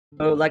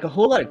Oh, like a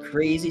whole lot of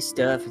crazy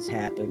stuff has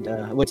happened.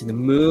 I went to the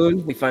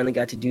moon. We finally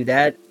got to do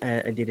that.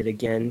 I did it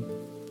again,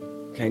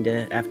 kind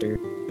of after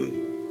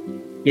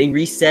getting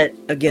reset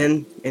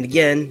again and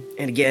again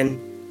and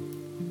again.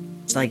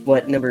 It's like,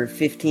 what, number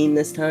 15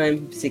 this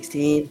time?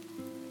 16?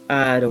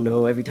 I don't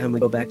know. Every time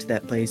we go back to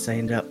that place, I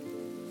end up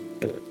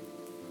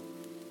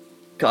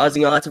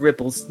causing lots of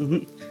ripples.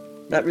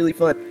 Not really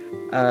fun.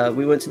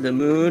 We went to the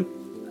moon.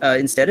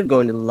 Instead of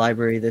going to the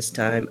library this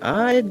time,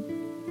 I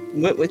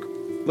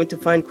went to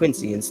find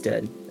Quincy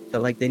instead. I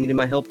felt like they needed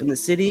my help in the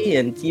city,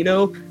 and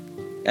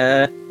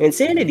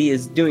Insanity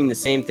is doing the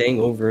same thing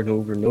over and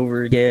over and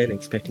over again,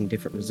 expecting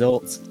different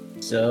results.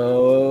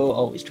 So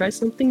always try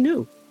something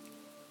new.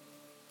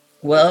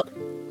 Well,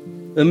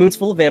 the moon's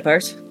full of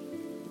vampires,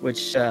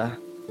 which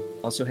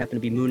also happen to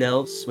be moon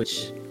elves,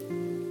 which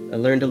I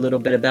learned a little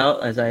bit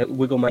about as I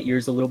wiggle my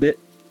ears a little bit.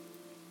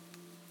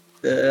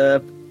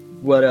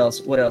 What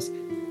else?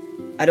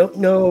 I don't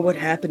know what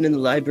happened in the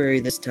library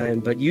this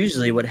time, but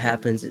usually what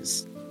happens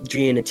is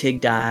Dree and a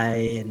Tig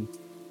die, and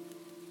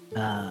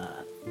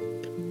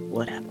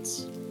what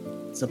happens?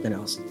 Something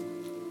else.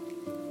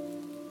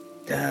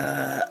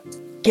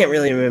 Can't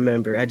really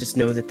remember. I just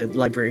know that the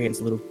librarian's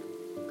a little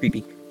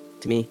creepy,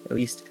 to me at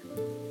least.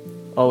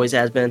 Always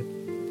has been.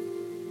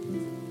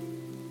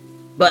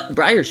 But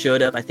Briar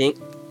showed up, I think,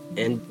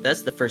 and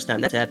that's the first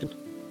time that's happened.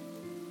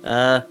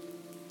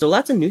 So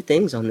lots of new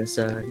things on this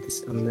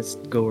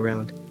go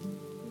around.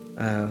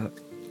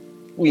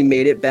 We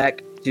made it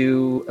back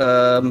to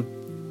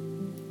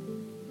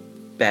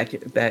back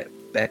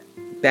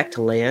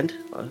to land,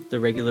 the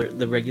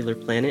regular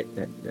planet.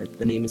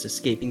 The name is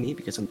escaping me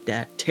because I'm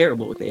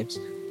terrible with names.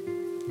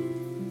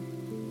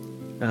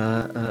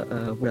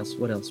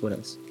 What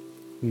else?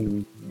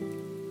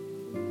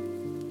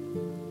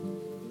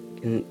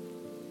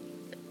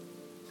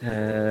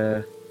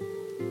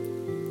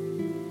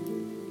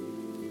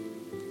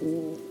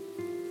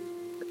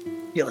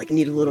 Feel like I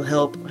need a little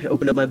help. I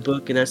open up my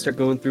book and I start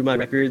going through my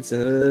records.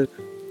 Why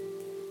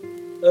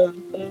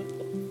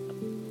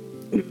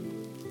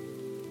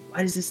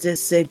does this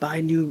just say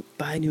buy new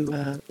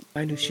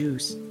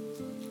shoes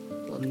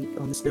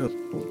on this note?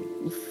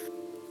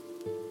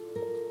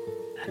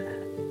 I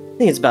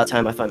think it's about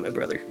time I find my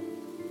brother.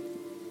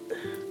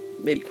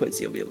 Maybe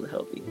Quincy will be able to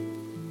help me.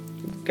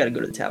 Gotta go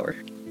to the tower.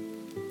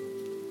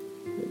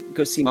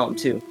 Go see Mom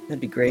too.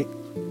 That'd be great.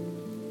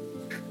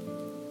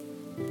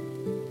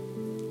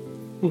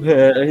 So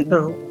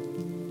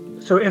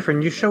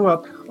Ifren, you show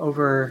up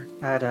over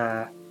at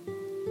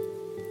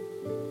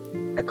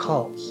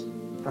Calls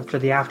after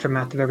the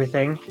aftermath of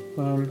everything,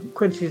 and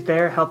Quincy's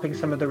there helping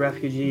some of the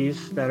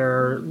refugees that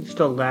are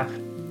still left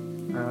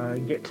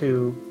get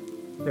to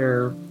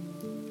their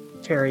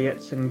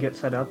chariots and get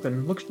set up,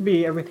 and looks to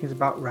be everything's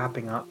about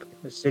wrapping up.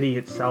 The city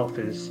itself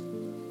is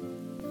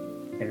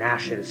in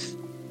ashes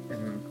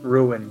and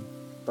ruin,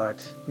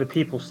 but the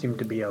people seem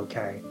to be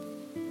okay.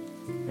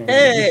 And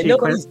hey,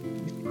 nobody's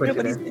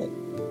dead.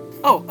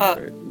 Oh,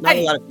 not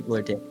a lot of people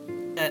are dead.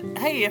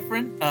 Hey,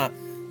 Ifren.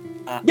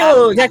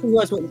 Exactly who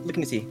I was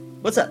looking to see.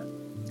 What's up?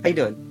 How you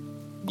doing?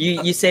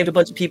 You saved a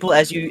bunch of people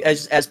as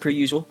per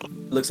usual.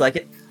 Looks like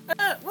it.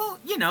 Well,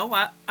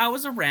 I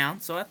was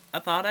around, so I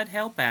thought I'd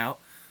help out.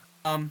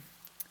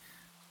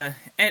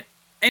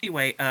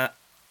 Anyway,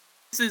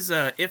 this is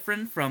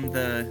Ifren from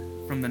the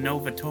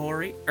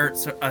Novatori.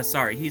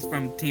 Sorry, he's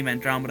from Team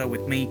Andromeda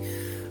with me.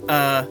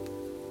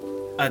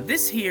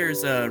 This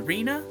here's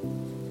Rena.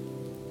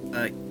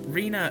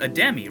 Rena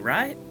Ademi,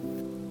 right?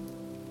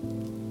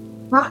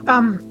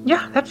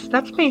 Yeah,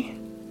 that's me.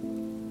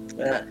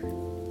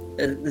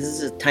 This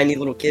is a tiny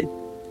little kid,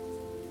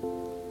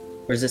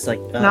 or is this like?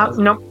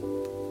 No.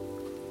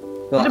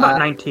 Well, He's about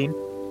 19.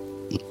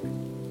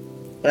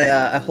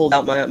 I hold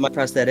out my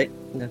prosthetic.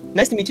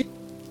 Nice to meet you.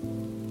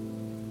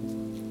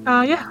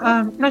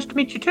 Nice to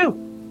meet you too.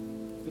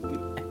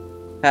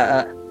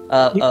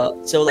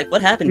 So like,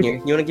 what happened here?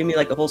 You want to give me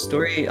like a whole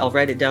story? I'll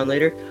write it down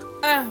later.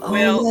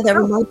 Well, yeah, that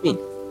reminds me.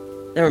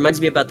 That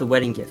reminds me about the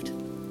wedding gift.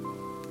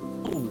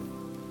 Ooh.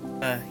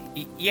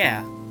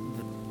 Yeah.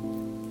 The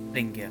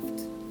wedding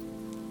gift.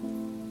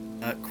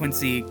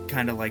 Quincy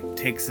kind of like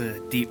takes a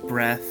deep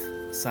breath,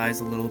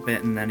 sighs a little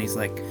bit, and then he's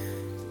like,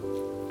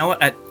 "You know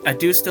what? I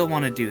do still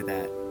want to do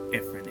that,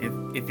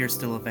 Ifren, if you're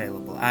still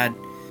available. At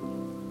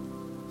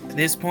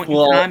this point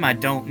in time, I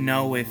don't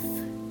know if."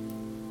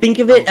 Think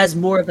of it as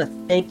more of a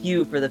thank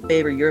you for the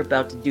favor you're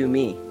about to do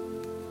me.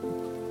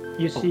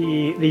 You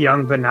see the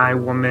young Benai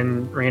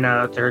woman,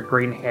 Rena, with her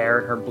green hair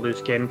and her blue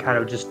skin, kind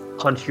of just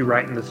punch you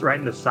right in the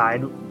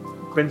side,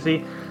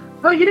 Quincy.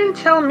 Oh, you didn't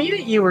tell me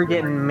that you were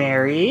getting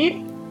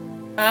married.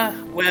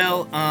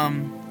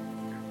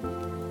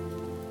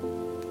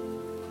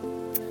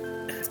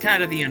 It's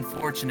kind of the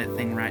unfortunate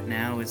thing right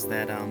now is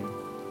that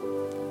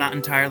not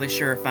entirely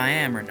sure if I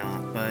am or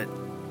not, but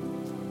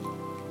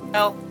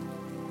well.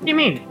 You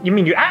mean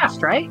you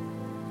asked, right?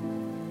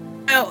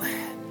 Well,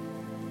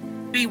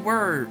 we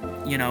were,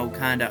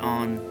 kind of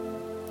on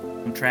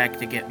track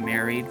to get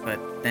married, but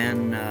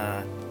then,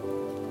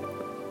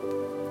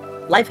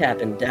 life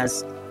happened,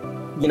 as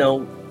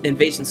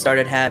invasion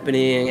started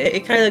happening.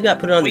 It kind of got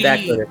put on the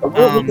back burner.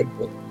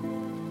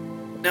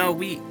 No,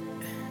 we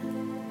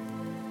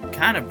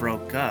kind of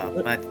broke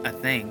up, I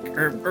think.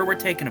 Or we're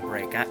taking a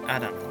break. I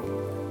don't know.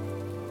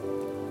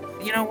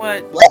 You know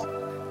what?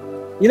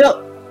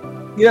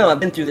 I've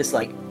been through this,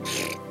 like,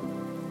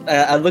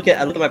 I look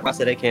at my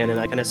prosthetic hand and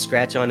I kind of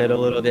scratch on it a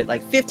little bit,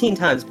 like 15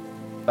 times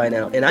by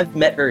now, and I've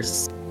met her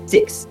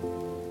 6.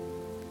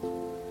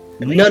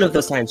 None of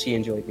those times she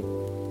enjoyed me.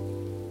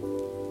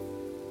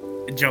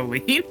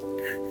 Jolene?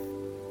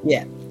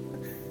 Yeah.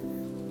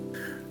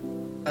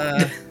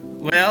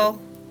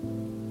 Well,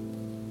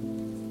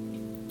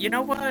 you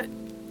know what? I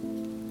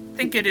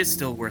think it is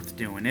still worth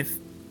doing. If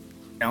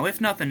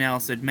nothing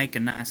else, it'd make a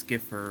nice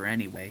gift for her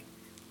anyway.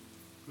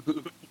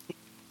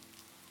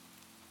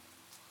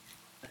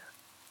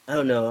 I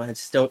don't know. I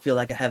just don't feel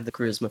like I have the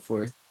charisma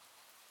for it.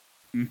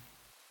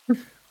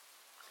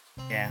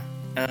 Yeah.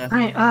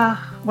 Alright,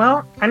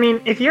 well, I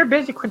mean, if you're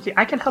busy, Quincy,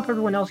 I can help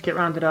everyone else get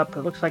rounded up.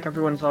 It looks like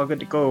everyone's all good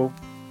to go.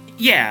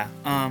 Yeah,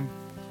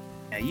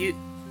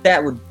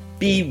 That would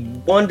be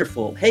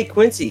wonderful. Hey,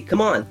 Quincy,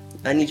 come on.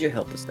 I need your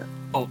help with stuff.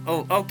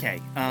 Oh,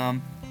 okay.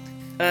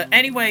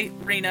 Anyway,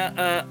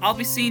 Rena, I'll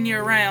be seeing you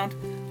around.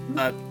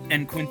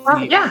 And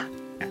Quincy... yeah.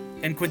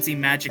 And Quincy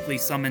magically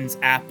summons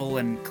Apple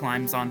and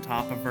climbs on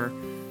top of her.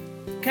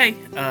 Okay,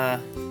 so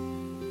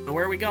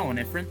where are we going,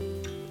 Ifren?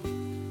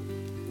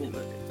 Am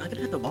I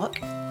gonna have to walk?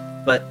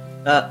 But,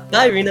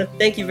 bye, Rena.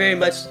 Thank you very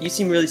much. You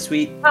seem really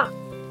sweet.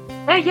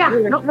 Hey, yeah,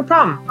 no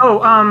problem.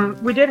 Oh,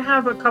 we did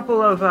have a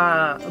couple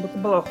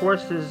of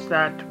horses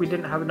that we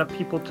didn't have enough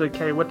people to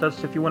carry with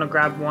us. If you want to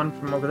grab one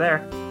from over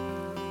there.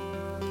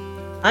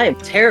 I am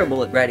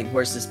terrible at riding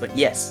horses, but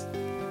yes.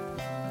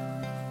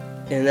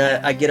 And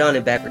I get on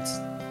it backwards.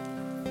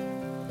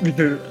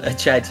 I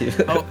tried to.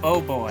 Oh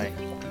boy.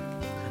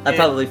 I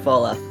probably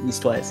fall off at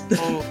least twice.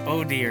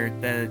 oh dear.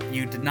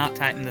 You did not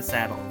tighten the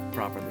saddle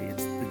properly. It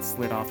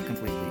slid off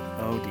completely.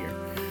 Oh dear.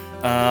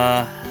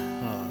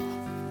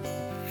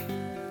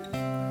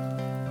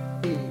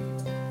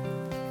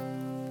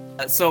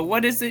 So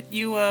what is it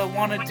you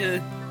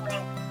wanted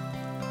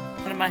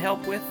my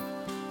help with?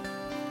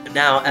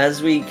 Now,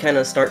 as we kind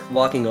of start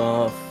walking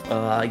off,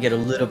 I get a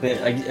little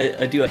bit.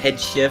 I do a head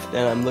shift,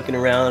 and I'm looking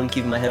around,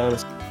 keeping my head on a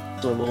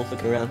swivel,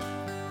 looking around.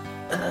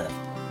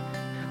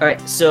 All right,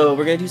 so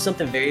we're gonna do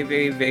something very,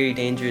 very, very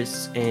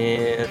dangerous,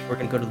 and we're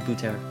gonna go to the Blue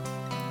Tower.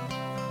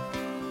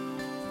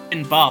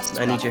 In Boss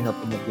Ride. I need your help.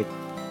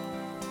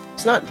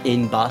 It's not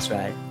in Boss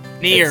Ride.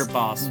 Near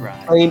Boss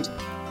Ride.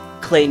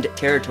 Claimed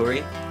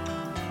territory.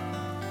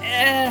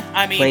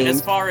 I mean, Claimed.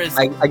 as far as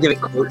I give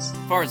it close. As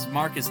far as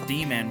Marcus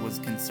D-Man was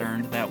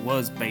concerned, that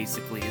was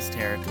basically his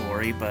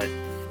territory, but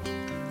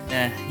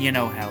you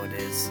know how it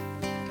is,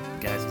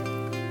 guys.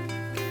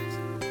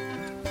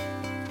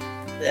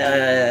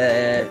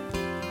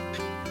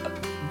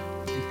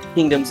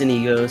 Kingdoms and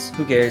egos.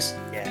 Who cares?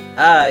 Yeah.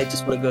 I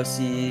just want to go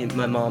see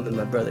my mom and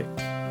my brother.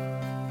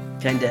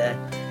 Kinda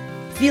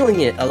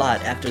feeling it a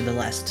lot after the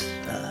last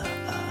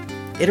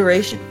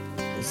iteration.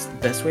 Is the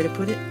best way to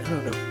put it? I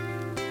don't know.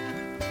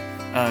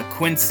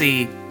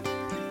 Quincy,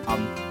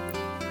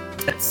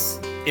 sets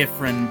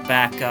Ifren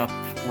back up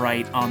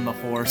right on the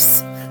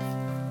horse.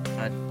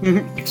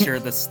 Make sure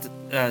the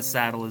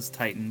saddle is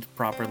tightened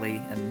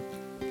properly and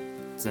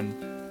it's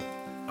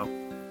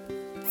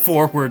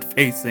forward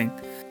facing.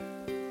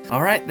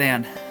 All right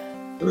then.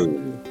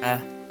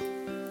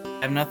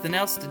 Have nothing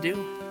else to do.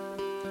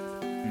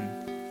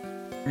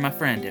 You're my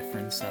friend,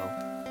 Ifren, so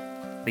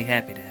be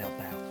happy to help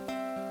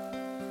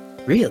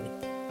out. Really?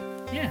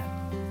 Yeah.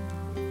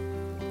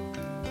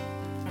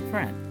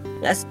 Friend.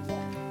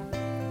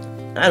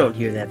 I don't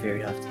hear that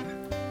very often.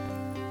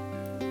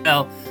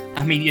 Well,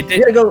 I mean, you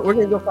did. We're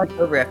gonna go fight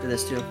over after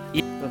this too.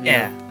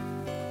 Yeah.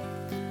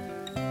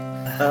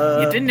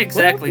 You didn't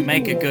exactly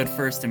make a good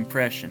first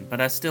impression,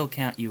 but I still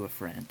count you a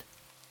friend.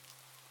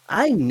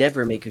 I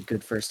never make a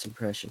good first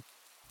impression.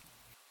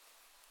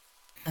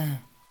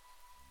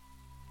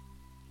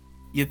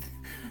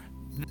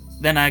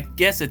 Then I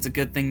guess it's a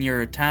good thing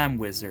you're a time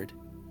wizard.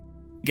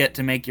 You get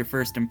to make your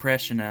first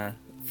impression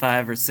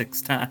 5 or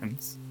 6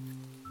 times.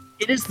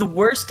 It is the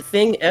worst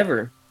thing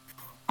ever.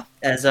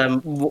 As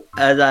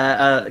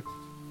I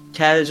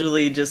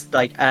casually just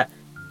like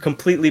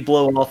completely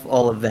blow off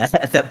all of that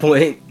at that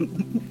point.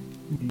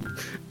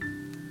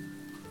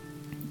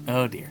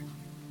 Oh dear,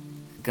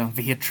 gonna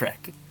be a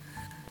trek.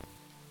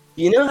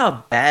 You know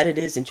how bad it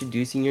is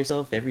introducing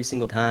yourself every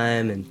single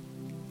time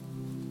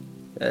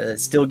and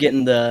still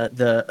getting the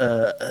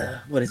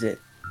what is it?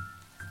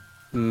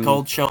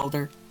 Cold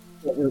shoulder.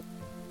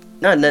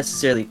 Not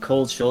necessarily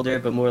cold shoulder,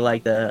 but more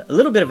like a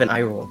little bit of an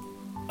eye roll.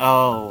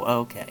 Oh,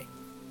 okay.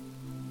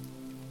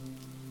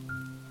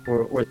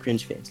 Or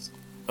cringe face.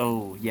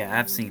 Oh, yeah,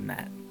 I've seen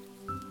that.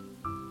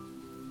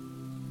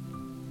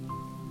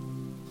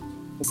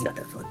 It's not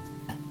that fun.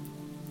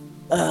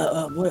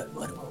 What?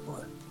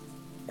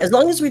 As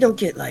long as we don't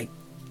get, like,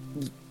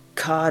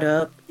 caught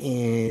up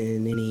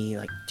in any,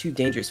 like, too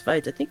dangerous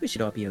fights, I think we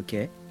should all be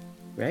okay.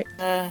 Right?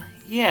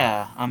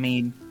 Yeah, I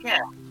mean,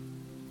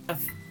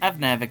 I've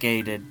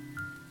navigated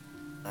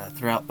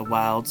throughout the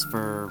wilds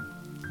for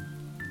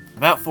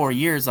about 4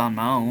 years on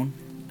my own,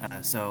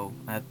 so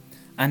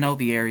I know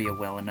the area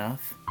well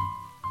enough.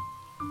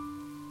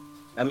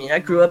 I mean, I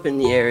grew up in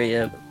the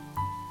area.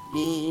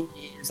 But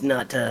it's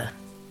not. It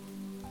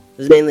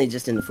was mainly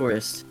just in the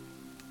forest.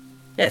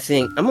 Yeah, I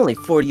think I'm only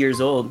 40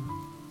 years old,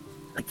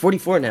 like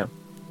 44 now.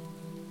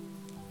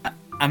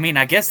 I mean,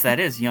 I guess that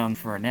is young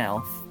for an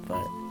elf,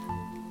 but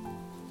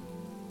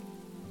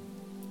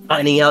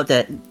Finding out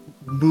that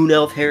moon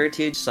elf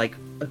heritage like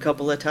a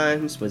couple of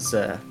times was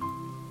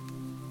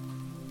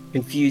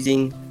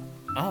confusing.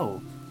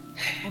 oh,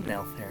 an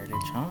elf heritage,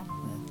 huh?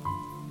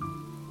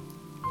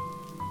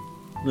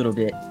 A little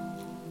bit. I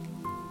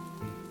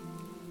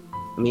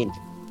mean,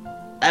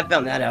 I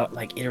found that out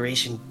like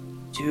iteration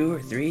 2 or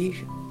 3.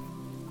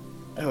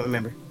 I don't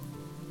remember.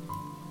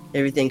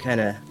 Everything kind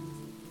of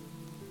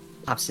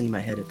pops into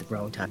my head at the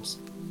wrong times.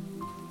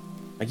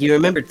 Like you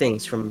remembered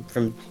things from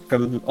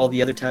all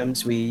the other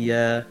times we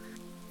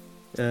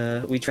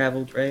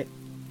traveled, right?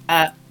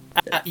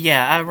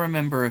 Yeah, I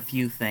remember a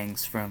few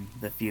things from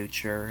the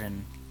future,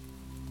 and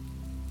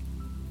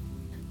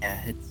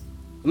yeah, it's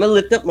I'm gonna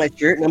lift up my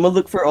shirt and I'm gonna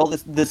look for all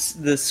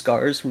the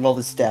scars from all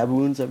the stab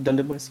wounds I've done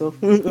to myself.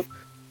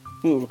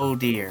 oh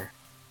dear.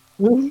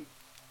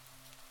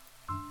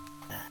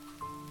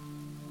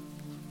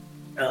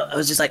 I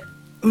was just like,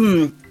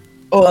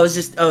 Oh, I was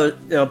just. Oh,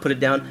 no, put it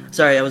down.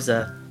 Sorry, I was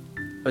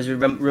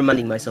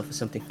reminding myself of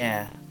something.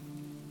 Yeah.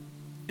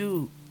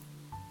 You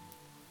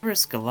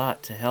risk a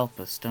lot to help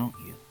us, don't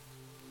you?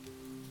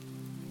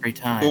 Every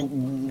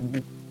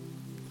time.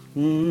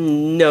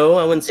 No,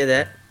 I wouldn't say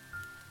that.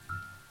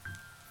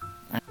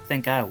 I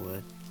think I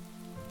would.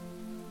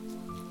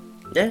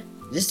 Yeah,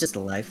 it's just a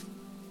life.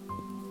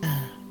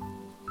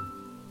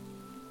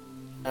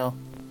 Well,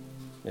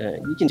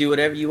 You can do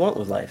whatever you want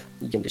with life.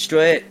 You can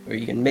destroy it, or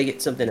you can make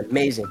it something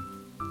amazing.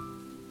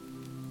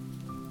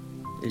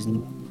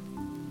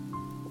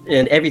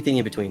 And everything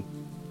in between.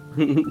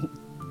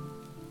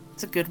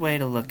 it's a good way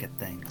to look at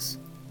things.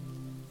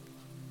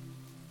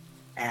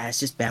 It's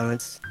just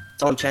balance.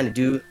 That's all I'm trying to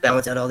do.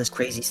 Balance out all this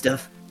crazy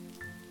stuff.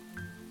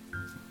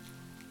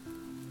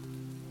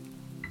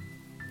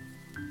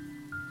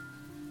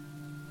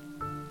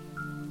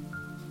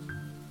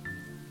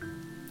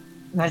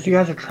 As you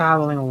guys are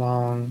traveling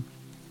along,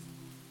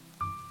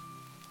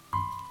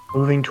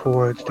 moving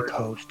towards the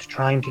coast,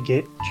 trying to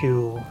get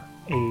to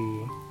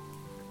a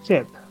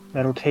ship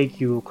that'll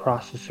take you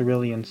across the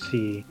Cerulean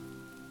Sea,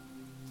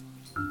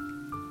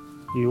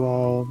 you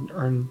all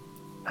are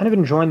kind of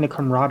enjoying the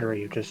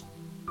camaraderie of just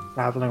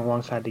traveling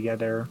alongside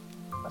together.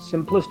 A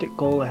simplistic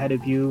goal ahead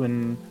of you,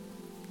 and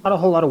not a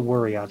whole lot of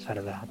worry outside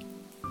of that.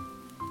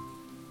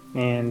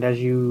 And as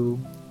you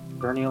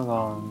journey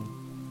along,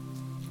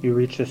 you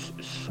reach a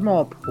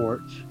small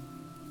port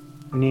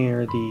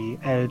near the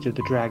edge of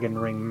the Dragon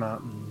Ring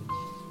Mountains.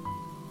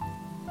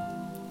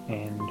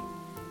 And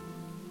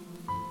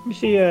you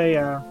see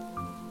a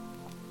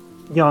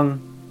young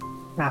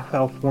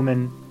half-elf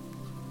woman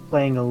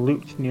playing a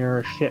lute near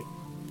a ship.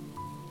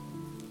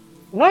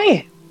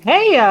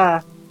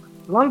 Hey,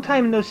 long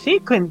time no see,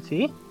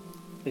 Quincy.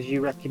 As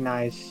you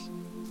recognize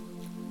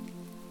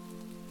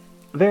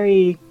a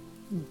very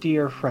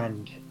dear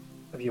friend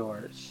of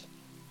yours.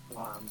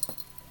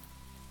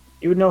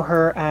 You would know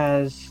her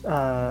as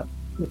the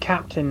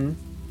captain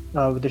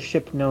of the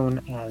ship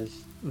known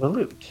as the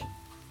Lute.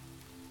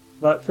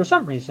 But for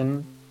some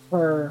reason,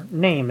 her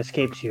name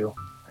escapes you.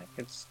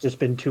 It's just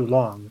been too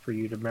long for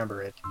you to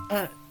remember it.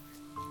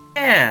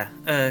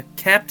 Yeah,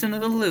 Captain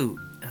of the Loot.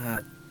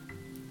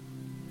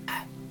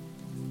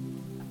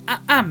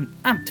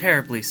 I'm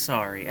terribly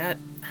sorry. I'm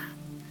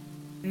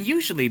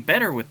usually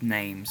better with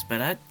names,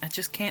 but I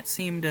just can't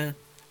seem to.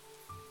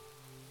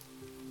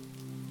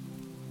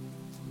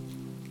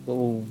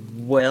 Oh,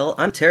 well,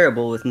 I'm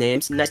terrible with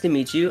names. Nice to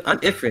meet you. I'm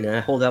Ifren, and I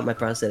hold out my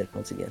prosthetic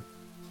once again.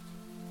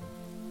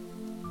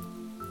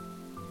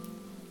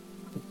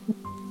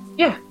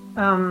 Yeah,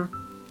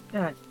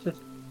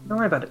 just don't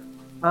worry about it.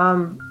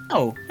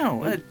 No.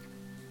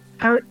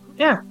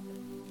 Yeah.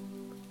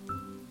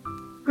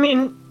 I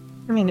mean,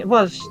 it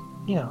was,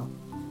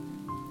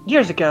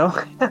 years ago.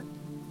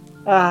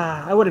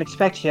 I wouldn't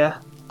expect you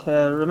to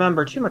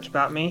remember too much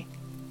about me.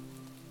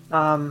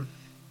 I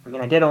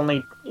did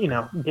only,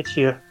 get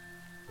you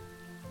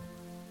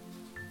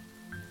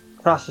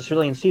across the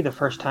Cerulean Sea the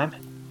first time.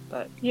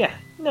 But yeah,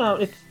 no,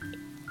 it's.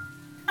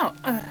 No,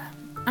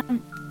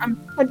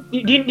 Do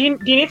you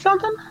need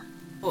something?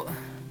 well, I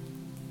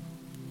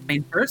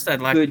mean, first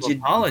I'd like Could to you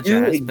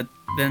apologize, do- but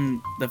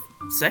then the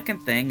second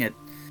thing, it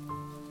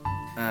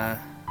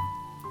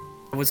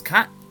was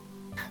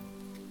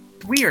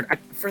weird.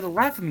 For the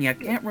life of me, I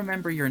can't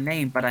remember your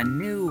name, but I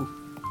know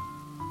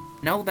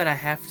that I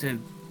have to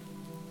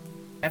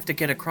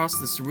get across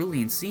the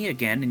Cerulean Sea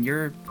again, and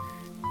your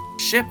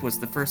ship was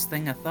the first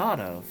thing I thought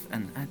of,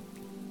 and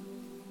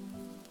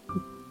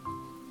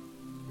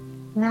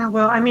Yeah,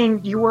 well,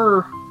 you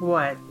were,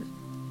 what,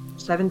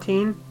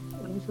 17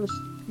 when you first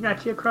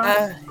got you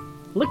across?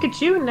 Look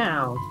at you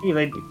now. You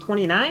like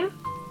 29?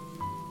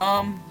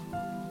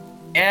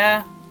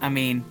 Yeah, I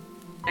mean,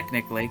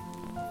 technically.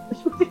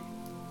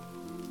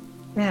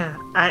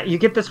 Yeah. You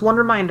get this one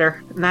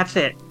reminder, and that's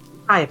it.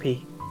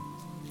 Calliope.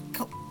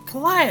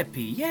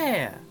 Calliope,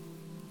 yeah.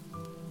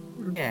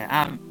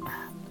 Yeah,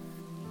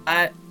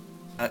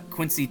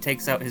 Quincy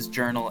takes out his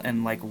journal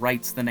and, like,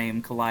 writes the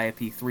name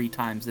Calliope 3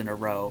 times in a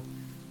row,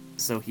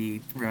 so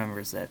he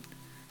remembers it.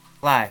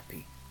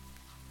 Calliope.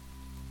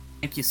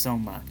 Thank you so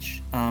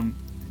much.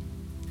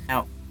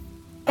 Now,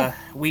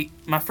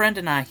 my friend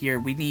and I here,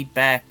 we need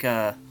back,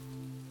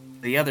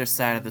 the other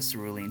side of the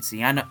Cerulean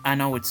Sea. I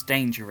know it's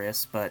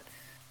dangerous, but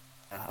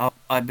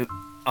I'll be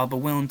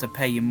willing to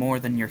pay you more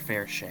than your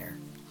fair share.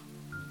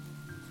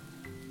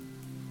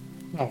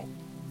 Hey.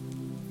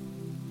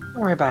 Don't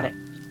worry about it.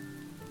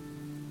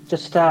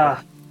 Just,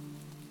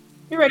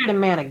 be ready to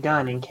man a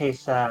gun in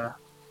case,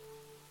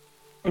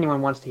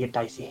 anyone wants to get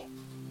dicey.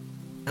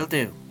 Will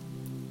do.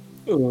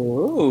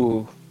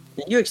 Ooh.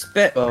 You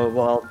expect? Oh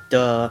well,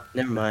 duh.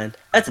 Never mind.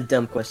 That's a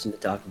dumb question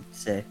to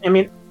say. I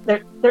mean,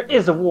 there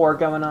is a war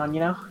going on, you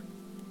know?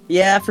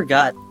 Yeah, I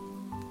forgot.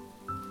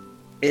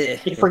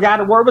 You forgot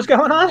a war was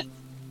going on?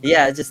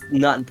 Yeah, it's just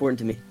not important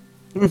to me.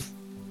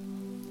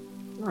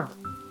 Oh.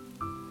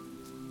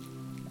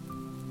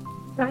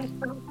 Okay.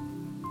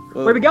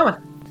 Where are we going?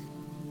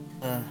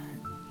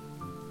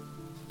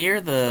 Near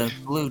the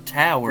Blue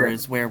Tower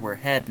is where we're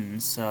heading,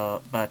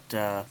 so,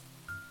 but,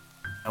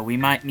 we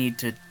might need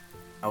to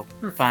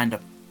find a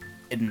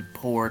hidden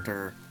port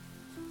or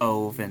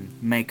cove and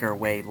make our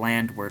way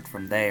landward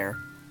from there.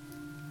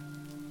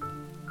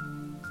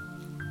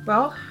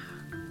 Well,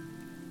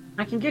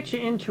 I can get you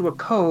into a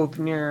cove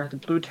near the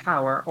Blue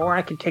Tower, or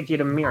I can take you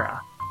to Mira.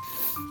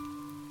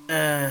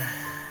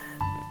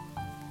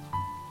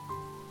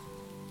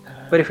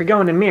 But if you're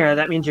going to Mira,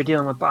 that means you're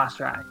dealing with boss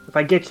ride. If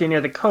I get you near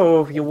the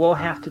cove, you will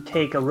have to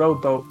take a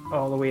rowboat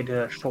all the way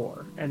to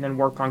shore, and then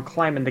work on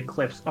climbing the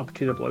cliffs up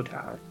to the Blue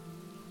Tower.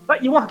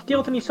 But you won't have to deal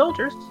with any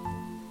soldiers.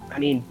 I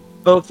mean,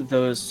 both of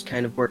those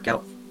kind of work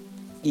out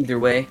either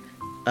way.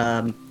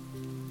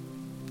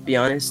 Be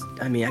honest,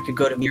 I mean, I could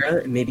go to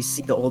Mira and maybe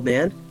see the old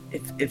man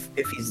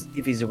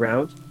if he's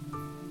around.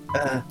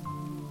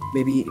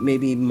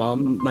 Maybe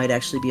Mom might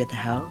actually be at the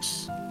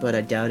house, but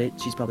I doubt it.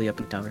 She's probably up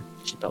in the tower.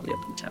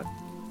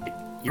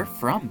 You're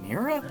from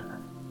Mira?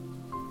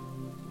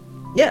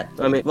 Yeah,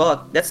 I mean,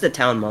 well, that's the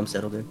town Mom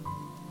settled in.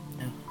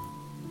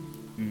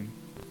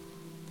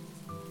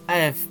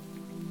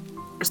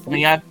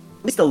 Personally, at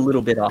least a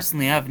little bit off.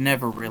 Personally, I've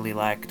never really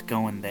liked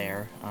going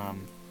there.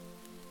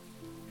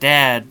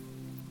 Dad,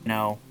 you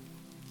know,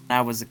 when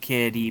I was a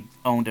kid, he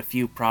owned a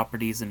few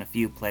properties in a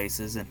few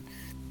places, and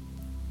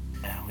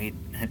we'd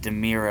head to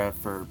Mira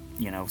for,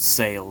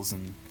 sales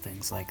and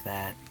things like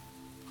that.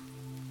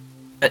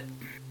 But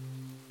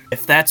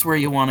if that's where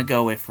you want to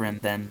go,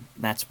 Ifren, then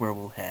that's where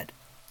we'll head.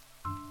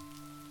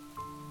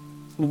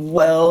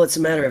 Well, it's a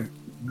matter of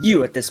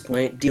you at this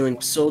point, dealing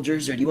with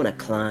soldiers, or do you want to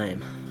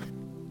climb?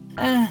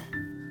 I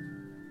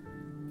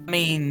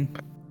mean,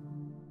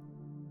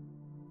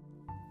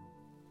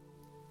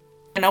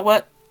 you know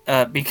what?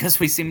 Because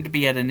we seem to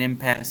be at an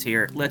impasse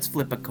here, let's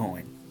flip a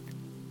coin.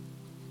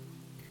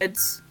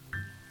 Heads,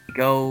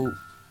 go.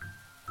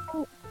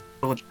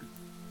 Well,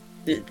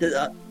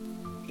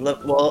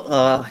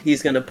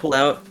 he's gonna pull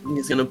out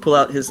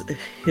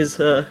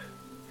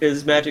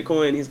his magic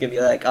coin. He's gonna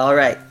be like, all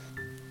right.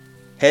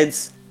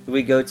 Heads,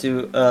 we go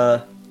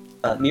to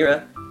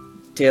Mira.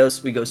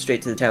 Tails, we go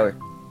straight to the tower.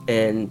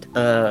 And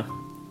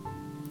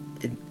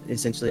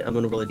essentially, I'm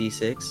gonna roll a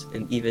d6,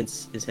 and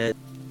evens is heads,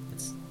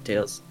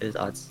 tails is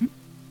odds.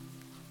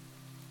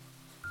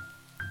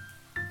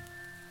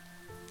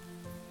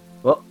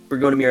 Well, we're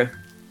going to Mira.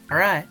 All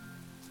right.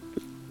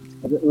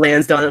 It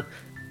lands down.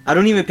 I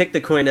don't even pick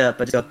the coin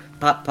up. I just go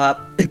pop,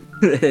 pop.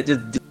 It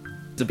just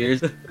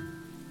disappears.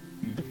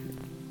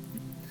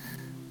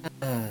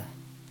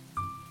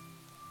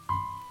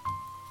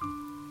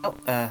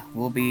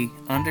 We'll be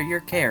under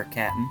your care,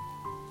 Captain.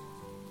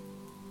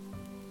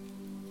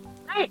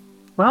 Right.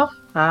 Well,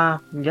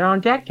 get on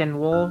deck and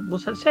we'll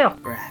set sail.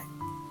 Right.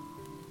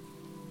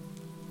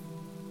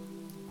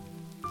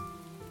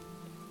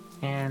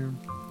 And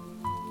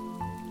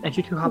as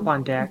you two hop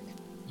on deck,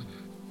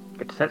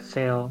 get to set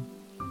sail.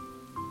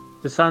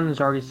 The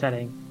sun's already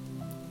setting,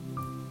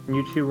 and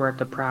you two are at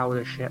the prow of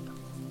the ship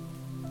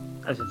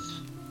as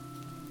it's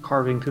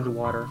carving through the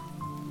water.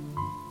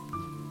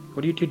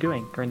 What are you two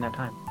doing during that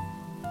time?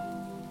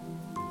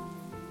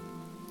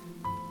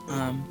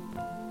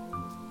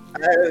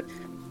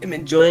 I'm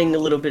enjoying a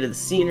little bit of the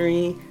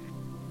scenery,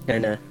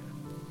 kind of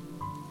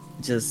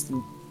just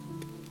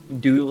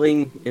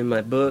doodling in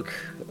my book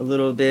a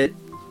little bit.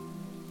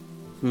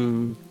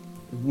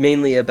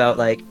 Mainly about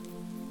like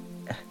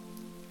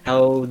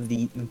how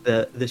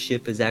the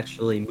ship is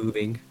actually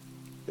moving,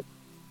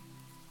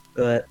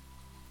 but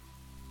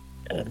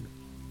kind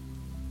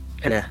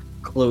of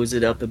close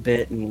it up a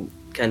bit and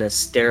kind of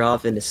stare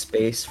off into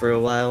space for a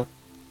while,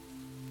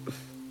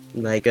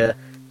 like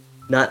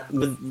not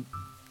with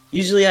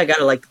Usually I got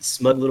a like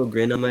smug little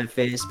grin on my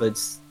face, but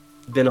it's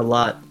been a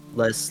lot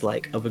less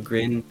like of a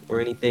grin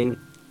or anything.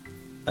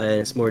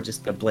 It's more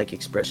just a blank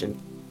expression.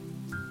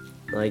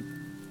 Like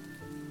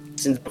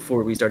since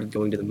before we started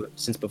going to the moon,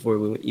 since before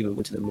we even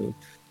went to the moon.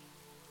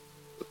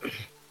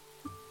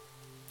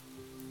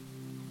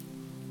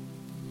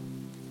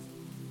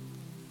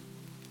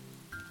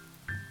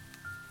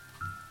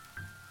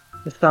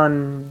 The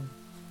sun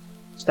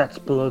sets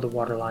below the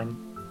waterline.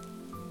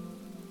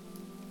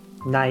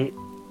 Night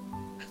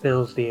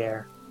fills the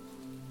air.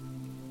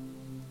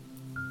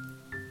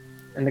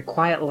 And the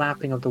quiet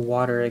lapping of the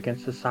water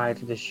against the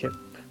sides of the ship,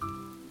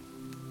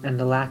 and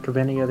the lack of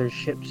any other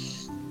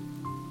ships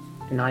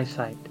in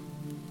eyesight,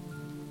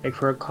 make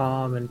for a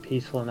calm and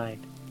peaceful night.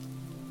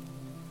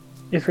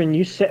 Ifren,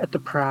 you sit at the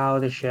prow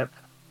of the ship,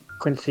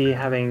 Quincy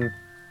having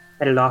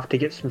headed off to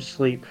get some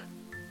sleep.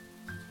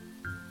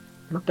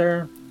 Up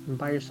there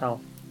by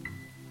yourself.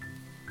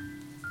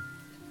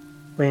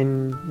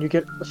 When you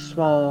get a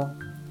small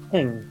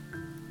ping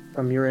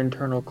from your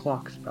internal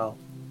clock spell.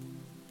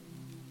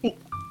 And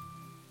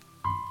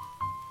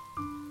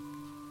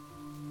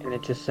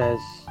it just says,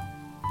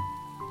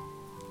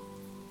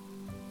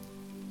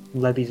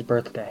 Levy's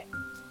birthday.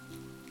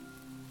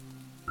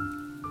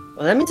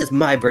 Well, that means it's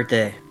my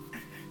birthday.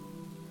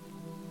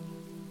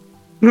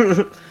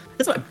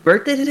 It's my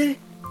birthday today?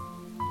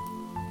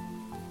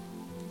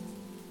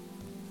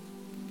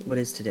 What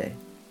is today?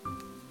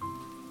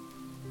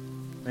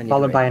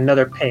 Followed by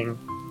another ping.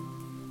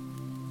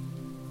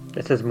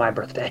 It says my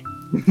birthday.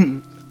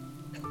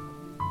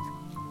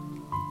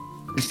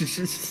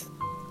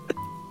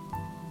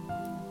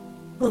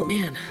 Oh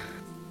man.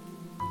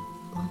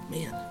 Oh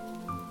man.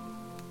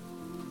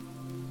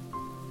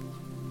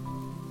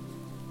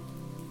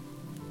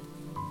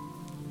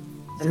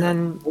 And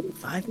then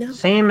 5 now?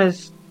 same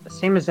as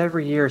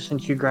every year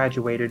since you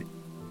graduated,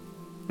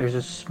 there's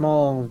a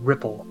small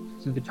ripple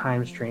through the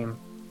time stream.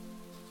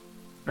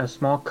 A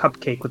small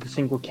cupcake with a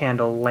single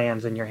candle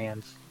lands in your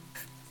hands.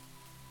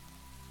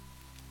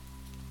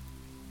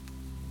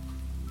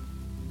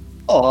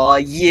 Oh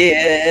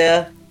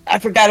yeah! I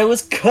forgot it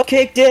was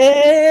Cupcake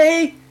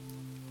Day!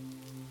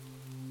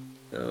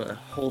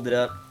 Hold it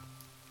up.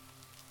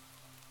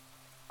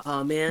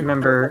 Oh man.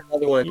 Remember,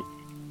 another one.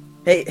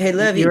 Hey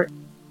Levy. you're-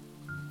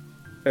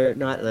 Or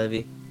not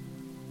Levy.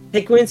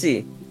 Hey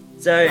Quincy.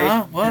 Sorry.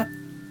 What?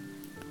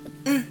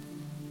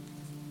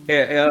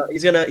 Here,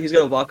 he's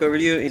gonna walk over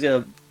to you. He's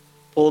gonna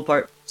pull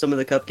apart some of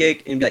the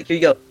cupcake and be like, "Here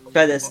you go.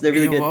 Try this. They're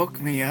really You good."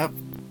 woke me up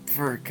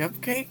for a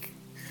cupcake?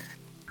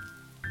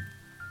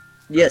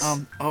 Yes.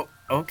 Oh,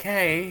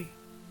 okay.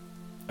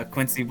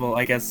 Quincy will,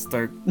 I guess,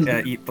 start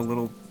eat the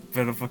little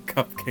bit of a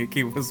cupcake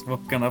he was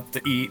woken up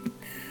to eat.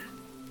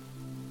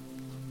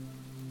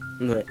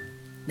 I'm like,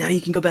 now you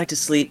can go back to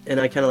sleep, and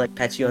I kind of like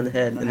pat you on the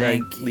head, and then I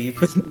Thank you.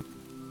 leave.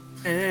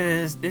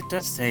 It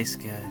does taste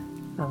good.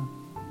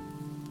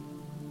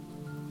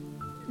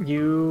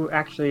 You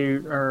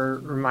actually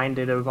are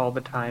reminded of all the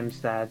times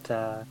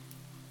that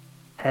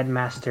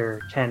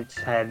Headmaster Kent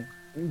had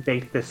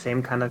baked the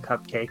same kind of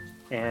cupcake,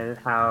 and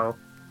how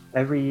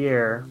every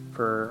year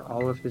for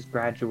all of his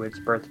graduates'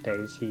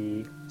 birthdays,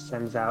 he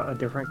sends out a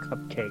different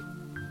cupcake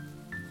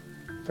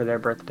for their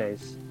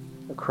birthdays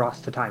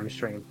across the time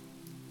stream.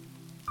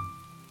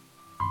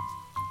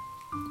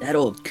 That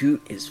old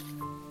coot is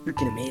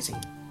freaking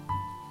amazing.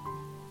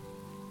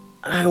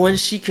 I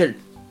wish she could.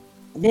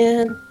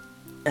 Man,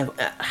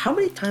 how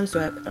many times do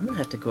I have? I'm gonna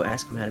have to go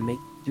ask him how to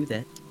do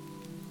that.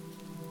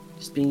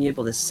 Just being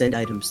able to send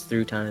items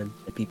through time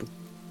to people.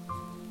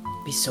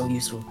 Be so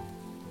useful.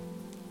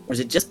 Or is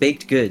it just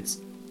baked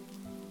goods?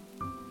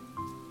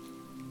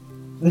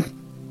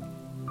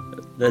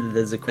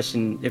 That's a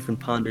question Ifren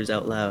ponders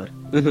out loud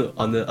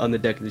on the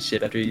deck of the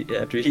ship after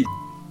he's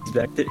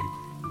back there.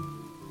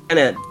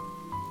 Kinda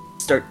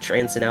start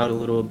trancing out a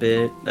little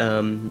bit,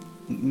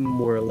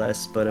 more or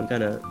less, but I'm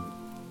kinda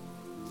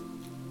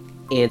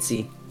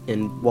antsy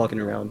and walking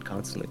around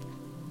constantly.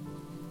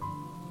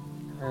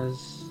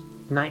 As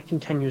night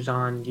continues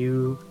on,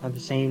 you have the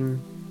same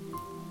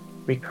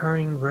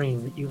recurring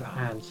dream that you've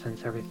had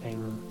since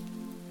everything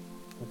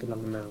went on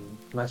the moon.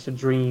 Less a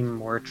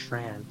dream or a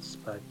trance,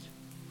 but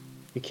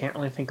you can't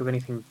really think of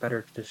anything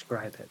better to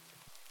describe it.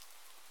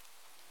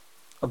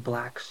 A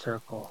black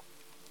circle,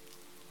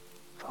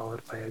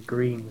 followed by a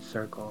green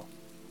circle,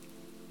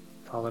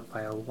 followed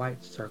by a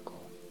white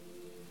circle,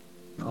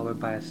 followed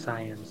by a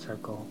cyan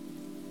circle,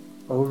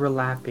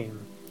 overlapping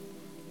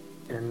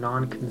in a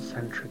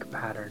non-concentric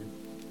pattern,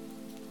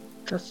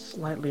 just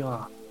slightly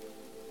off,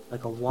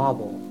 like a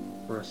wobble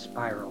or a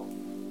spiral.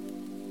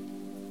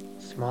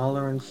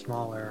 Smaller and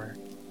smaller,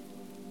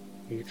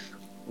 each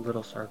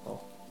little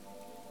circle.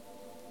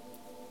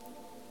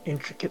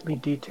 Intricately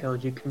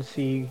detailed, you can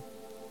see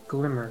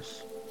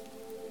glimmers,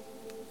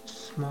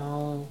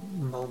 small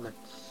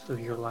moments of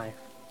your life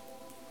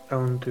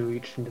shown through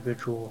each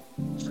individual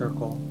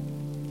circle,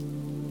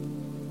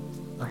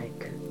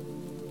 like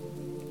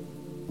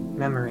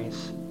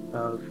memories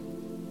of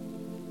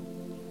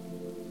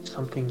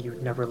something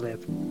you've never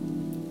lived.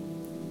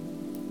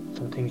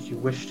 some things you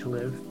wish to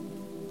live,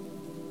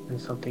 and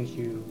some things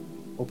you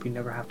hope you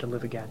never have to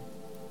live again.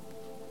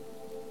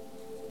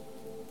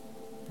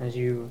 As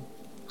you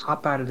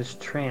hop out of this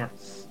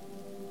trance,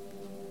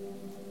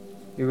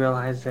 you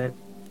realize that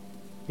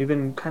you've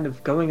been kind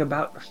of going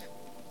about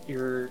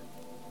your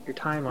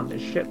time on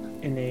this ship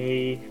in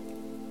a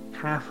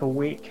half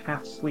awake,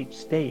 half asleep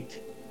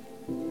state,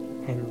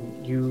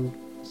 and you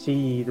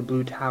see the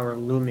blue tower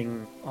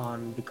looming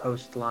on the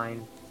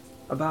coastline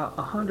about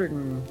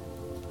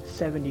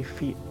 170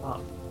 feet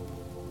up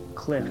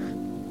cliff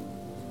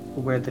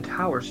where the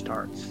tower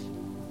starts,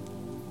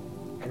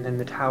 and then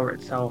the tower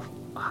itself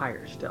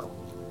higher still.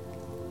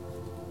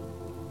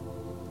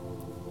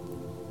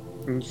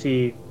 And you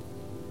see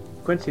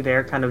Quincy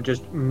there kind of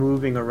just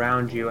moving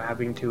around you,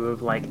 having to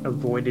have like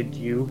avoided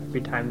you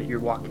every time that you're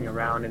walking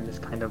around in this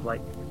kind of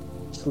like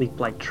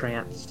sleep-like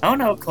trance. Oh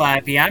no,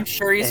 Clappy, I'm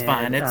sure he's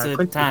fine. It's a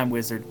Quincy. time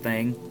wizard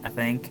thing, I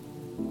think.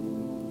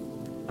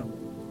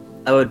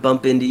 I would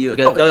bump into you.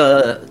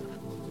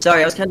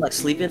 Sorry, I was kind of like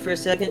sleeping for a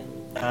second.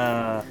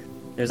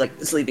 There's like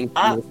sleeping.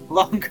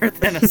 Longer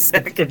than a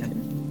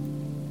second.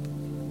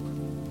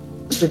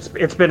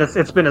 It's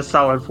been a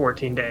solid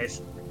 14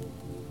 days.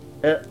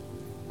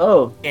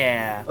 Oh.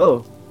 Yeah.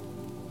 Oh.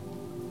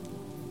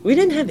 We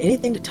didn't have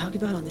anything to talk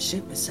about on the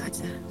ship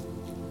besides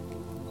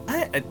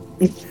that.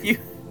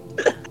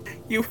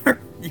 You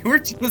were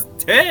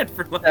just dead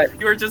for like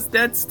you were just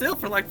dead still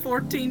for like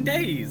 14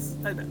 days.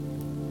 I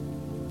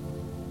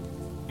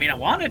mean, I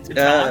wanted to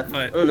talk,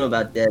 but I don't know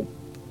about dead.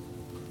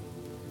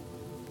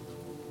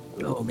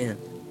 Oh man,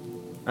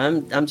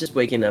 I'm just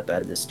waking up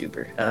out of this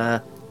stupor.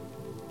 I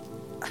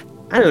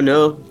don't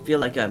know. Feel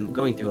like I'm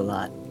going through a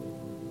lot,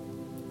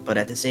 but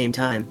at the same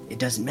time, it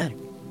doesn't matter.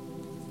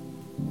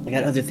 I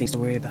got other things to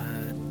worry about.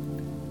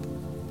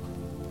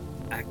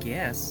 I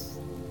guess.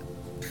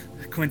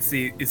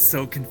 Quincy is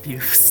so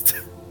confused.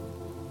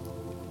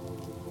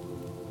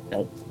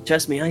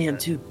 Trust me, I am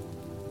too.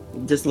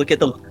 Just look at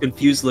the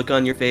confused look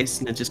on your face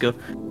and then just go,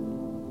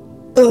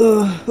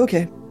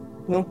 okay.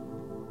 Well,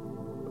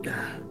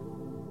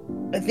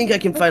 I think I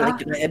can finally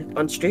get my head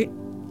on straight.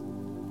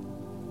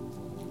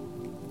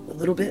 A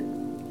little bit.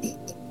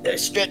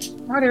 Stretch.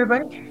 Alright,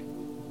 everybody.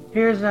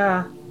 Here's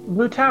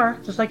Blue Tower,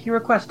 just like you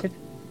requested.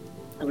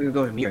 We were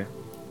going to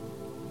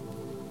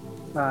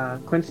Mira.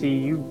 Quincy,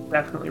 you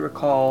definitely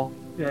recall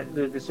that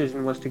the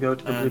decision was to go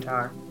to the Blue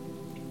Tower.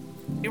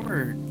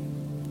 Your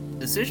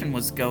decision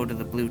was go to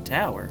the Blue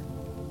Tower.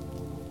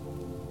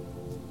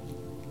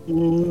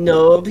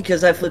 No,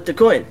 because I flipped a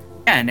coin.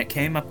 Yeah, and it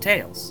came up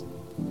tails.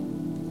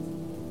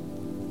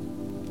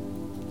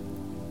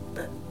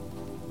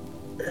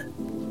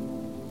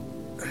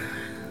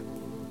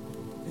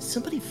 Is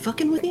somebody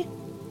fucking with me?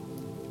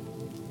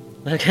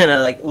 I kind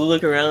of like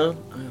look around.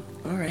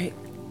 All right.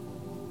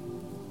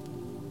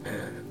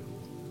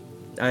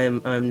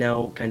 I'm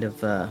now kind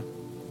of a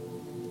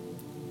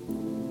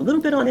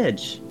little bit on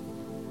edge.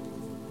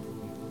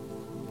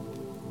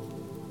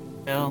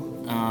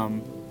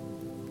 Well,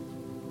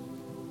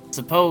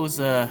 suppose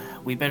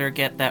we better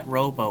get that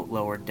rowboat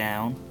lowered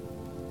down.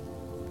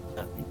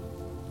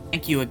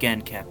 Thank you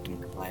again, Captain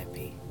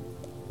Clappy.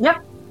 Yep.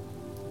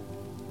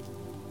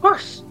 Of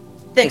course.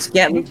 Thanks,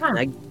 Captain. Anytime.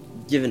 I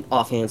give an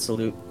offhand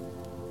salute.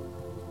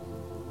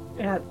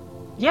 Yeah.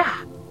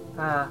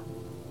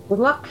 Good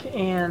luck,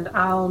 and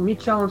I'll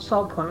meet y'all in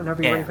Salt Point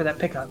whenever you're ready for that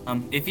pickup.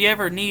 If you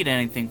ever need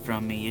anything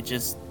from me, you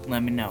just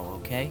let me know,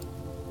 okay?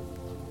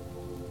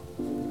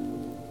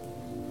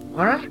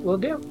 Alright, we'll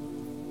do.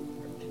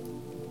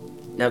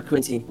 Now,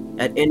 Quincy,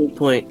 at any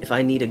point, if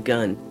I need a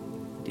gun,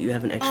 do you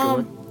have an extra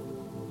one?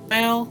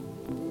 Well,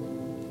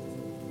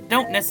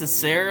 don't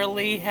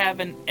necessarily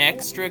have an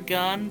extra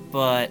gun,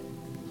 but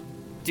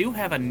do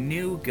have a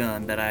new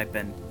gun that I've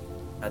been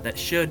that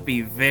should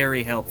be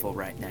very helpful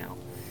right now.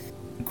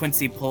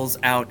 Quincy pulls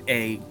out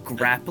a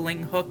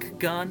grappling hook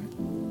gun.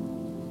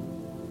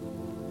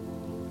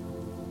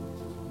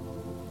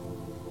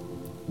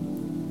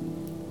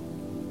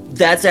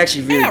 That's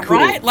actually really cool.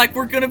 Right? Like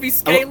we're gonna be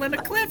scaling the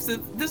cliffs.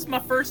 This is my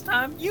first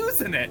time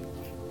using it.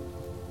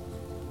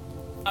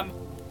 I'm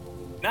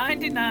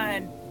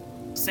 99%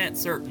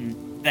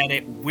 certain that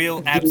it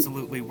will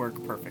absolutely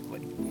work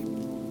perfectly.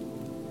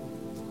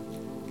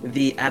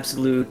 The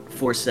absolute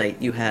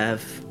foresight you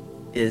have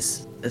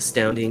is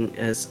astounding,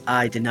 as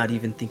I did not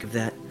even think of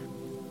that.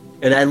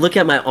 And I look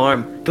at my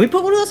arm. Can we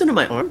put one of those under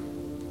my arm?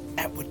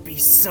 That would be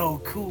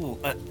so cool.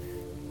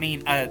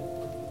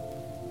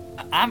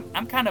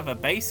 I'm kind of a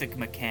basic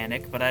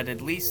mechanic, but I'd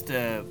at least,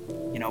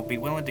 be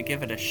willing to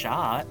give it a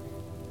shot.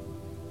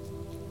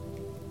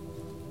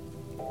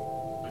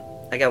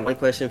 I got one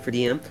question for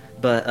DM,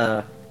 but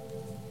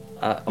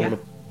I want to.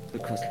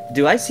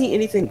 Do I see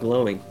anything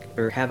glowing,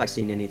 or have I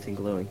seen anything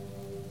glowing?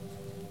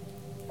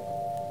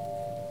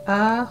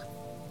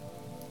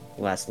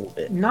 Last little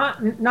bit.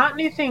 Not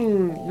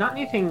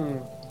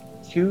anything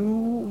too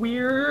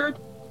weird.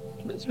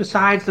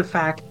 Besides the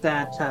fact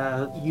that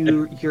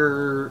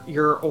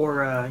your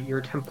aura,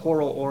 your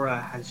temporal aura,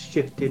 has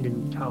shifted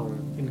in tone,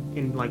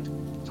 in like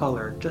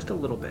color, just a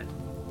little bit.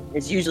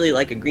 It's usually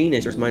like a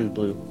greenish, or is mine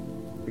blue?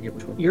 I forget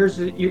which one. Yours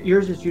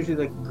is usually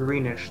like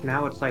greenish.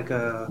 Now it's like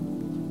a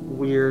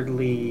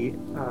weirdly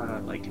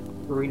like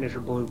greenish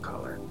blue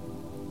color.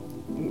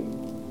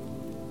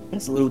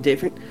 That's a little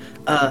different.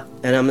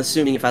 And I'm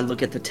assuming if I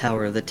look at the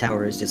tower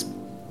is just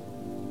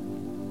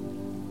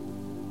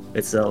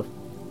itself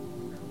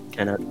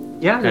kind of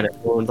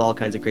glowing with all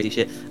kinds of crazy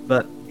shit.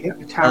 But yeah,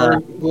 the tower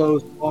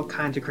glows all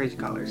kinds of crazy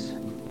colors.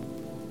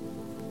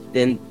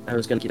 Then I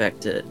was gonna get back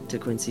to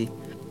Quincy.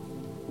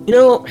 You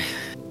know,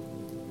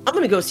 I'm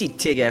gonna go see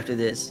Tig after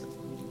this.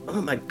 I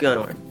want my gun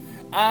arm.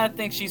 I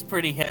think she's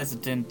pretty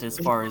hesitant as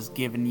far as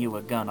giving you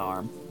a gun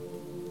arm.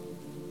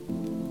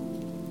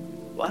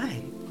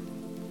 Why?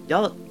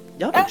 Y'all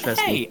don't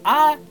trust me. Hey,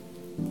 I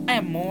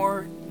am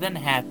more than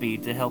happy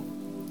to help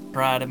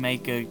try to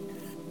make a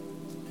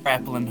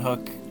grappling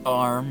hook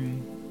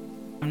arm.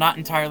 I'm not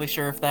entirely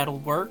sure if that'll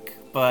work,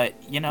 but,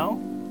 you know.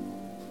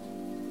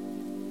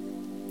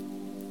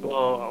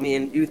 Well, I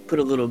mean, you put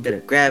a little bit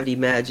of gravity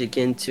magic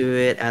into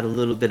it, add a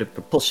little bit of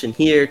propulsion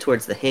here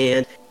towards the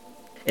hand,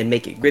 and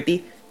make it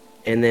grippy,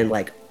 and then,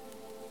 like,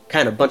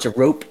 kind of bunch of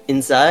rope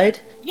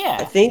inside, Yeah.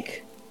 I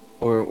think,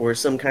 or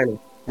some kind of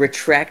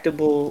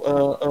retractable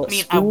I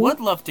mean, spool. I would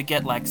love to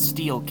get, like,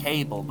 steel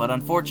cable, but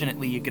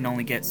unfortunately you can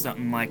only get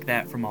something like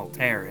that from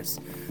Alteris.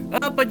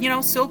 But, you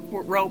know, silk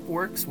rope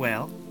works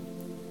well.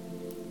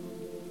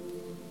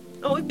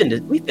 Oh, we've been to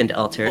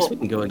Alteris. Well, We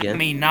can go again. I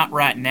mean, not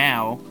right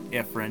now,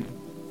 Ifren.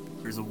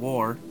 There's a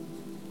war.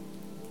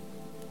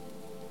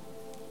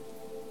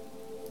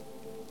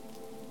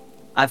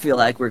 I feel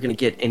like we're gonna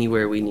get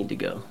anywhere we need to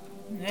go,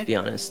 to be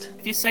honest.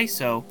 If you say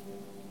so.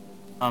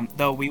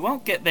 Though we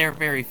won't get there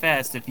very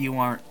fast if you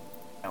aren't,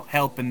 you know,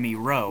 helping me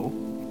row.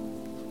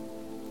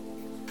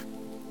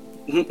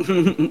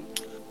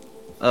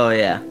 Oh,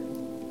 yeah.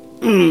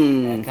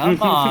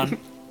 Come on.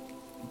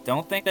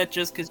 Don't think that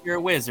just because you're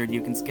a wizard you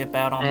can skip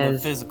out on the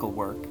physical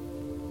work.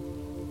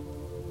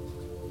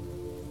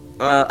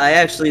 I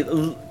actually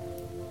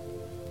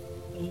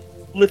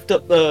lift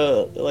up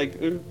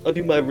I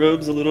do my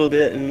robes a little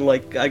bit, and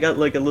like I got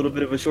like a little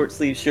bit of a short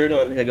sleeve shirt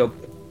on, and I go,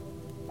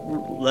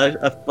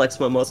 I flex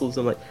my muscles.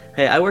 I'm like,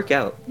 hey, I work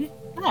out.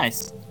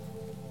 Nice.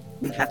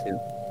 You have to.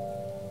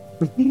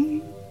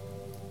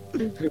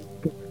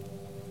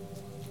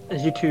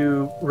 As you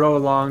two row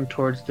along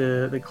towards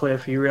the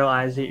cliff, you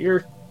realize that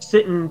you're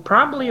sitting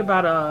probably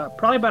about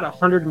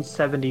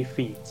 170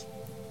 feet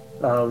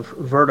of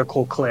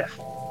vertical cliff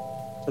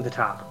to the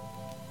top.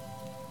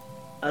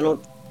 I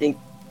don't think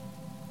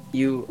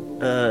you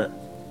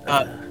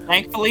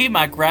Thankfully,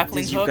 my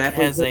grappling Did you hook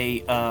grappling has hook?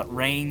 a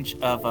range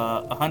of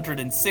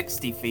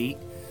 160 feet.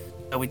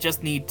 So we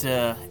just need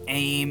to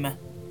aim,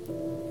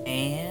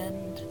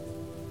 and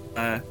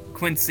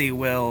Quincy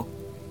will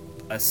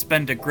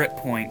spend a grip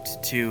point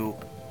to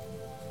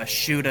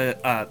shoot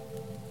to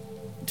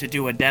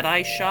do a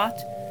deadeye shot.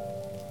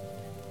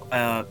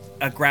 A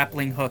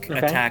grappling hook Okay.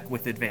 attack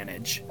with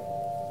advantage.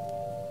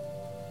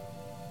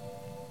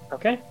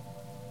 Okay.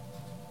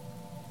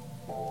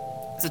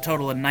 It's a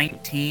total of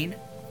 19.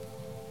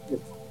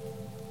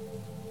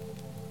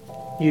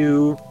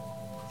 You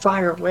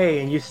fire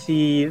away, and you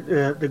see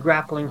the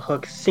grappling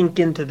hook sink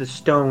into the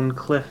stone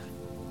cliff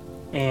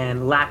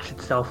and latch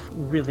itself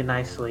really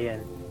nicely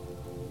in.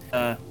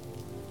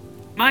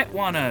 Might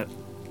wanna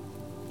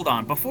hold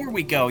on before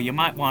we go. You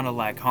might wanna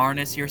like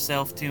harness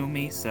yourself to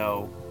me,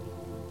 so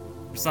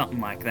or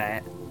something like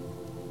that.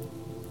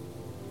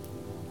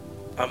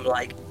 I'm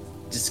like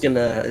just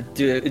gonna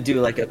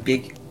do like a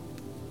big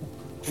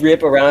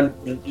grip around.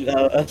 I'm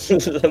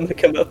gonna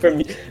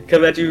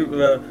come at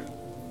you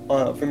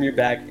from your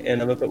back,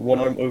 and I'm gonna put one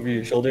arm over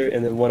your shoulder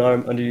and then one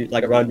arm under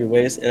like around your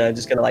waist, and I'm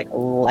just gonna like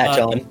latch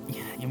on.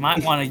 You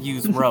might want to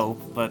use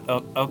rope, but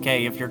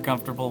okay if you're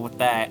comfortable with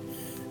that.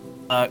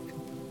 I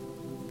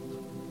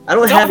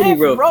don't have any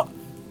rope.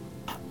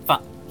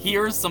 Fine.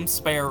 Here's some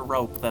spare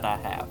rope that I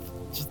have.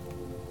 Just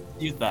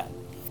use that.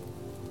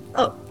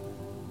 Oh.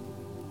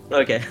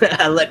 Okay.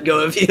 I let go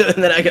of you,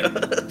 and then I go.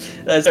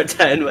 I start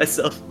tying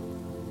myself.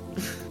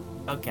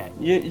 Okay. I'm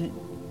mean,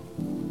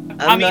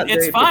 not it's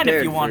very fine if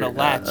prepared you want to for,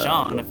 latch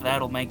on, if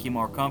that'll make you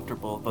more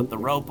comfortable, but the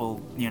rope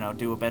will, you know,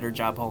 do a better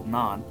job holding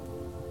on.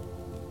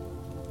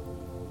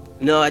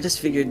 No, I just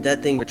figured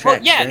that thing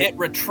retracts. Well, yeah, right? it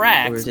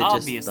retracts, Or is it just,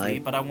 obviously,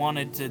 like- but I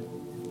wanted to...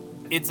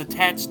 It's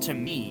attached to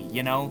me,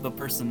 you know, the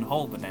person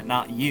holding it,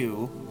 not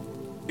you.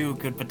 You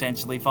could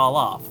potentially fall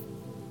off.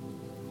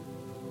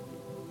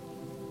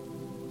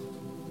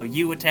 So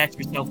you attach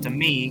yourself to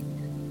me.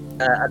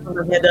 I put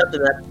my hand up,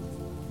 and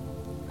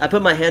I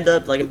put my hand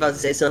up like I'm about to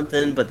say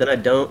something, but then I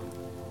don't.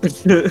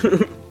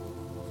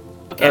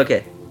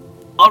 Okay.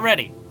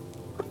 Already.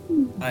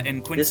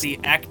 And Quincy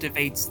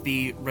activates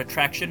the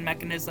retraction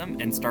mechanism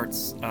and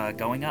starts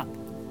going up.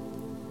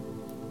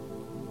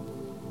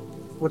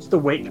 What's the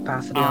weight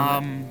capacity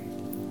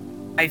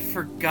on that? I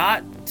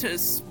forgot to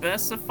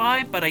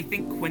specify, but I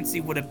think Quincy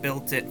would have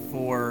built it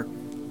for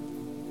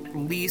at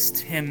least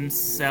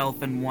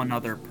himself and one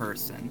other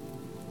person.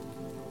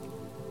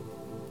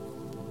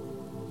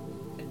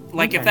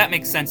 like, if Okay. that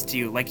makes sense to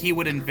you, like, he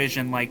would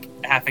envision, like,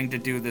 having to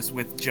do this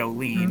with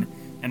Jolene,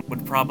 and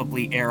would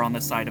probably err on the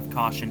side of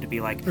caution to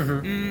be like,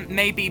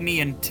 maybe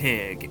me and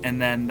Tig,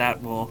 and then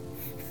that will...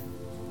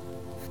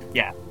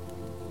 Yeah.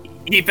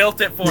 He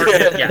built it for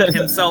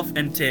himself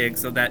and Tig,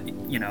 so that,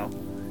 you know,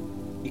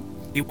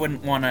 he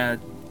wouldn't want to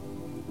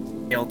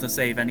be able to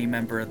save any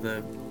member of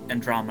the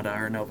Andromeda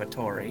or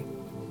Novatori.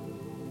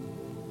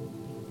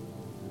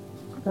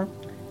 Okay.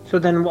 So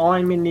then all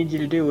I'm going to need you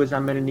to do is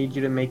I'm going to need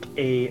you to make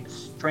a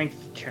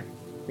strength check.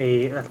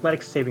 A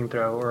athletics saving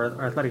throw, or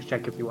athletics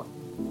check, if you will.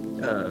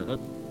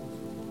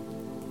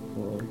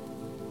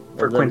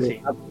 For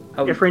Quincy.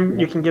 Ifren,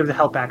 you can give the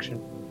help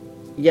action.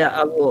 Yeah,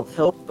 I will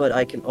help, but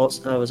I can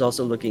also. I was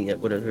also looking at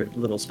what other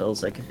little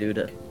spells I could do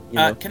to. You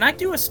know, Can I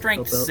do a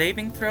strength help out.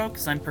 saving throw?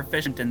 Because I'm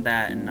proficient in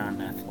that and not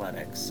in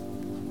athletics.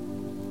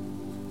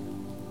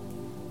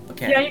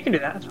 Okay. Yeah, you can do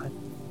that. That's fine.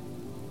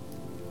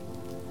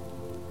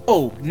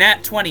 Oh,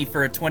 nat 20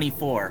 for a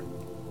 24.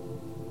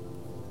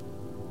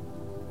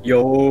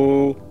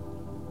 Yo.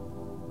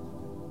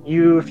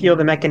 You feel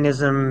the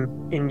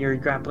mechanism in your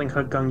grappling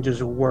hook gun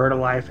just whir to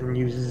life, and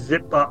you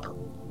zip up,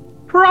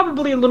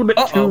 probably a little bit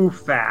too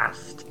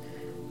fast.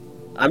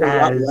 I'm a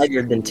lot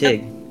lighter than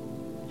Tig.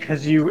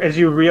 As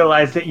you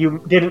realize that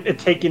you didn't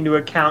take into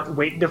account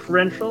weight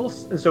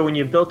differentials, and so when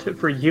you built it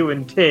for you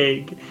and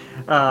Tig,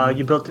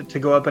 you built it to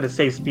go up at a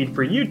safe speed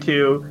for you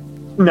two,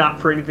 not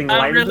for anything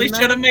lighter I really than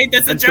that. should have made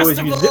this And so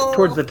adjustable. as you zip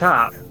towards the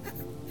top,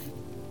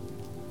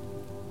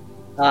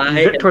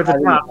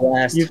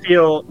 Blast. you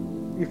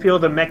feel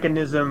the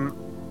mechanism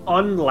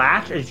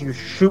unlatch as you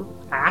shoot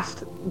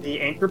past the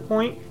anchor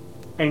point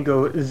and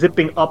go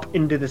zipping up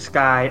into the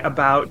sky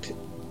about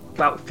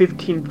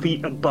 15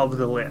 feet above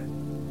the lip.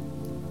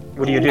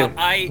 What do you do?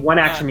 One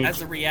action each.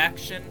 As a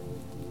reaction,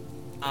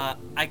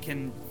 I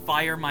can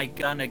fire my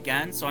gun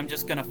again, so I'm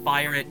just gonna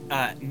fire it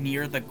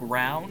near the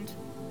ground,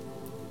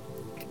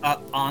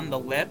 on the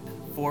lip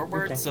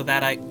forward, so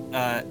that I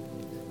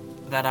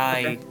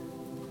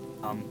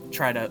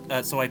try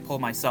to so I pull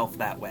myself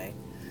that way.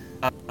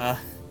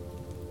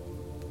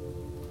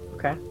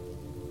 Okay.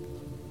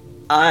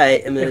 I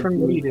am What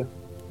do you do?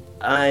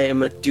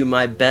 gonna do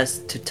my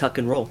best to tuck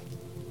and roll.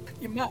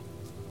 You might.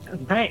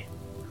 Okay.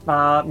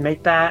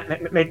 Make that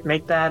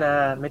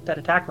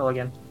attack roll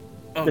again.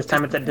 Oh, This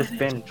time it's at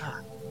disadvantage.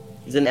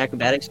 Is it an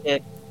acrobatics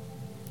check?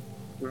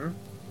 Mm-hmm.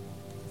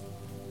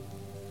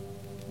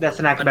 That's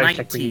an acrobatics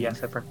check for you,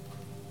 19. yes, Ifren.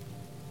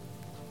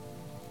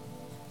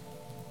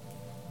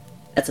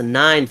 That's a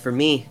 9 for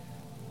me.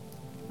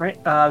 Right.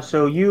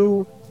 So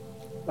you,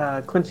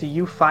 Quincy,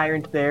 you fire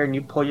into there and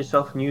you pull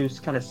yourself and you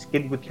kind of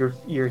skid with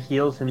your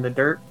heels in the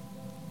dirt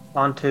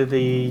onto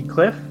the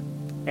cliff.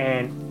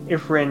 And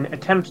Ifrin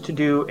attempts to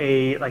do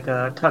a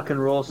tuck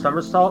and roll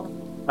somersault,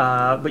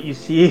 but you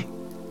see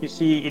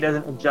he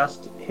doesn't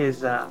adjust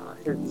his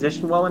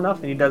position well enough,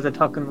 and he does a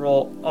tuck and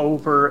roll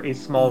over a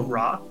small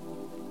rock.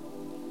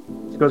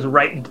 It goes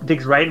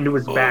digs right into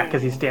his back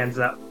as he stands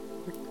up.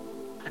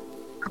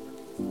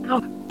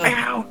 Ow!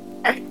 Ow!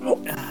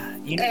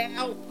 You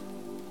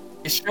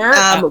sure?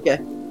 I'm okay.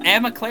 I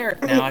am a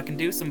cleric now. I can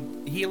do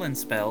some healing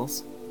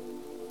spells.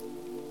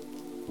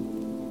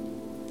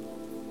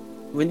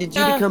 When did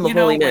you become a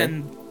holy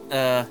man?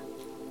 When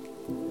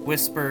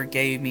Whisper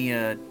gave me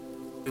a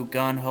new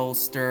gun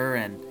holster,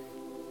 and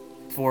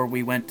before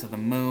we went to the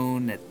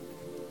moon, it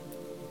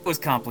was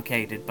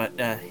complicated, but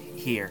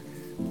here.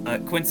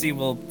 Quincy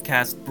will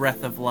cast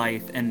Breath of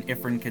Life, and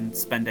Ifrin can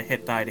spend a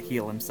hit die to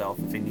heal himself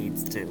if he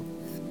needs to.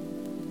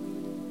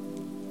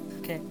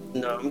 Okay.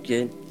 No, I'm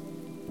good.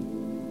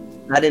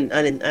 I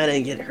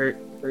didn't get hurt.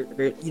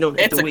 You don't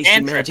have It's to an waste your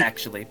cantrip, magic.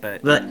 actually,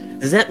 but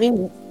Does that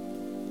mean?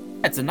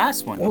 it's a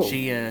nice one. Oh.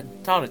 She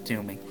taught it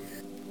to me.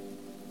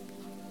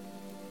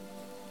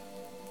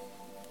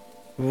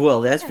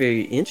 Well, that's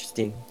very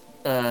interesting.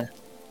 I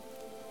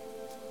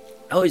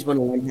always want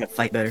to learn how to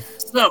fight better.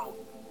 So,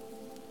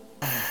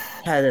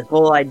 Had a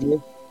whole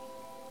idea.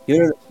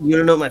 You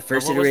don't know what my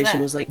first what was iteration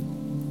that? was like?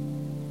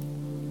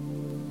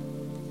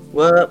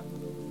 Well,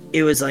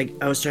 it was like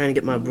I was trying to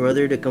get my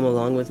brother to come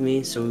along with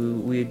me, so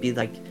we'd be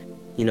like,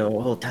 a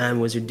whole time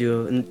wizard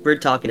duo, and we're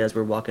talking as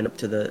we're walking up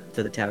to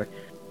the tower.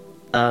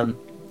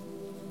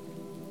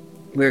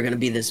 We were gonna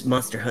be this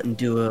monster hunting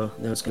duo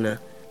that was gonna,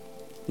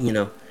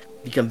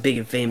 become big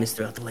and famous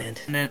throughout the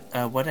land. and then,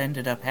 what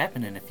ended up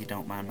happening, if you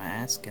don't mind my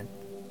asking?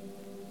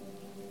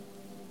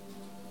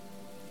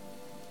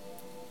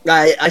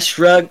 I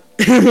shrug.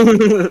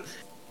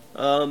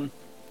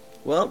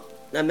 Well,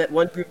 I met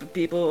one group of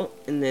people,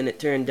 and then it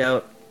turned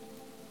out,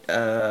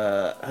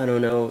 I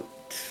don't know,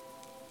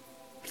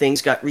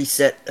 things got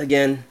reset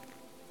again.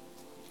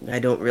 I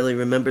don't really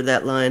remember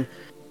that line.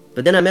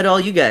 But then I met all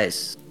you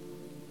guys.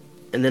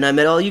 And then I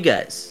met all you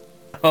guys.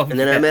 Oh, And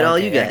then I met all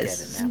you I get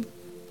guys. it now.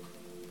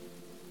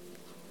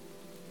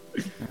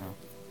 Oh.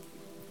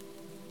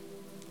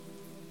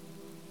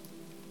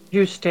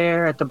 You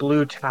stare at the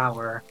blue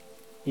tower.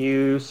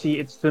 You see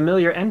its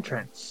familiar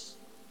entrance.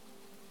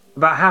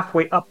 About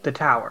halfway up the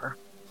tower.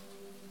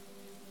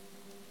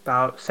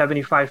 about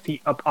 75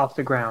 feet up off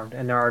the ground,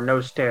 and there are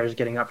no stairs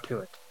getting up to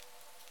it.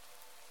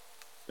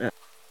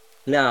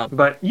 Now,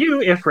 But you,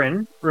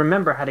 Ifrin,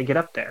 remember how to get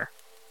up there.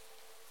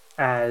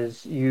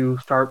 As you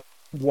start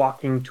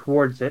walking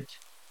towards it,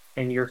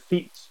 and your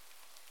feet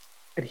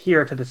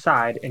adhere to the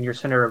side, and your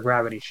center of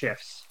gravity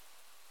shifts.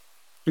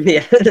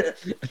 yeah,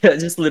 I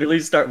just literally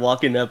start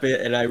walking up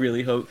it, and I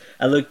really hope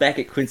I look back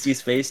at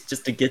Quincy's face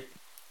just to get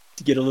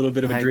a little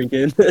bit of a drink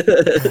in.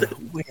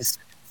 Whiz.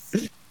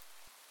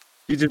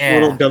 You're just a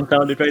little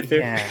dumbfounded right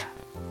there.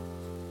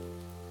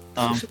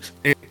 Yeah.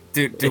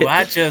 Do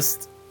I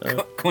just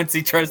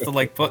Quincy tries to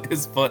like put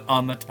his foot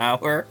on the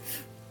tower?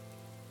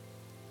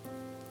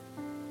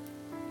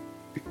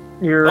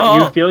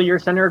 You feel your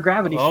center of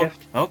gravity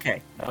shift.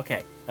 Okay.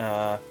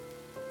 Yeah.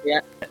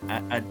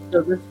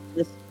 So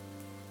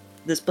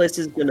this place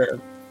is gonna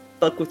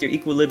fuck with your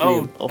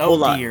equilibrium a whole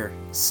lot. Oh dear,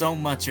 so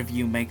much of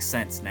you makes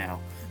sense now.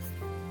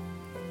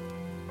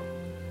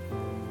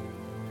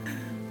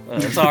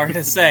 It's hard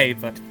to say,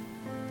 but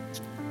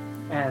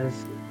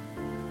As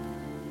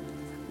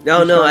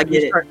I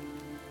get it.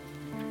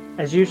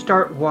 As you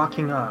start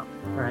walking up,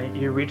 right,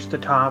 you reach the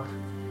top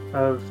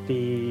of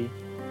the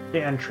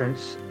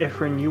entrance.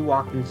 Ifrin, you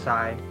walk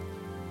inside,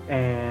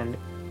 and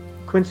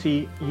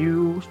Quincy,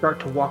 you start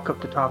to walk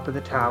up the top of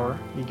the tower.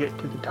 You get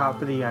to the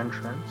top of the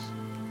entrance,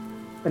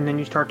 and then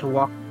you start to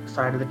walk up the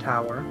side of the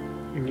tower,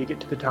 and you get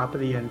to the top of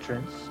the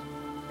entrance,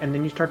 and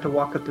then you start to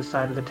walk up the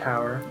side of the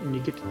tower, and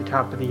you get to the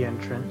top of the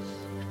entrance,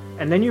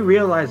 and then you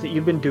realize that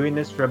you've been doing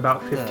this for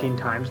about 15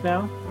 times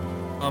now.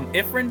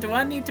 Ifrin, do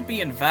I need to be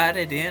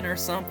invited in or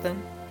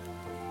something?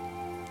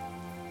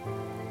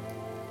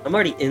 I'm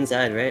already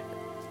inside, right?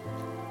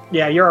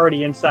 Yeah, you're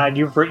already inside.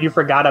 You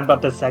forgot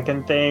about the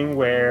second thing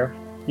where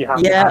you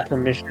have to have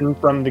permission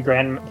from the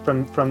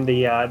from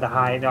the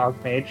High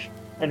Archmage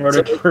in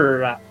order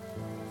to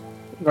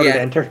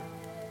enter.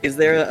 Is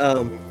there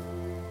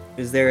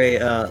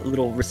a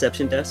little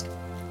reception desk?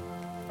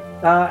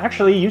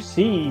 Actually, you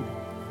see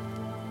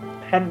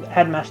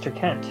Headmaster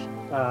Kent,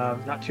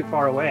 not too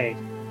far away.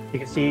 You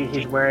can see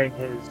he's wearing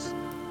his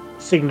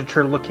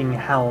signature-looking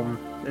helm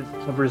that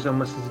covers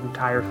almost his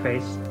entire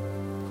face.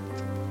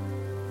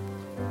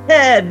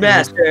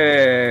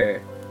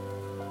 Headmaster!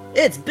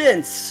 It's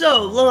been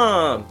so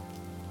long!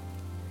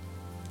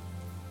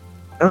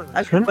 Could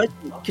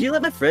you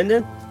let my friend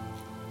in?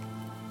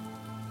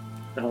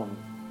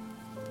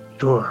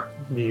 Sure.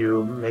 Do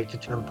you make a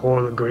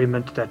temporal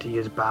agreement that he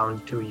is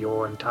bound to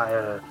your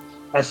entire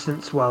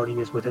essence while he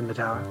is within the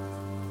tower?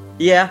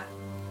 Yeah.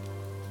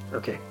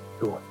 Okay,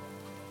 cool.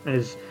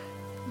 As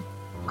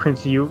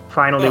Quincy, you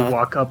finally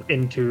walk up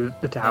into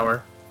the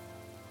tower.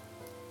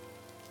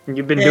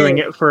 You've been doing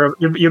it for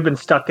you've been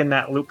stuck in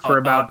that loop for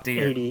about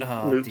 80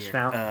 loops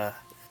now.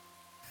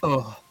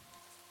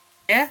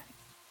 Yeah.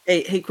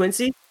 Hey,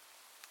 Quincy.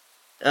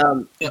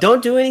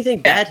 Don't do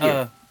anything bad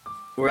here,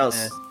 or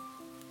else.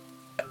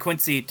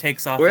 Quincy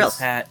takes off his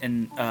hat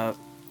and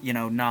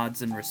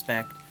nods in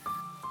respect.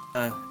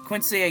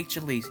 Quincy H.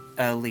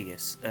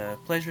 Elias,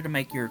 pleasure to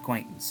make your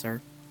acquaintance, sir.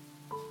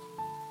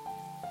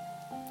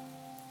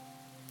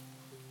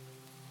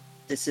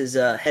 This is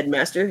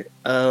Headmaster.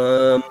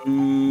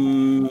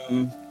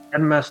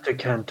 Headmaster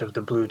Kent of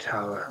the Blue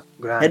Tower.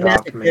 Grand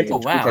Headmaster Archmage. Kent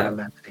of the Blue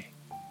Tower.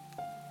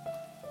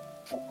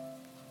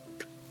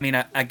 I mean,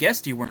 I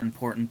guessed you weren't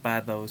important by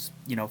those,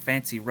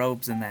 fancy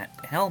robes and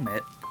that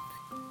helmet.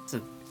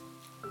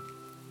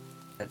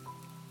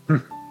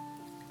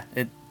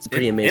 It's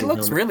pretty amazing. It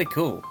looks helmet. really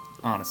cool,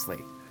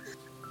 honestly.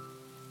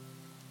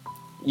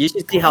 You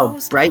should see how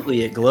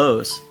brightly it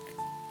glows.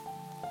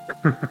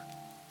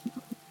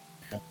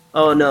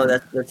 Oh no,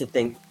 that's the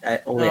thing.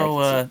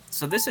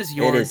 So this is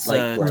your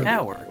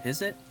tower,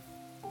 is it?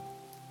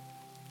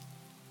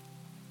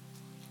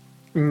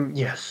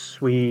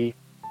 Yes, we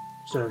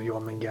serve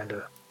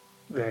Jormungandr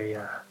very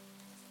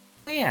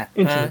Yeah,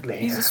 intimately.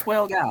 He's a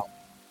swell gal.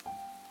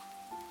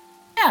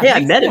 Yeah,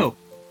 I met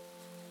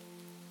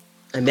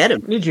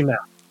him. Did you know?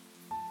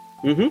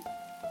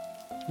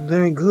 Mm-hmm.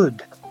 Very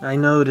good. I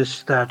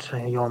noticed that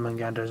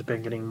Jormungandr has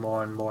been getting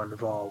more and more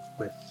involved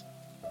with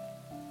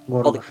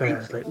mortal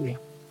affairs lately.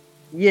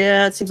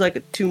 Yeah, it seems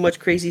like too much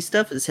crazy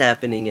stuff is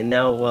happening, and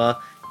now,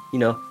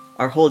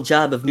 our whole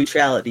job of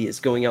neutrality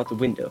is going out the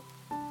window.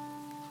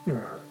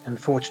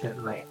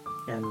 Unfortunately.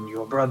 And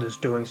your brother's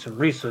doing some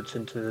research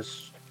into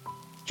this,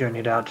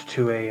 journeyed out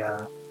to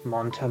a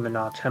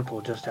Monteminar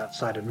temple just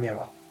outside of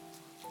Mira.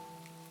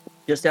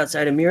 Just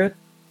outside of Mira?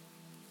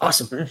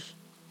 Awesome. Yes.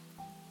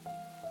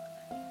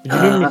 Did you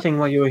do anything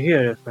while you were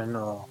here, friend?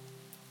 Or...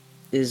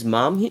 Is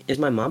my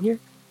mom here?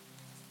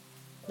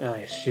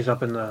 Yes, she's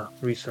up in the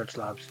research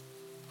labs.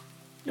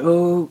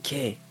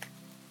 Okay.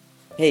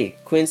 Hey,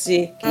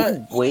 Quincy, can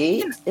you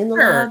wait in the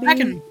lobby? I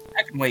can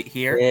wait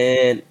here.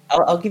 And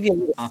I'll give you a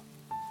little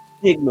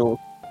signal.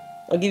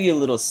 I'll give you a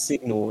little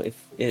signal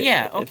if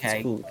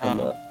it's cool to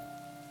come up.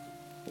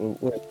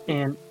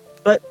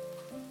 But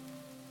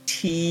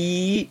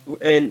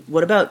and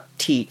what about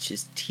Teach?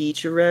 Is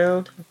Teach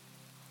around?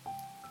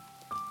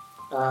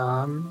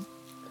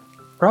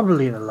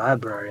 Probably in the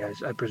library,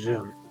 I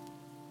presume.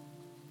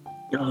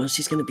 Oh,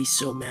 she's gonna be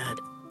so mad.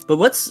 But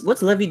what's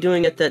Levy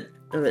doing at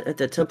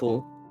that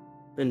temple,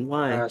 and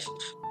why?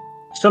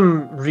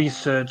 Some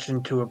research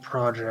into a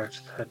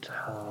project that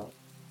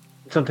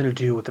something to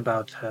do with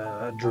about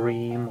a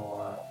dream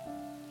or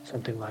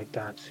something like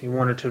that. He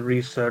wanted to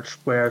research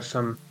where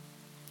some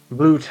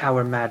blue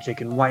tower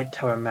magic and white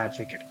tower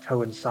magic had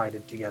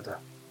coincided together.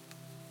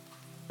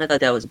 I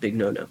thought that was a big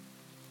no-no.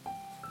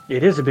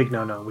 It is a big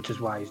no-no, which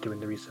is why he's doing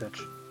the research.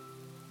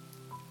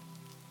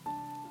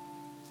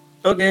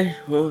 Okay,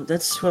 well,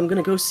 that's who I'm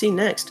gonna go see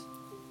next.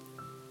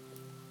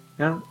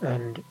 Yeah,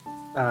 and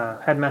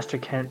Headmaster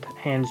Kent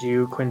hands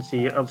you,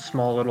 Quincy, a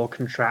small little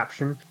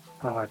contraption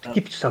to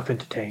keep yourself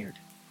entertained.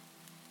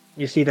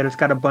 You see that it's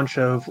got a bunch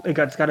of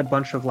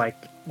like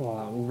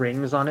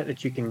rings on it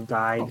that you can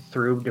guide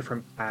through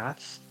different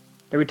paths.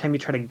 Every time you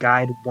try to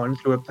guide one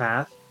through a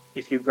path,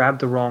 if you grab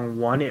the wrong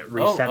one, it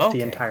resets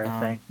the entire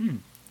thing.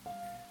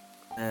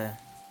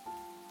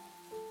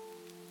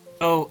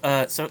 So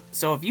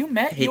have you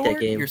met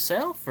Yord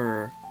yourself,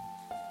 or?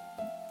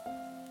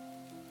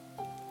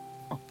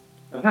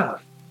 Yeah.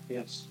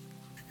 Yes.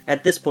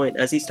 At this point,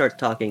 as he starts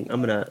talking,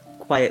 I'm gonna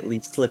quietly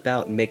slip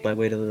out and make my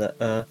way to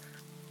the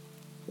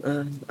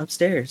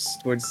upstairs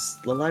towards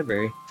the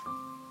library.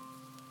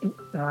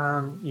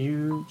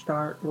 You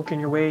start working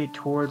your way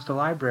towards the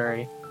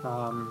library.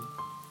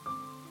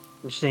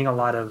 You're seeing a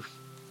lot of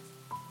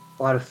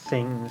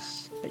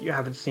things that you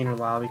haven't seen in a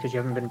while because you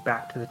haven't been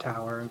back to the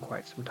tower in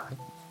quite some time.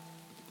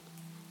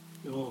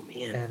 Oh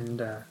man!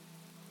 And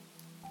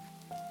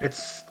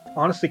it's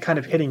honestly kind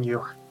of hitting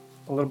you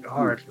a little bit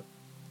hard.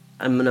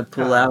 I'm gonna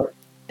pull out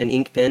an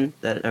ink pen.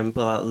 I'm gonna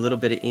pull out a little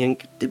bit of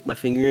ink, dip my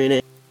finger in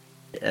it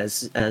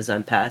as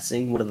I'm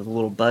passing one of the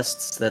little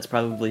busts that's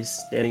probably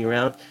standing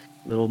around,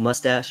 little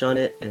mustache on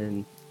it,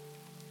 and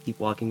keep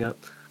walking up.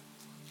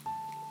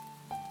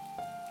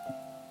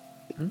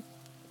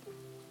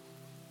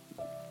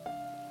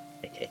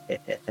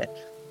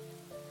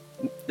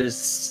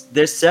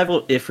 There's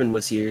several Ifren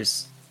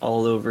Wasirs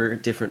all over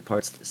different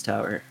parts of this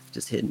tower,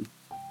 just hidden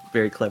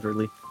very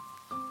cleverly.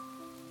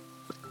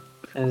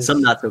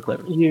 Some not so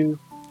clever. You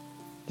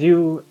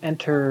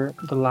enter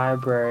the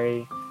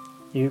library.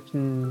 You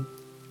can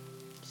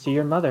see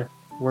your mother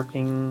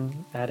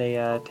working at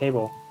a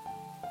table.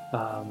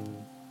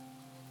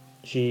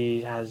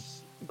 She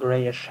has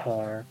grayish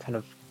hair, kind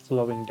of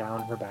flowing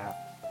down her back.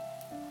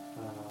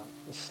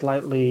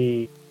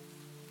 Slightly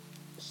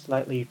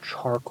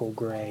charcoal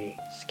gray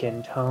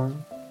skin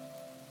tone,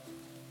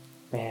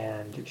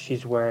 and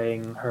she's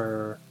wearing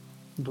her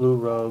blue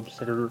robes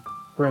that are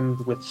trimmed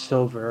with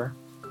silver,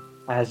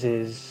 as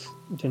is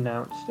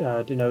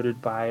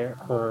denoted by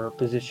her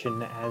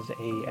position as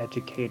a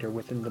educator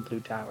within the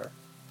Blue Tower,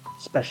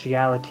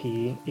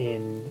 speciality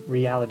in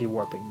reality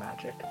warping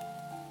magic.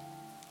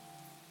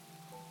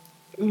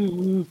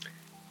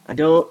 I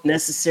don't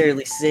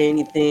necessarily say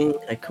anything.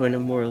 I kind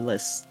of more or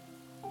less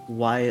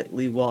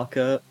quietly walk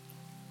up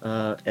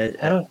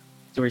to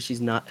where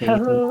she's not paying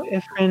attention. Hello,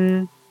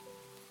 Ifren.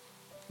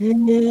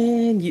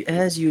 And you,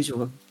 as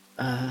usual,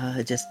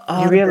 just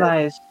you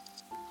realize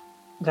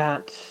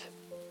that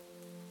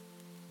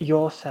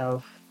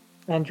yourself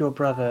and your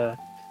brother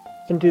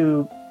can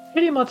do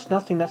pretty much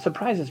nothing that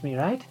surprises me,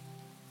 right?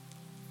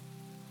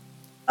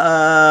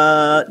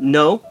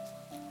 No.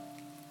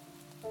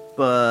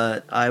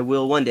 But I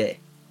will one day.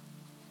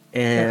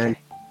 And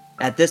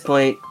at this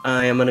point,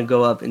 I am gonna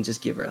go up and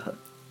just give her a hug.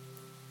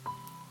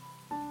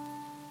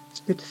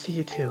 It's good to see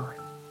you too.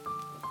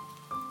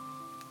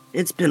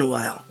 It's been a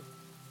while.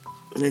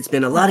 And it's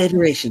been a lot of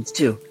iterations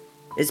too.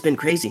 It's been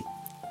crazy.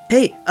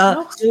 Hey,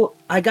 so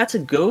I got to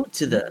go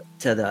to the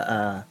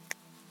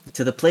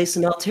place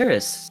in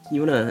Alteris.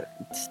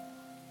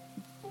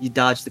 You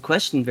dodge the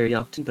question very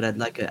often, but I'd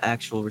like an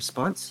actual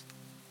response.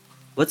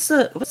 What's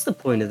the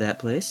point of that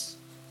place?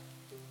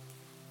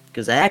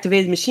 Because I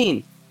activated the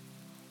machine.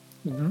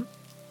 And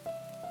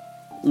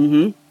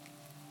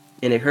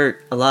it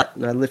hurt a lot.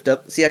 And I lift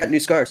up. See, I got new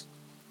scars.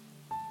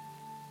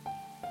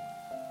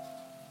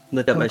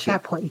 Lift up my shoe.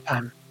 At that point in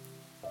time.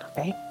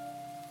 Okay.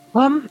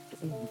 Well,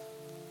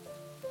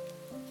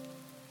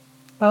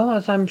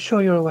 as I'm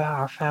sure you're aware,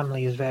 our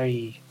family is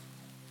very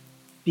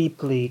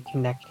deeply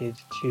connected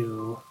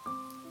to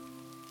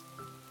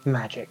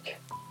magic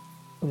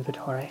in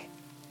Vittori.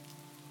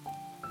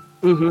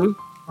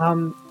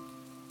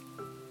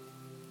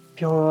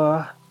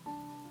 Your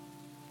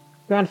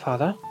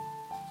grandfather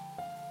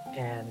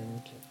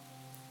and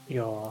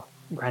your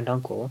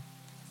granduncle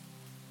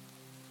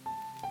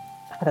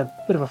had a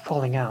bit of a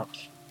falling out.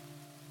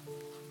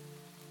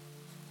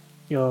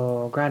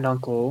 Your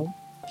granduncle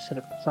set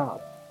up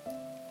shop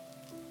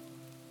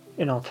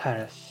in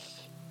Alteris.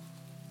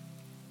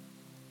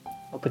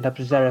 Opened up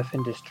Zeref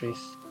Industries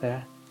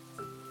there.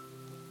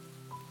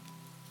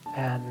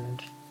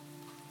 And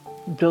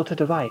built a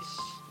device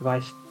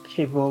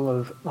capable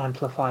of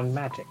amplifying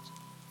magic.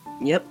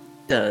 Yep.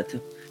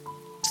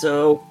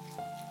 So,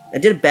 I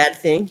did a bad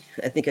thing.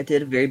 I think I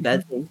did a very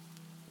bad thing.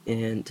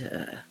 And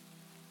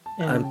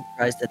I'm And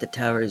surprised that the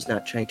tower is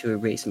not trying to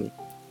erase me.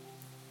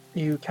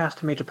 you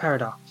cast a major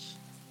paradox,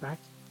 right?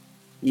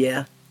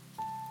 Yeah.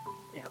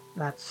 Yeah,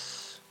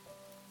 that's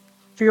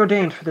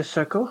preordained for this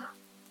circle.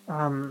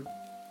 Um,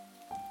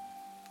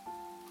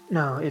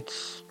 no,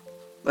 it's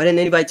Why didn't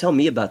anybody tell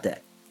me about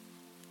that?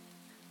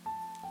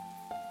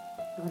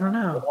 I don't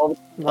know. All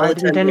Why the didn't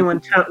time when anyone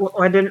people-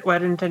 tell? Why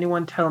didn't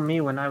anyone tell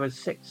me when I was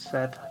 6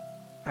 that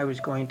I was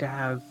going to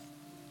have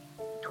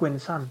twin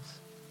sons?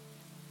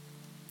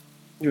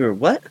 You were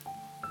what?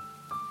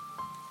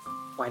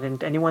 Why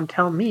didn't anyone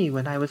tell me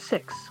when I was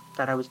 6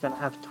 that I was going to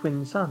have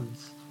twin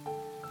sons?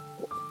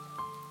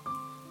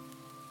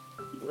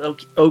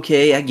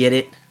 Okay, I get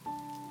it.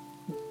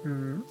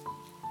 Hmm.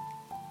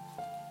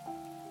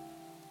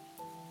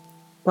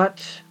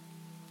 But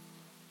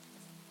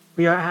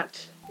we are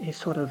at a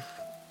sort of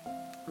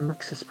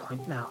nexus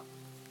point now.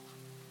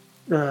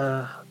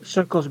 The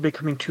circles are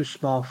becoming too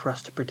small for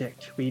us to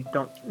predict. We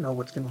don't know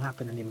what's going to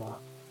happen anymore.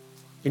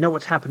 We know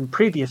what's happened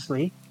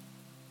previously.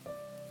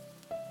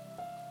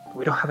 But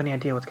we don't have any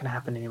idea what's going to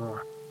happen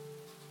anymore.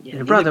 Yeah,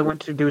 Your neither brother do-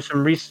 went to do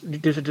some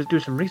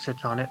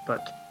research on it,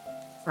 but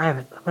I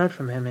haven't heard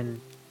from him in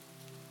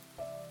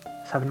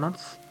 7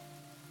 months.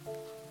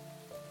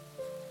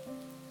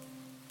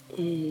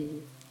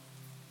 Mm,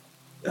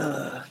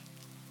 Uh,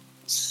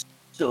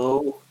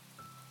 so,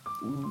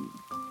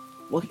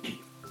 what?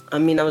 I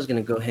mean, I was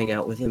gonna go hang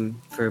out with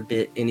him for a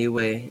bit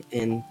anyway,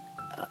 and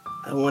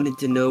I wanted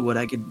to know what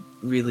I could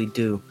really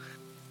do.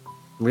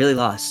 I'm really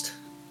lost,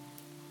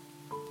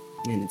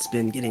 and it's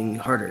been getting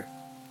harder,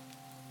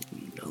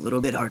 a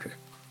little bit harder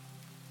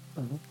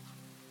Mhm.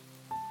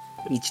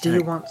 each Do you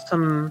time. want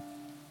some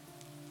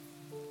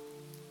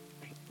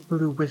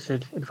blue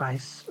wizard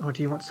advice, or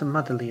do you want some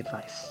motherly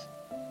advice?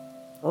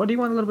 Or do you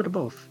want a little bit of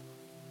both?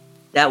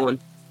 That one.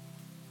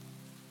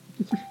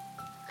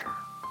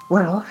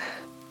 Well,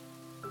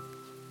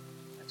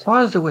 as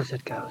far as the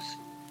wizard goes,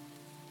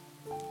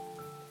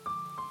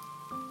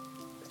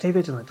 stay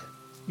vigilant.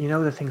 You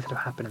know the things that have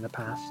happened in the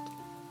past,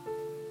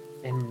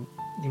 and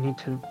you need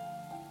to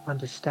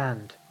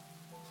understand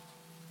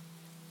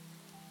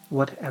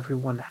what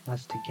everyone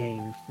has to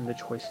gain from the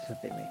choices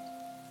that they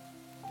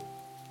make.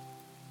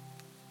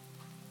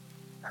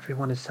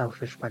 Everyone is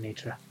selfish by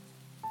nature.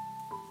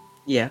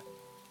 Yeah.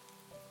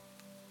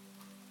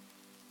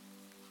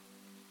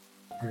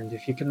 And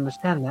if you can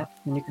understand that,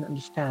 then you can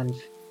understand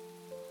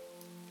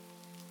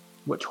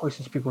what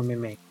choices people may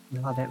make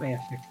and how that may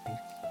affect things.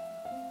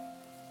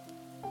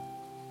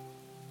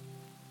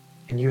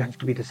 And you have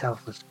to be the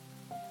selfless.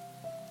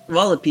 Of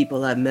all the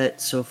people I've met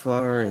so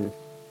far, and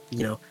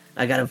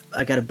I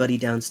got a buddy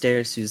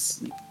downstairs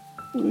who's.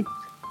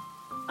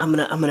 I'm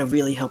gonna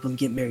really help him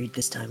get married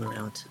this time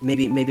around.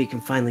 Maybe he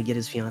can finally get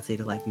his fiance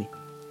to like me.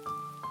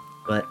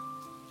 But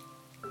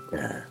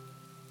uh,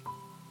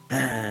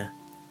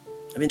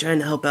 I've been trying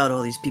to help out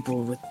all these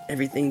people with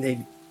everything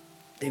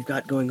they've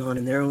got going on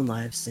in their own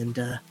lives, and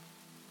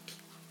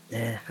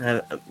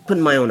I'm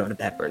putting my own on a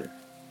back burner.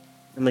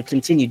 I'm gonna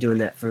continue doing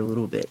that for a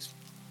little bit.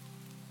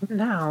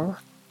 Now,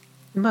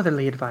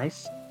 motherly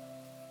advice.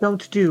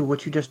 Don't do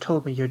what you just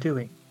told me you're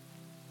doing.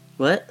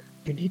 What?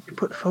 You need to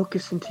put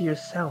focus into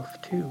yourself,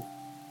 too.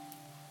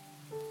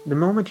 The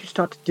moment you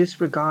start to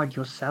disregard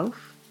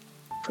yourself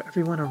for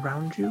everyone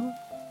around you,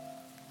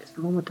 is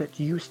the moment that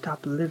you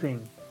stop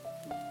living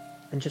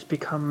and just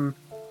become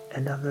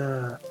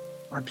another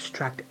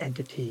abstract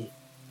entity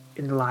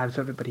in the lives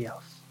of everybody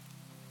else.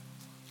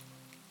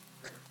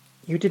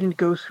 You didn't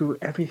go through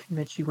everything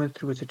that you went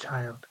through as a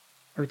child,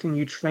 everything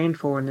you trained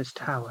for in this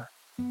tower,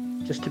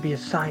 just to be a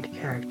side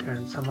character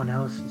in someone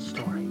else's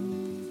story.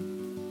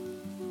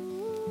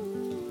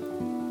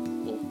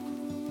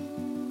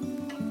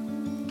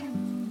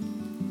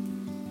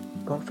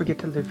 Don't forget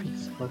to live for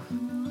yourself.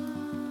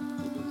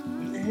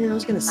 I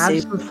was gonna Have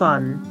save. some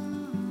fun.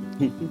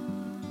 I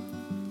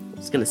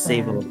was gonna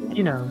save all.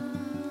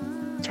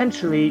 And,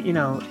 potentially,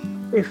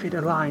 if it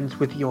aligns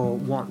with your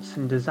wants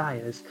and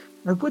desires,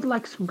 I would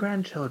like some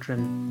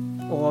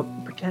grandchildren, or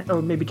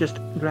maybe just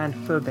grand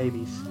fur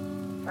babies.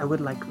 I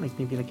would like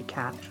maybe like a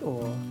cat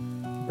or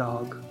a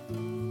dog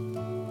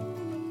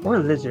or a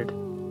lizard.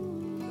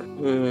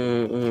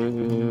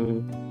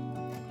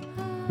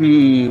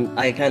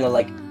 I kind of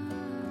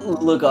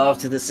look off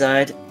to the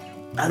side.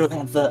 I don't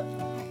have the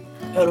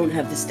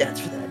stats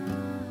for that.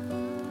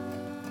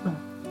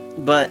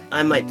 But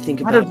I might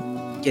think Out about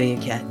of getting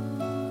a cat.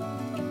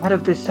 out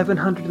of the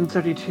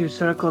 732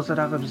 circles that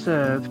I've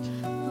observed,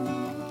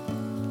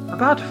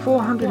 about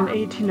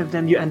 418 of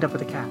them you end up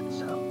with a cat.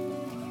 So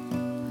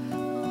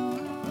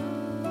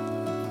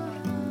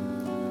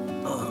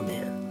Oh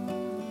man.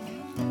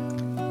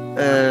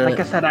 like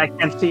I said, I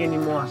can't see any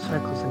more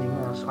circles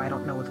anymore, so I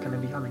don't know what's going to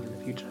be coming in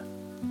the future.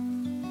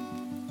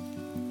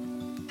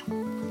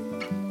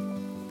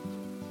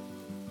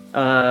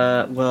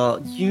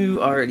 Well,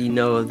 you already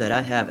know that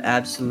I have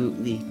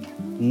absolutely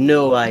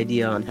no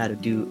idea on how to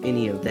do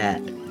any of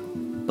that.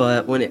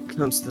 But when it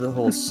comes to the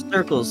whole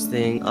circles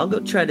thing, I'll go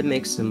try to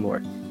make some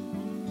more.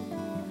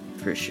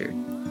 For sure.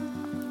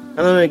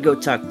 I'm gonna go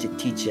talk to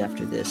Teach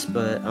after this,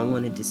 but I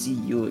wanted to see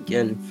you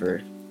again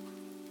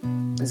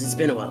as it's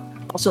been a while.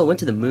 Also, I went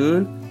to the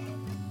moon.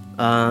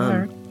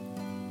 Alright.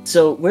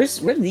 So where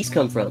did these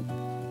come from?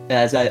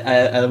 As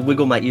I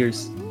wiggle my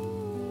ears.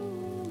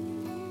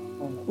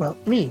 Well,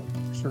 me,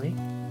 actually.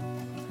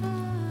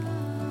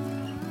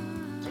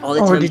 All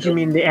the Or time did you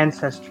mean the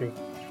ancestry?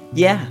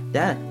 Yeah,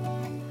 that.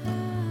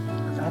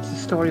 That's a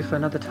story for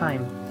another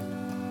time.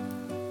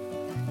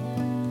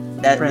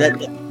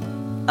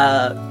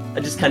 I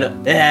just kind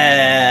of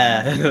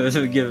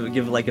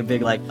give like a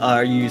big like,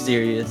 are you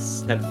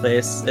serious kind of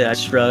face. And I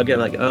shrug. I'm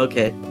like,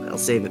 okay, I'll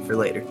save it for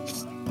later.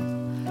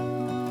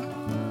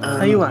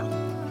 Tell you what,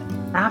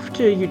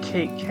 after you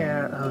take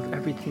care of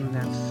everything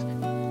that's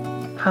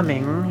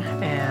coming,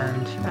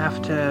 and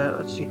after,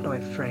 let's see, how do I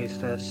phrase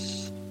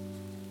this?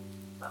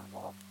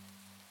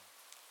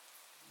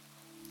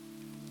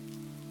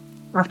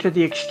 After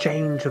the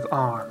exchange of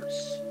arms,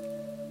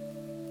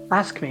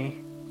 ask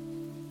me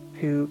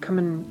to come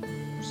and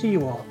see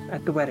you all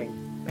at the wedding,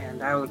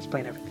 and I'll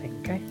explain everything,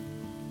 okay?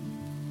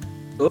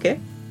 Okay.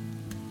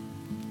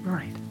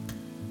 Right.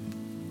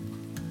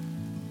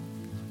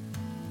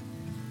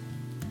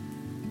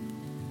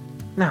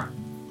 Now,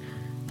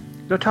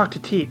 go talk to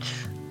Teach.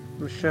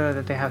 I'm sure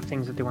that they have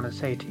things that they want to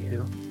say to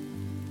you.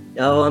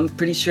 Oh, I'm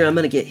pretty sure I'm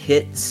gonna get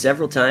hit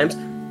several times.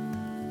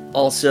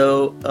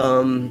 Also,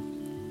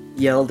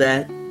 yelled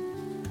at.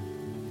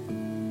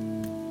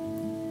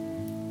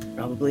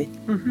 Probably.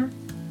 Mm-hmm.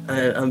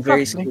 I'm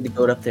very scared to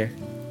go up there.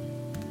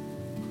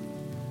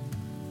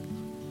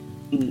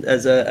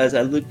 As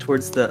I look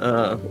towards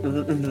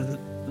the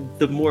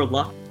more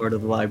locked part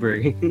of the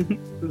library,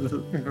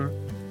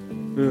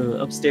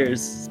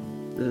 upstairs,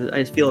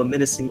 I feel a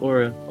menacing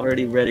aura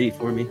already ready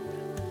for me.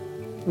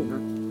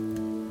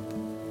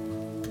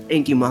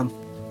 Thank you, Mom.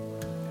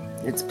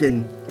 It's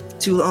been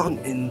too long,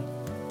 and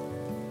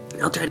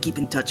I'll try to keep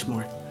in touch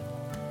more.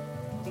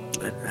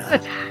 But,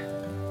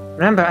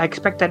 remember, I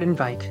expect that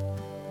invite.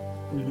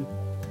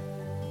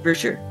 For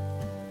sure.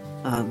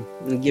 I'm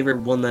gonna give her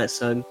one last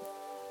hug,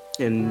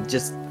 and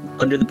just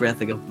under the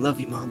breath I go, "Love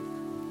you, Mom."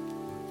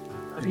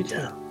 Love you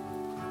too.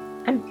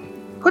 And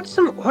put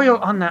some oil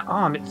on that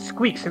arm. It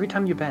squeaks every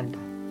time you bend.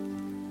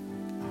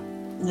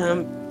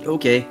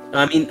 Okay.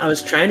 I mean, I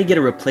was trying to get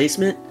a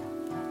replacement,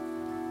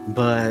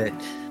 but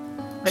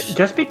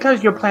Just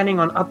because you're planning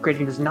on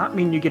upgrading does not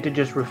mean you get to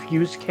just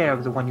refuse care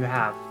of the one you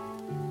have.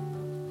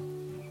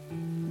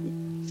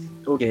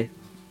 okay.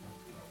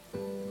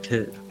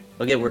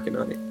 I'll get working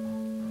on it.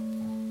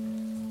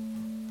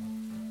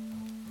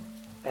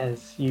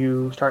 As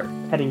you start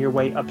heading your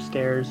way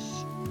upstairs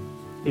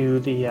to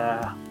the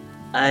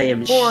I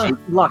am more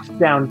locked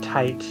down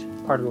tight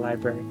part of the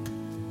library.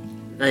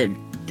 I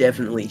am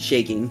definitely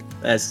shaking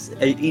as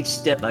each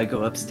step I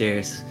go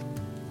upstairs.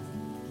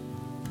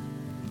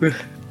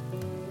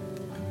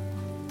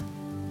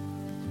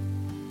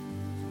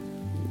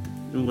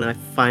 And when I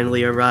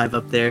finally arrive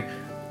up there,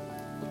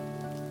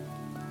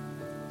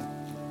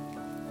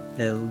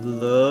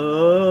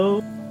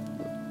 hello?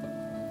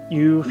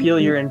 You feel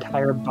your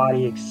entire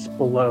body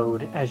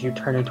explode as you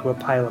turn into a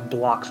pile of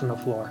blocks on the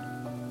floor.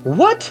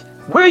 What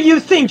were you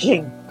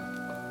thinking?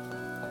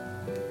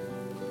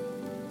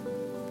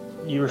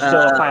 You're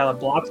still a pile of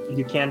blocks, but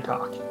you can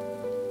talk.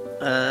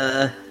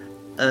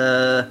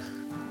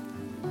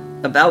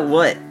 About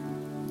what?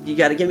 You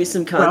gotta give me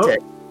some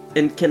context.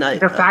 And can I...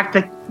 The fact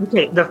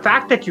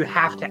that you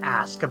have to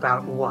ask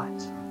about what?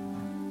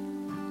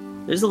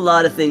 There's a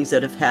lot of things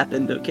that have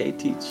happened, okay,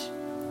 Teach?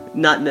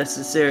 Not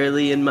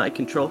necessarily in my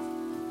control.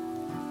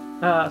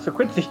 So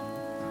Quincy,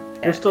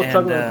 you're still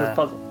struggling with this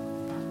puzzle.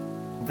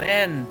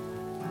 Then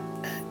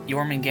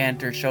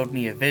Jormungandr showed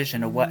me a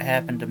vision of what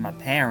happened to my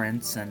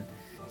parents, and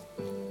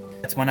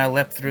that's when I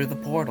leapt through the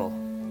portal.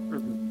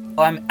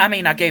 Well, I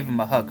mean, I gave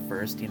him a hug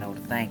first, to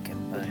thank him,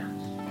 but...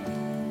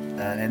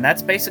 and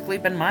that's basically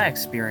been my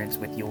experience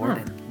with Jord.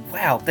 And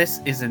wow,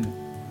 this is a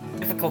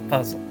difficult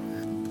puzzle.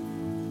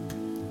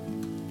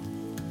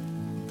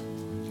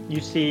 You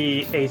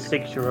see a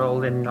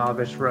 6-year-old in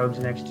novice robes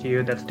next to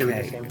you that's doing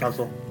the same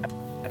puzzle.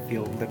 I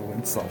feel a little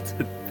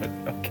insulted, but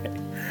okay.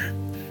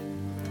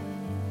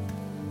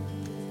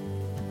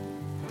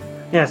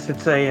 Yes,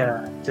 it's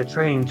a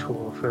training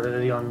tool for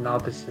the young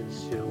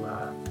novices who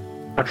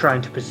are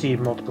trying to perceive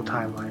multiple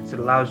timelines. It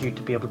allows you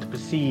to be able to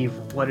perceive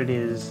what it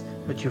is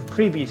that you've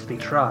previously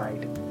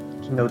tried,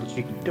 to know that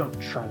you don't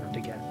try them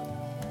again.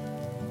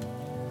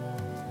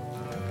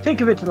 Think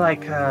of it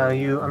like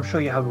I'm sure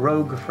you have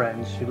rogue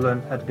friends who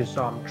learn how to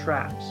disarm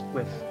traps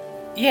with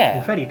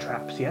confetti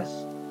traps, yes?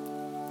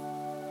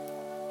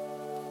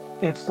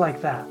 It's like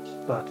that,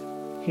 but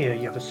here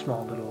you have a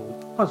small little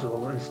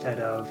puzzle instead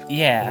of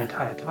an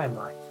entire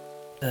timeline.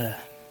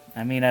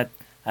 I mean, I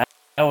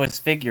always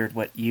figured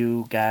what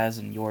you guys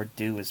and Jord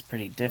do is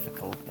pretty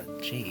difficult, but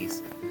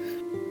jeez.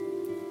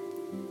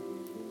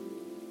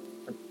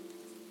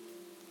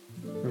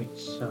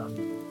 It's,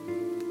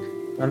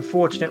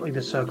 unfortunately,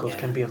 the circles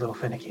can be a little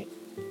finicky.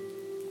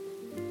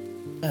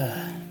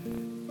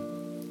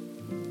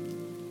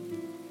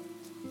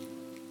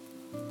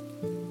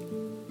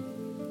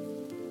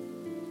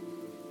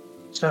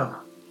 So,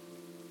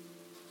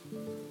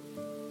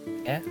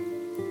 Yeah?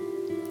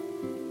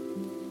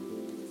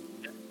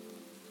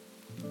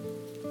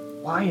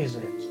 why is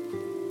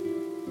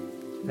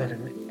it that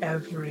in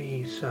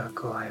every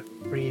circle I've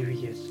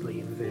previously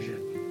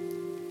envisioned,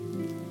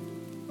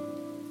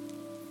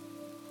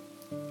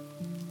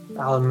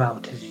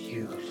 Almaut is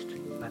used,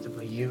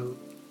 either you,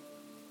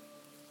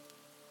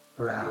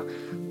 Raf,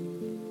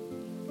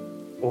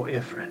 or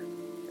Ifren,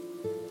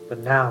 but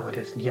now it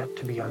is yet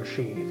to be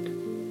unsheathed?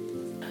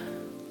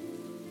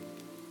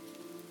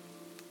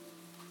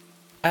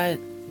 I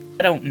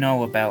don't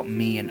know about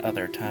me and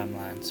other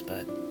timelines,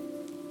 but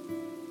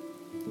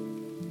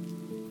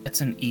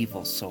it's an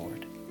evil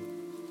sword.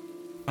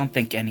 I don't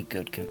think any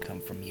good can come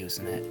from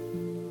using it.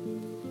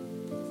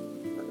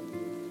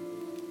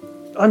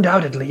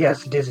 Undoubtedly,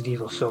 yes, it is an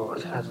evil sword.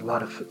 It has a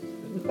lot of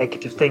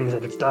negative things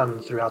that it's done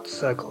throughout the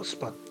circles,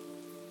 but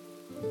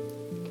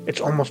it's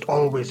almost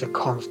always a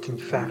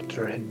constant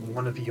factor in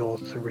one of your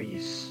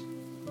three's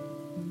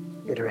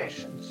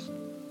iterations.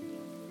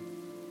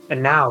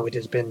 And now it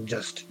has been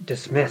just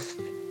dismissed.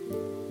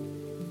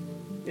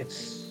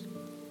 It's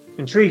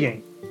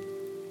intriguing.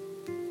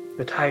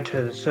 The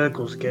tighter the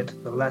circles get,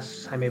 the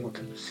less I'm able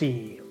to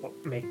see what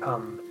may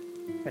come,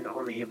 and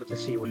only able to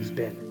see what has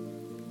been.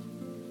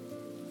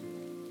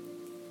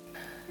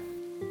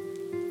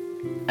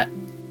 I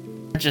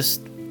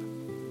just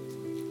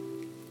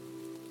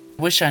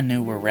wish I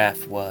knew where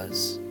Raph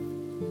was.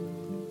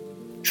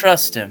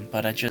 Trust him,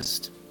 but I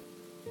just...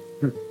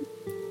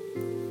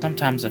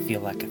 Sometimes I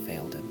feel like I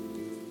failed him.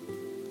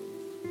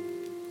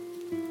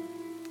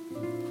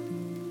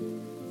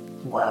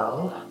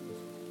 Well...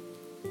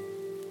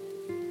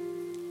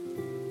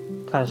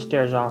 Kind of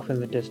stares off in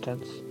the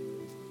distance.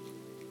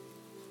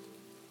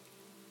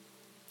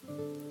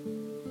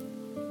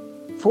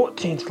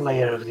 "14th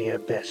layer of the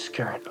abyss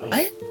currently.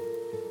 What?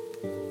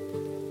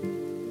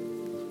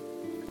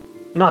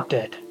 Not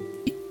dead.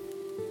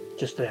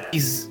 Just there.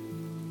 He's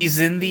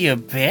in the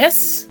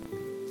abyss?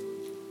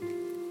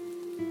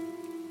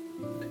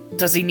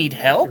 Does he need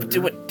help?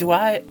 Do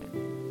I...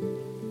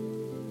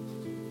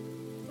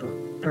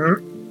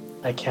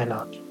 I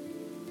cannot.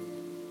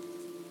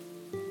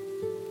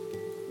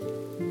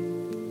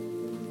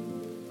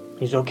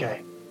 He's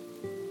okay.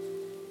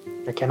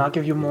 I cannot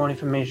give you more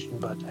information,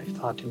 but I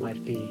thought it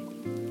might be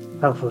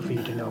helpful for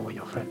you to know where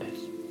your friend is.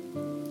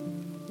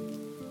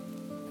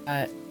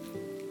 I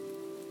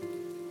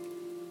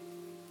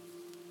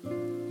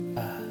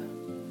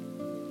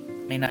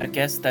mean, I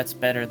guess that's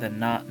better than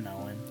not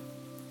knowing.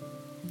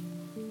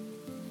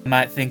 I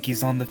might think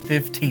he's on the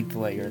 15th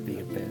layer of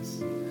the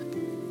abyss.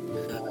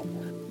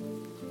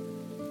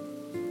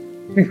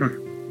 It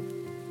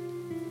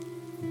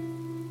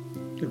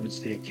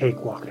would be a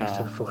cakewalk next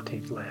to the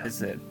 14th layer.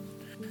 Is it?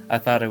 I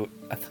thought...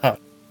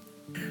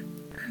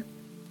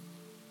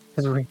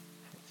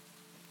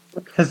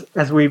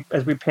 As we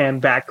pan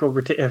back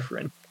over to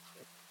Ifren.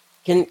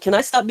 Can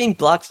I stop being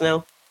blocked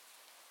now?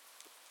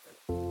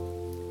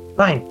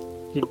 Fine.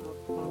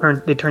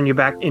 They turn you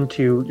back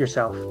into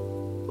yourself.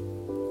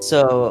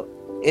 So,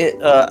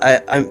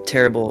 I'm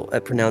terrible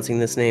at pronouncing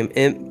this name.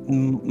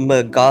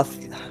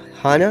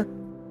 Magathana?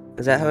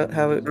 Is that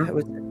how it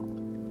was?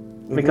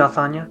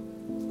 Megathania?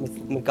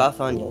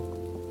 Magathania.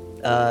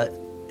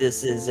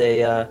 This is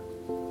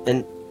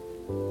and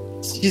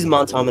she's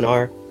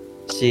Montaminar.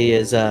 She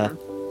is the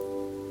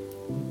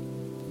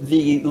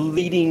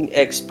leading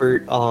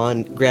expert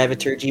on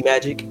graviturgy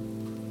magic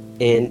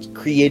and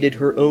created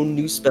her own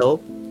new spell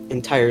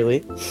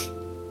entirely.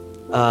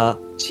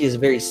 She is a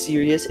very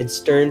serious and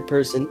stern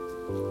person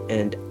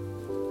and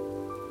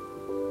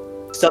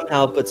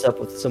somehow puts up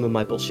with some of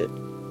my bullshit.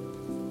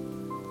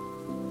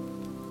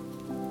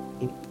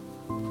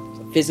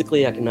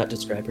 Physically, I cannot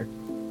describe her,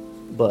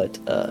 but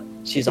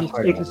she's a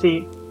hard. You can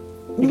see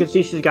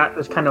she's got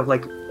this kind of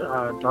like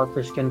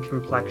darker skin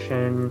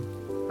complexion,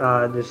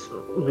 this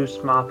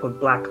loose mop of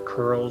black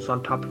curls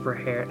on top of her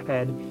head,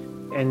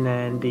 and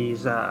then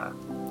these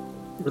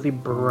really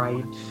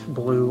bright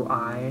blue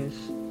eyes.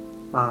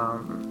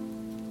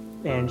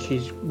 And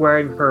she's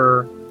wearing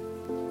her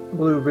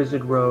blue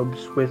wizard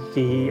robes with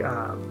the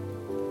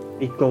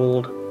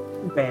gold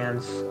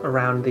bands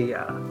around the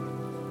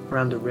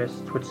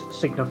wrist, which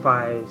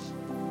signifies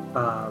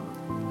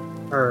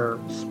her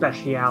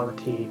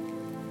speciality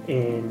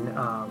in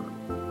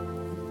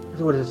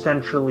what is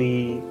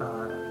essentially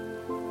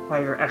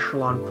higher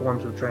echelon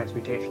forms of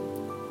transmutation.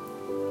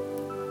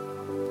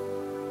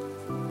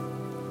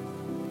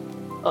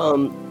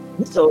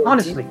 So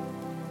honestly,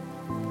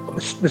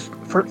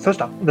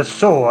 first off, the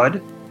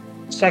sword.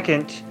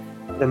 Second,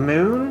 the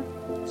moon.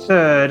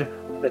 Third,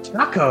 the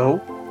taco.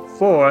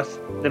 Fourth,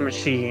 the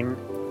machine.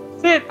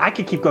 Fifth, I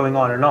could keep going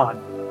on and on.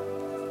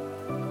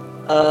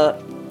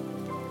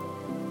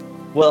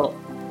 Well,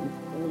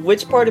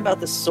 which part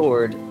about the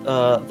sword?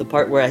 The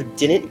part where I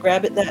didn't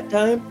grab it that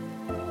time?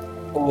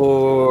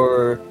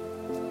 Or,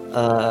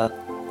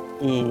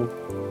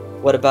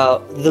 what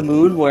about the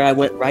moon where I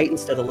went right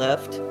instead of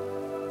left?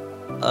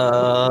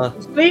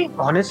 Honestly,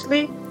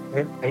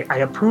 I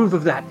approve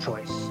of that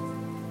choice.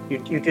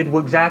 You did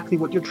exactly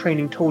what your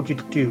training told you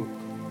to do,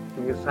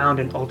 and you found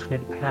an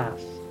alternate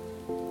path.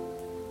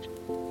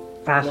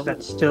 Path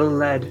that still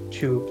led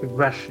to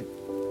progression.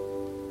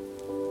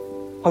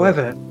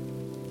 However,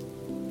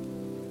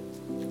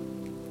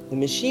 the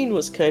machine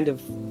was kind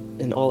of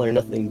an all or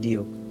nothing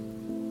deal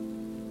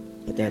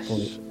at that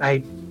point.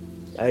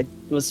 I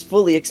was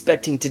fully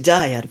expecting to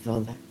die out of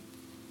all that.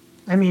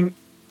 I mean,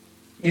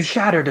 you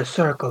shattered a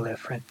circle,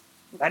 Ifren.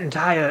 That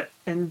entire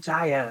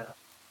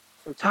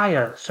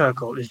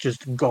circle is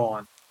just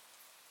gone.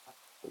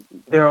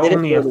 There are And it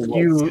only a really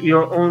was. few.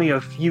 You're only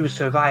a few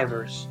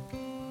survivors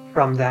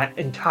from that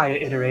entire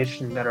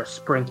iteration that are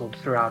sprinkled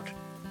throughout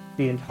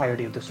the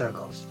entirety of the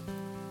circles.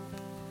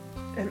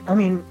 And I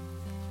mean,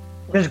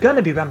 there's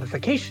gonna be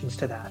ramifications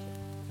to that.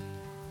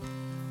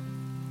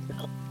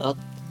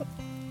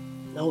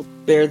 I'll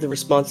bear the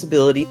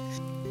responsibility.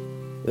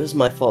 It was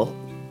my fault.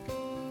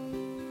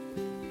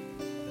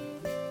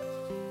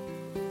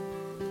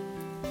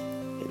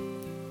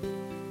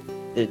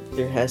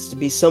 There has to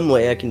be some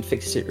way I can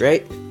fix it,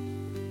 right?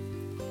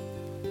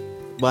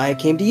 Why I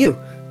came to you.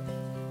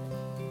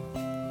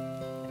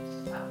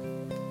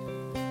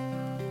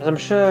 As I'm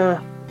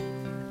sure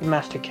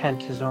Master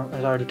Kent has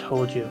already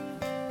told you.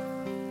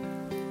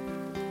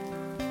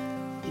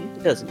 He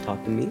doesn't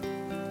talk to me,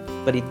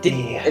 but he did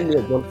send me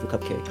a wonderful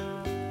cupcake.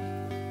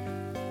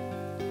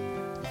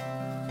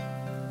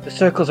 The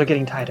circles are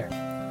getting tighter.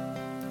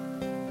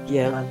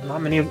 Yeah.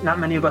 Not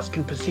many of us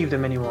can perceive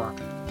them anymore.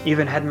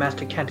 Even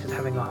Headmaster Kent is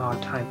having a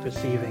hard time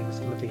perceiving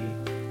some of the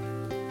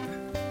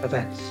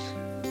events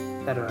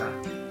that are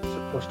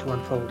supposed to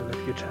unfold in the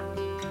future.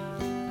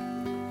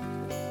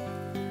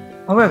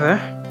 However,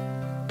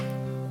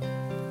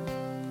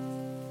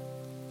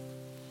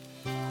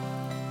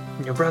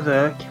 your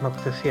brother came up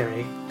with a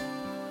theory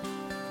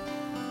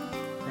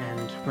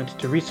and went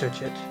to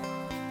research it.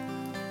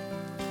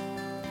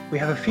 We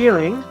have a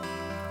feeling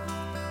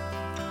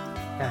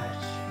that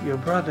your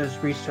brother's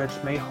research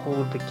may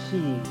hold the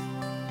key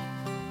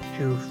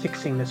to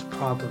fixing this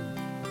problem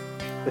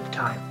with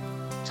time.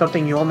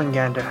 Something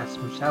Jormungandr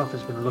himself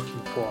has been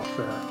looking for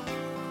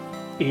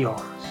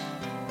eons.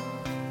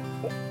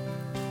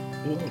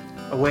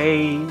 A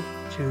way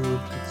to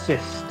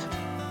persist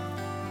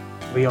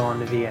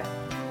beyond the end.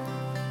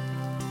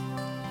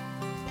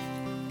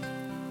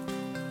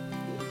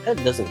 That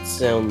doesn't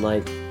sound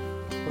like...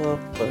 Well,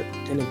 but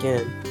then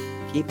again,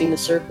 keeping the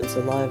serpents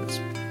alive is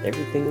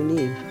everything we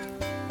need.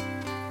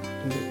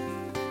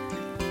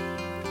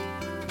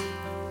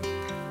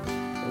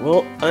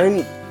 Well,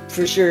 I'm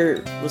for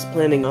sure was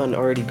planning on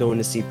already going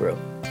to see Bro.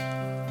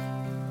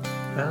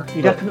 Well,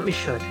 you definitely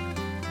should.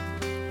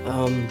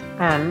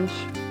 And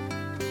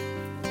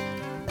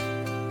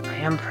I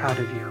am proud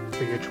of you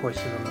for your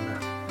choices on the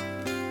map.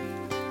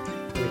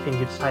 Everything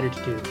you decided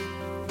to do.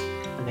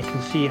 And I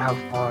can see how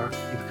far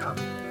you've come.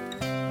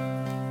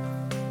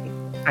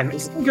 I'm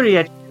angry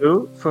at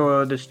you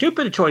for the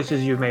stupid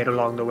choices you've made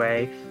along the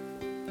way.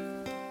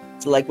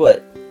 It's like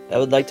what? I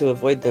would like to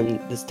avoid them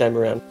this time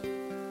around.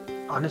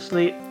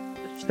 Honestly,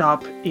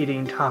 stop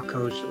eating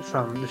tacos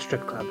from the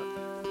strip club.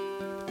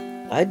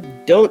 I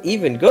don't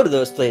even go to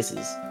those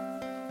places.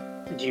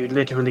 You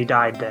literally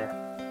died there.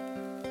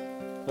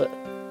 What?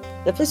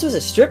 That place was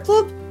a strip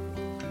club?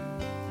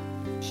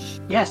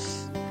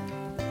 Yes.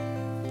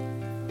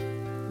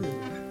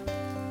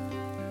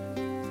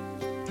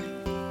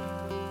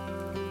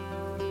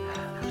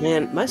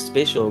 Man, my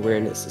spatial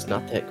awareness is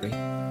not that great.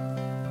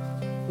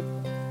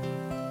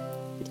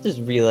 Just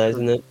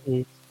realizing that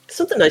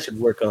something I should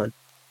work on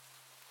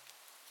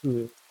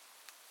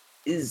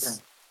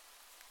is...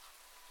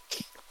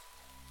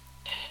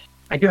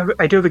 I do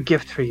have a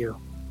gift for you.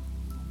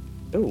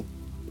 Oh,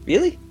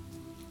 really?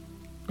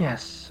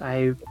 Yes,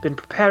 I've been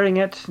preparing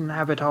it and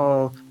have it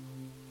all.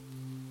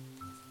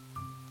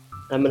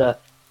 I'm gonna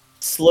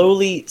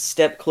slowly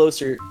step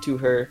closer to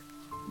her,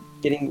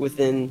 getting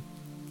within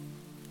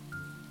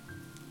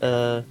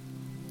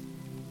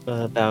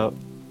about...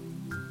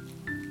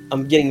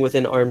 I'm getting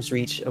within arm's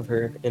reach of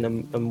her, and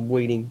I'm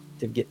waiting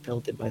to get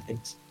pelted by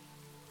things.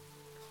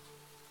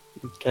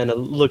 I'm kind of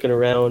looking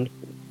around,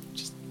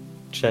 just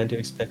trying to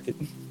expect it.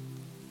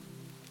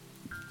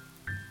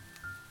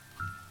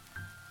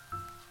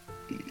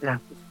 Now,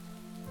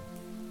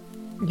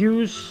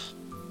 use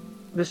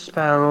the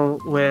spell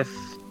with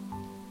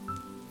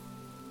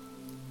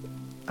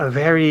a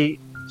very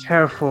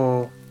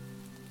careful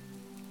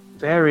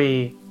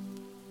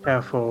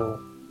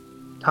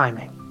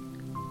timing.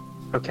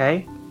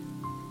 Okay?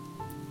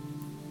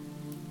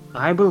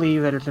 I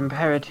believe that it's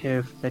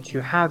imperative that you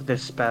have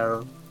this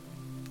spell,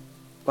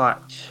 but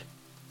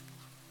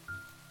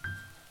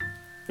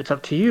it's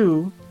up to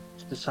you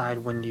to decide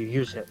when you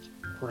use it.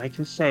 What I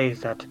can say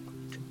is that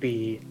to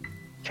be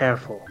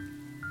careful.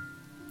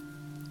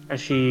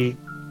 As she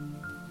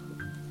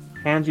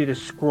hands you the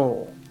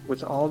scroll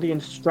with all the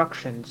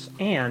instructions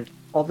and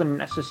all the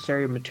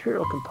necessary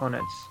material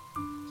components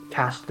to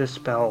cast this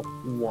spell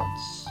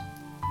once.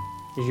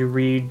 As you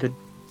read the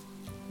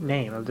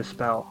name of the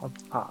spell up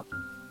top.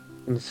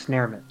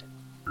 ensnarement.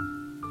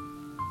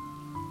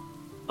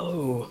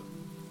 Oh,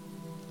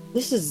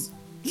 this is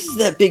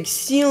that big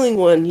ceiling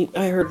one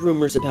I heard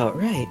rumors about,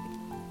 right?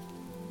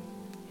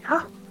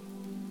 Yeah.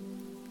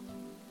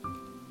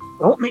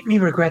 Don't make me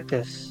regret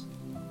this.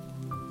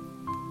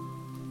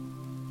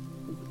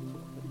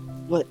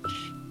 What?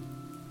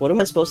 What am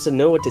I supposed to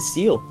know what to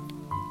seal?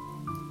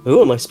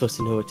 Who am I supposed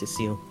to know what to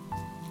seal?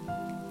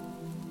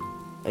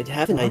 I'd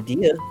have an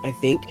idea, I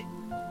think.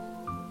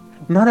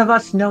 None of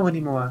us know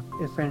anymore,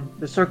 Ifren.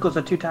 The circles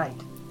are too tight.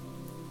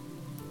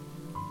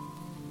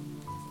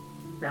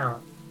 Now,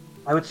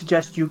 I would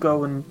suggest you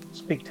go and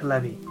speak to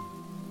Levy.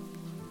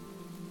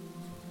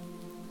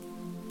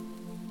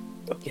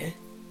 Okay.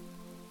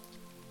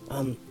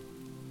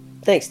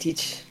 Thanks,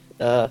 Teach.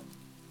 I'm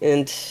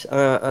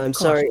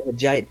sorry, I'm a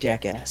giant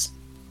jackass.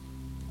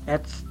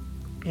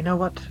 You know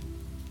what?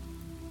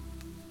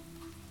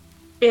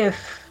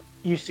 If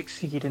you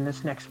succeed in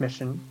this next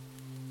mission,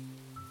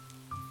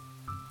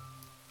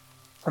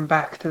 come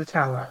back to the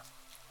tower,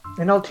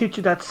 and I'll teach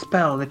you that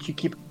spell that you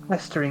keep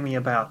pestering me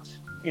about.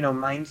 You know,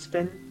 Mind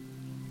Spin?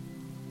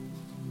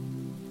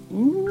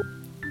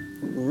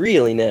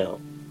 Really now?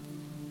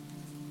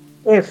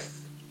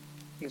 If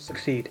you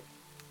succeed.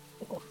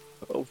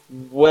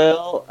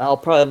 Well, I'll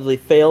probably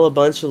fail a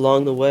bunch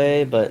along the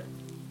way, but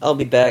I'll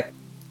be back,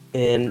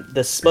 and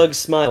the smug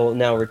smile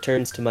now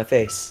returns to my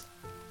face.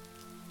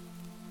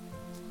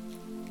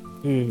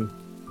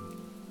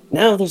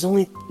 Now there's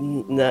only...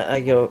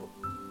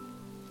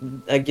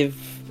 I give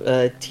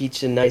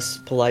Teach a nice,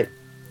 polite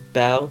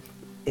bow,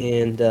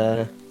 and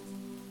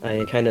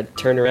I kind of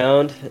turn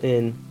around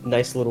in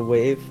nice little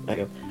wave. I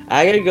go,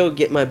 I gotta go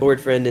get my board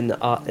friend in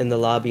the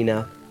lobby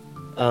now.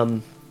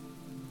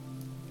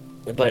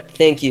 But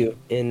thank you,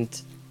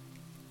 and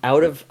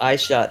out of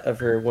eyeshot of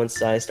her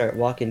once I start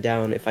walking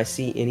down, if I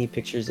see any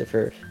pictures of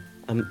her,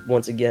 I'm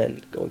once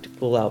again going to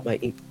pull out my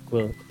ink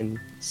quill and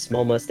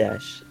small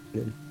mustache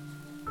and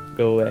then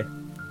go away.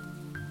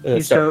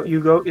 So you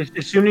go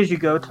as soon as you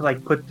go to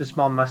like put the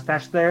small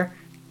mustache there,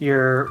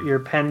 your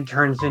pen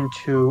turns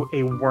into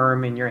a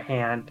worm in your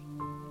hand.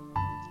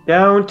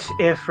 Don't,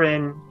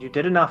 Ifrin. You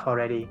did enough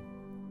already.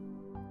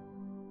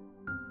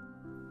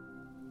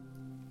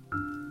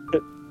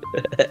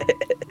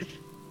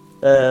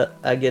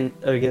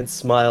 Again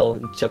smile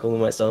and chuckle to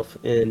myself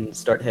and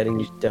start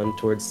heading down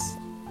towards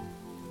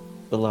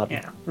the lobby.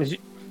 Yeah.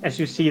 As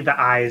you see the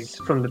eyes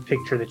from the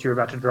picture that you're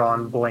about to draw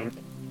and blink.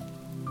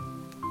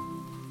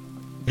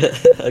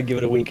 I give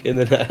it a wink and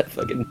then I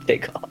fucking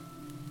take off.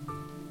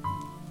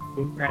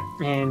 Right.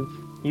 And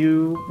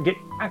you get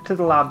back to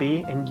the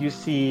lobby and you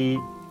see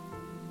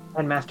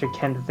Master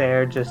Kent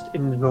there just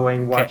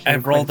enjoying watching.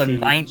 I've rolled Quincy a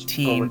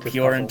 19 with this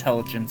pure puzzle.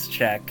 intelligence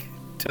check.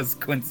 Does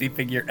Quincy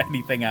figure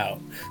anything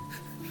out?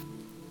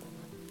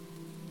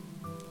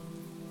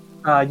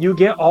 You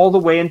get all the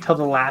way until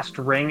the last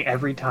ring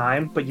every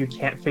time, but you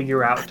can't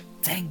figure out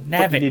Dang, what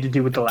nabbit. you need to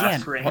do with the Again,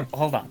 last ring.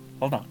 Hold on.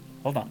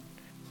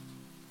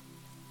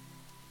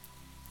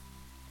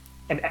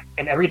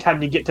 And every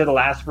time you get to the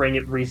last ring,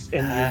 and you do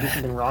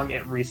something wrong,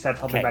 it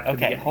resets all the way back to the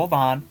Okay, beginning. hold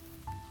on.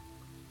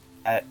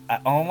 I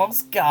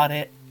almost got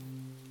it.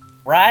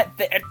 Right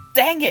there.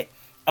 Dang it!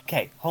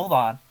 Okay, hold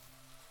on.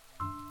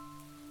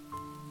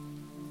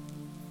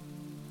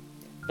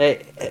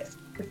 Hey,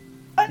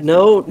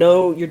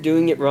 no, you're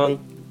doing it wrong.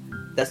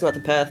 That's not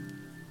the path.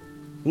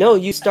 No,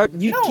 you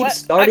keep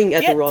starting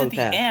at the wrong path.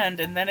 path. The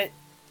end, and then it.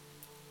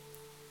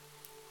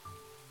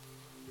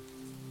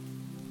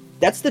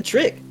 That's the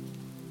trick.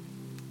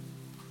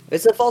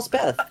 It's a false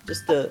path,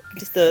 just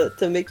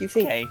to make you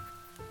think. Okay.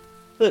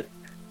 Look,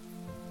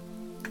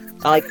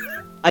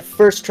 I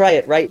first try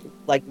it right,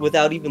 like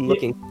without even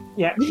looking.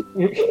 Yeah,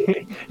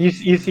 you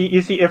see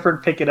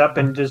Ifrin pick it up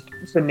and just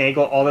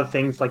finagle all the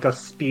things like a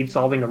speed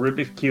solving a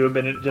Rubik's cube,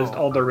 and it just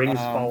all the rings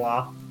fall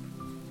off.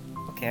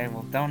 Okay,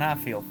 well, don't I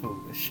feel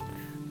foolish?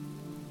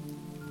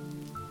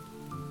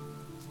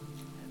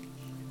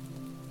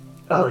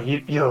 Oh,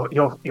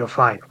 you're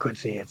fine,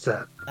 Quincy. It's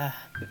a I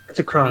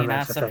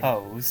chronomancer thing.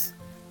 suppose.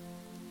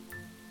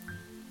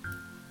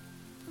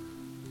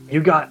 You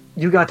got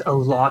a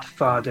lot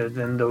farther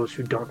than those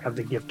who don't have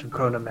the gift of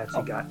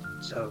chronomancy got.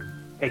 So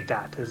take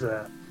that as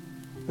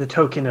the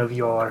token of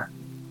your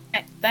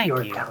Thank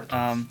your you.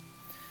 intelligence.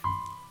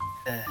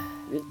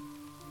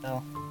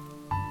 Well,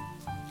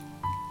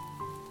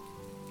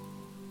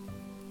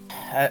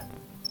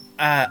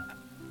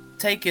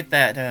 take it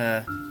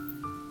that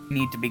you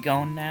need to be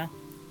going now.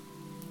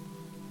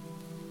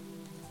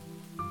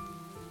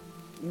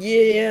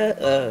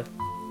 Yeah,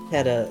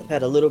 had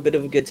a little bit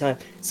of a good time.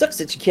 Sucks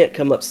that you can't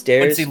come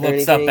upstairs. Quincy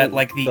looks up at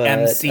like the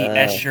MC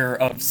Escher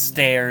of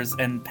stairs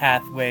and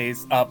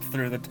pathways up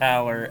through the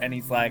tower, and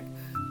he's like,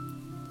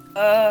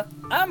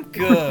 I'm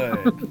good.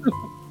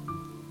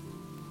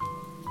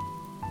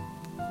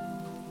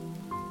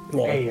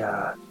 Hey,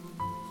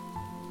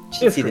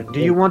 Ifrin, do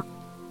you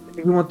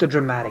want the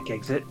dramatic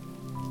exit?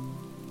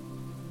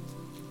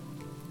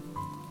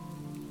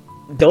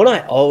 Don't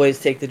I always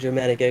take the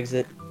dramatic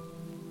exit?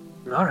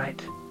 All right.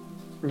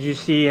 You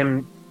see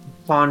him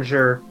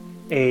conjure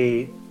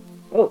a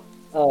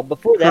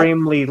Before that,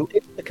 extremely.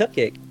 the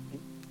cupcake.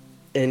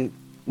 And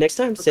next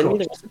time, send me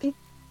the recipe.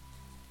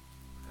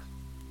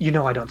 You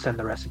know I don't send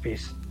the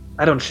recipes.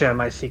 I don't share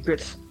my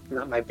secrets.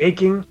 Not my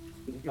baking,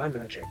 my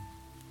magic.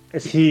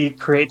 As he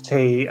creates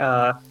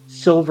a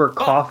silver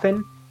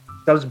coffin,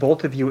 shoves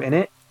both of you in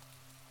it,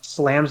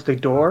 slams the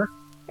door,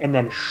 and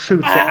then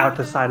shoots it out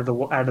the side of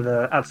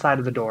the outside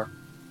of the door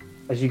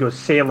as you go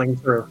sailing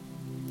through.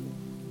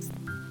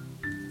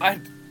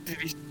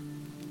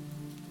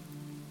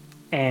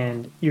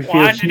 And you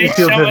feel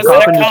the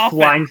coffin just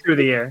flying through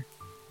the air.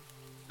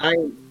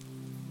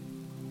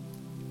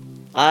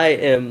 I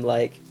am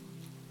like,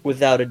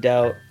 without a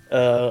doubt,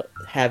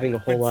 having a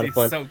whole lot of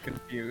fun. So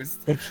confused.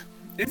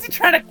 Is he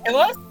trying to kill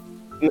us?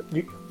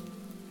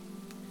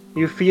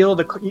 You feel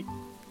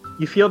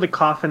the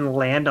coffin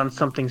land on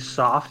something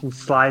soft and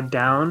slide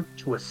down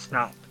to a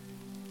stop.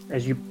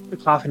 As the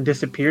coffin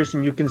disappears,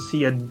 and you can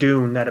see a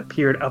dune that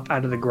appeared up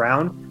out of the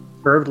ground,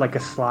 curved like a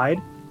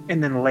slide,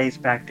 and then lays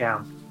back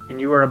down. And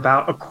you are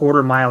about a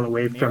quarter mile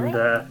away from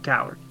the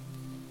tower.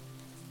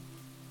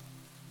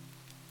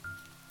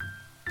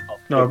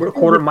 No, a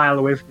quarter mile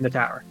away from the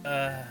tower.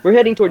 We're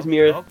heading towards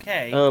Mira.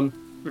 Okay.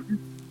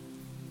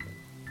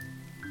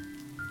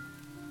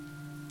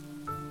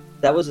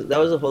 That was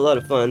a whole lot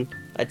of fun.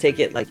 I take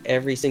it like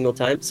every single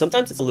time.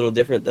 Sometimes it's a little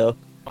different though.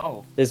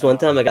 Oh. There's one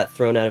time I got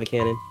thrown out of a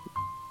cannon.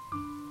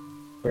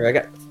 Or I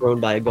got thrown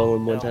by a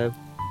golem one time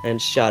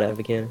and shot out of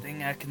a cannon. I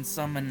think I can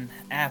summon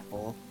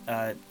Apple.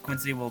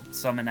 Quincy will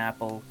summon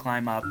Apple,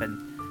 climb up, and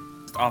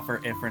just offer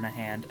Ifren a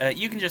hand.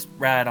 You can just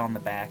ride on the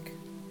back.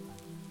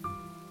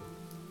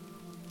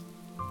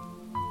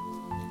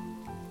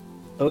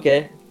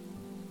 Okay.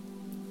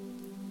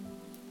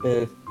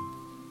 Yep.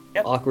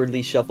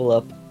 Awkwardly shuffle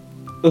up.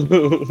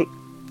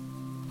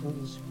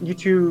 You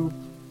two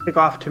pick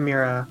off to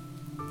Mira.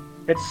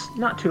 It's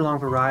not too long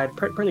of a ride.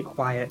 Pretty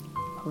quiet.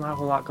 Not a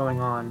whole lot going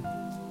on.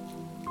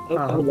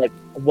 Like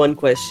one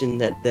question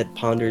that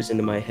ponders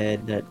into my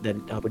head that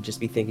I would just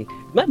be thinking: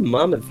 is my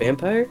mom a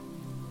vampire?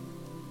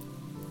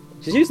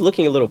 She's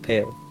looking a little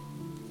pale.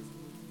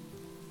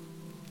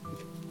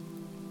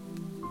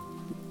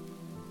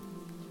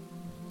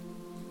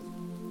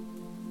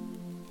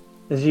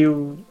 As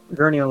you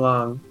journey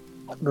along,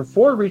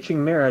 before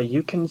reaching Mira,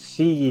 you can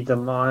see the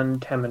Mon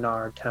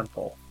Teminar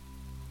Temple.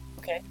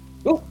 Okay.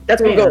 Oh,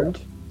 that's where we're going.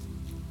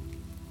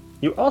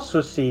 You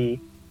also see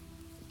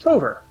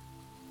Trover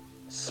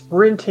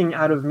sprinting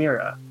out of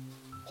Mira,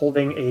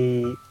 holding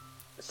a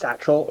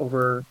satchel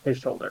over his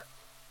shoulder.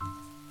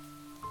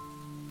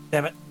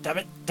 Damn it, damn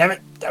it, damn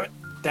it, damn it,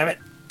 damn it,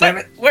 damn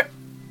it. Where?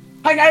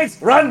 Hi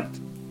guys, run!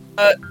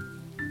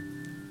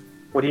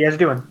 What are you guys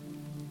doing?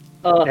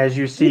 As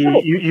you see,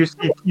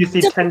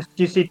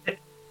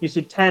 you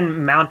see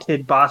 10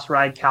 mounted boss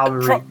ride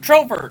cavalry.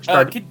 Trover,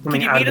 can you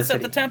coming meet out of us the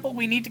at the city. temple?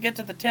 We need to get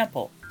to the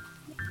temple.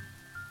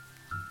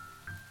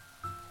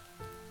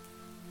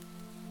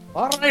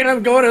 Alright,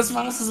 I'm going as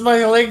fast as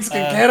my legs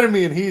can carry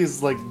me, and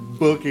he's like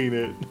booking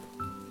it.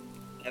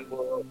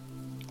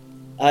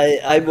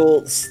 I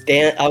will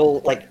stand. I will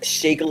like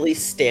shakily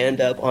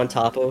stand up on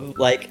top of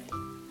like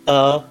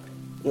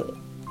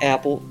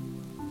Apple,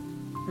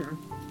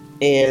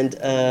 and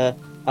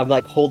I'm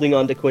like holding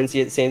on to Quincy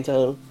at the same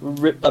time.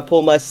 I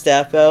pull my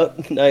staff out,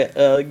 and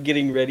I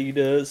getting ready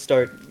to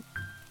start.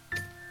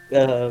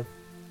 Are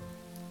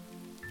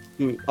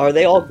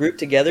they all grouped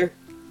together?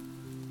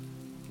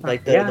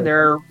 Like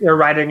they're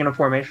riding in a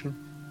formation.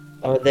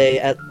 Are they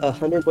at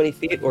 120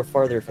 feet or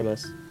farther from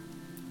us?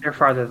 They're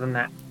farther than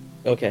that.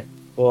 Okay.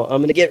 Well, I'm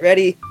gonna get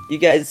ready. You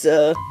guys,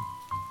 Okay.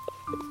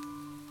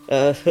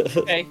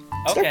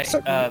 Okay.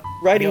 Start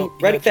riding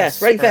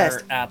just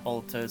fast.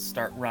 Apple to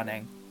start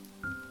running.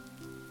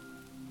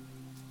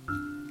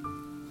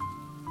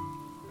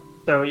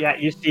 So yeah,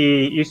 you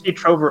see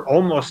Trover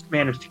almost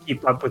managed to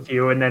keep up with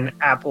you, and then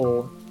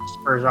Apple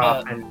spurs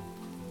off, and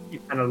you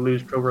kind of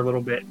lose Trover a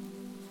little bit.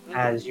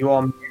 As you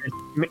all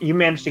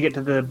managed to get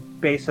to the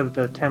base of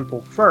the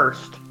temple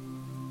first,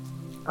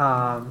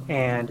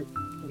 and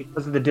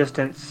because of the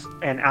distance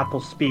and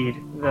Apple's speed,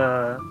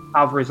 the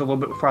cavalry's a little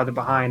bit farther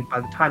behind. By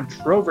the time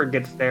Trover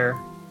gets there,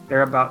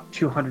 they're about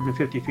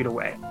 250 feet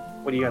away.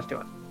 What are you guys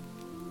doing?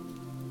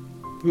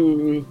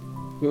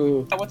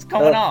 What's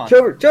going on?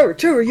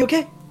 Trover, you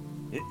okay?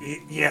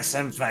 Yes,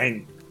 I'm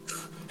fine.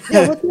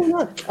 Yeah, what's going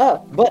on?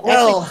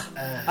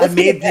 I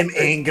made them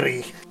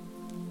angry.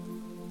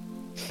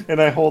 And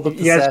I hold up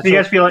the satchel. You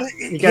guys feel like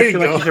you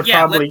should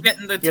probably let's get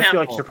in the you guys feel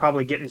like temple. you should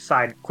probably get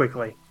inside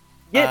quickly.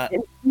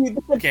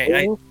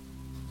 Okay, I'm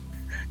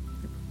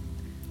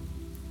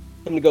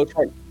gonna go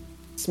try and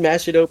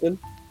smash it open.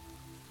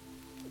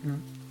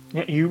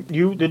 Yeah,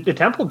 the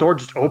temple door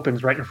just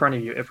opens right in front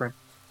of you, Ifren.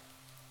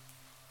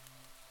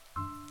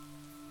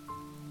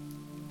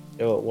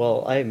 Oh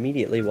well, I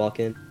immediately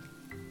walk in.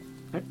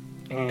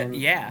 And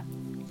yeah.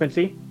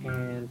 Quincy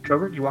and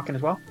Trover, you walk in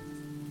as well.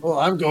 Oh,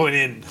 I'm going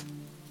in.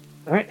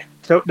 All right.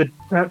 So the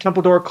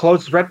temple door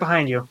closes right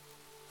behind you,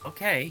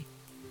 Okay.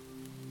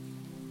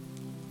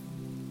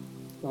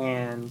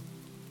 and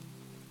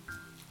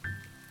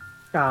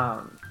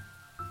You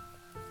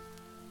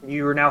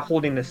are now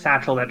holding the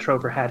satchel that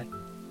Trover had.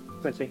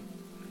 Quincy.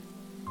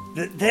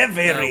 They're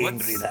very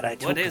angry what's- that I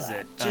took What is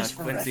that. it? Just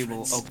for Quincy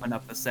reference. will open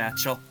up the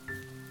satchel.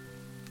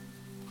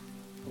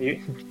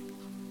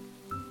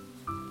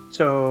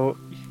 So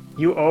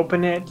you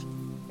open it,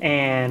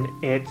 and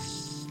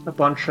it's a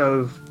bunch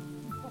of.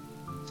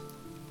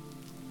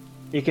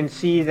 You can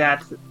see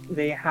that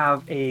they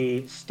have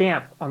a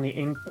stamp on the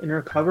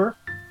inner cover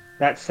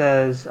that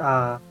says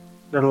the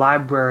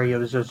Library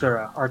of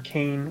Zazura,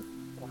 Arcane,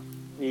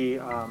 the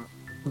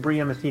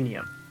Brium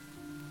Athenium.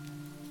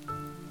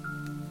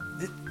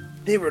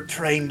 They were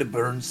trying to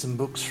burn some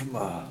books from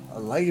a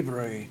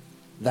library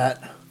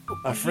that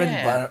my friend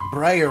Yeah.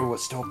 Briar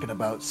was talking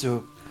about,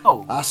 so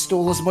Oh, I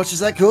stole as much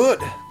as I could.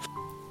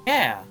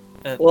 yeah.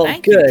 Well,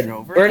 Thank good. you,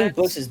 Trover. Burning That's-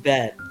 books is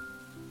bad.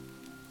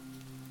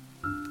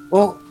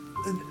 Well,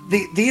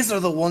 these are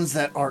the ones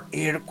that are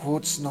air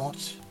quotes not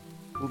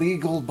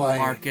legal by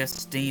Marcus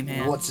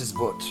Steamhand. what's his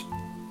butt.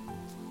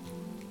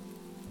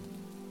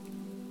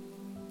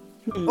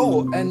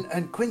 Oh,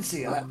 and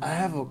Quincy, I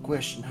have a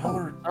question. How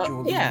are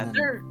Jolene yeah, and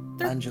they're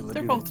Angela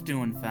they're doing? both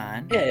doing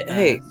fine.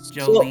 Hey, so-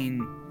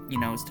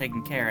 Jolene, is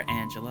taking care of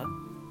Angela.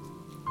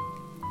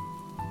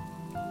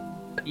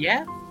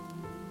 Yeah.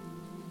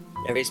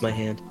 I raised my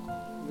hand. I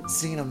haven't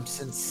seen him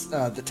since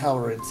the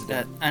tower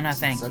incident. And I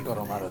thank since you I got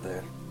for him out of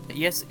there.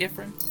 Yes,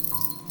 Ifren.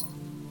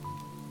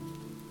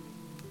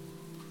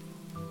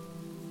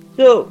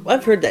 So,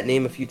 I've heard that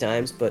name a few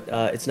times, but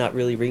it's not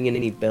really ringing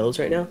any bells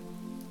right now.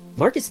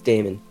 Marcus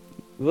Damon.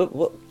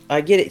 What?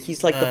 I get it.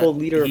 He's like the whole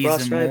leader of he's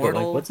Ross Rye, but like,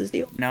 immortal. what's his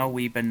deal? No,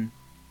 we've been.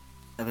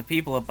 The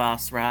people of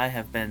Boss Rye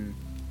have been.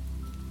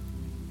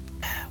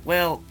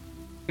 Well,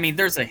 I mean,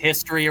 there's a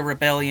history of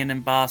rebellion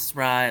in Boss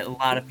Rye. A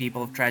lot of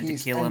people have tried to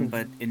He's kill kind him, of-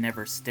 but it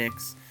never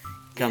sticks.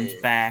 He comes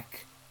Yeah.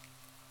 back.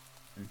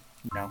 And,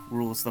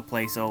 rules the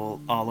place all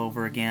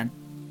over again.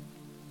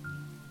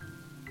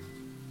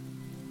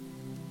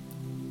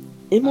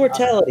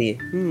 Immortality.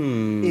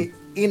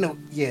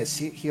 Yes,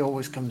 he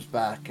always comes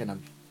back,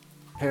 and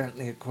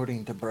apparently,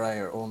 according to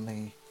Briar,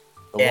 only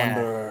the Yeah.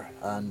 Wanderer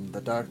and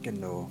the Darken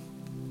know.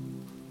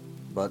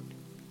 But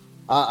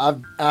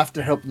I've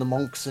after helping the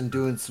monks and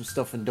doing some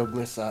stuff in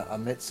Douglas, I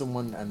met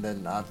someone, and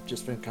then I've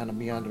just been kind of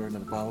meandering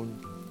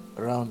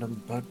around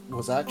him, but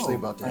was actually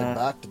about to head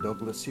back to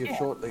Douglas here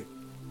shortly.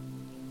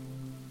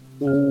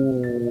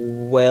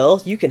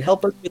 Well, you can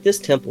help us with this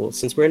temple,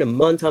 since we're in a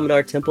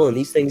Montamidar temple and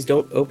these things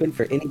don't open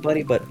for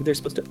anybody but who they're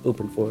supposed to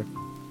open for.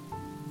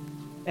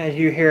 As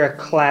you hear a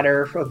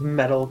clatter of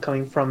metal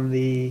coming from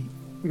the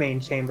main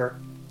chamber,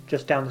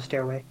 just down the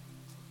stairway.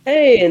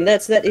 Hey, and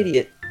that's that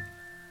idiot.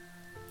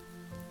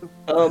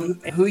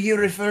 Who you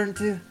referring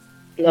to?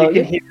 No,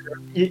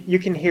 You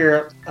can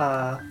hear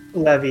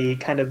Levy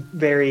kind of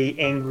very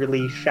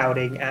angrily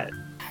shouting at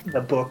the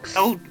books.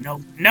 Oh,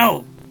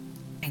 no!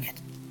 Dang it.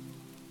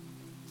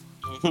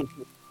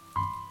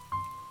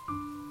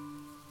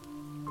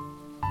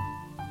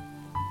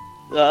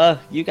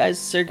 You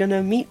guys are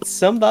gonna meet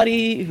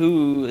somebody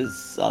who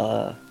is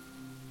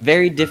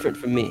very different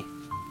from me.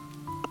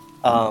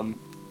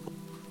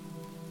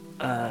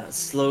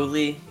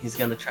 Slowly he's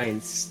gonna try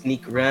and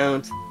sneak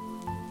around,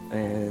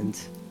 and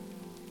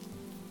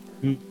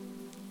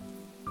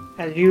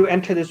As you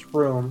enter this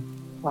room,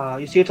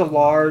 you see it's a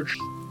large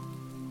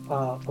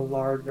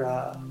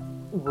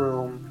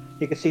room.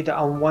 You can see that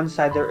on one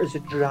side there is a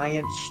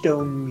giant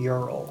stone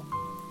mural,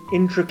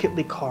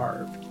 intricately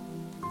carved.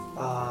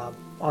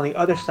 On the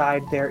other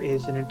side there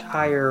is an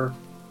entire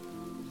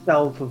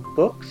shelf of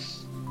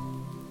books.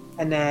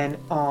 And then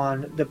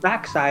on the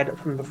back side,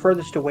 from the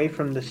furthest away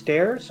from the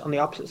stairs, on the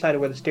opposite side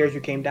of where the stairs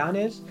you came down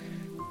is,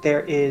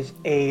 there is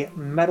a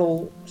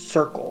metal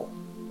circle,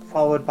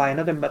 followed by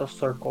another metal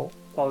circle,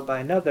 followed by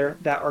another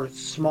that are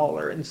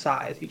smaller in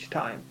size each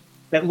time,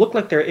 that look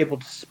like they're able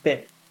to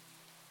spin.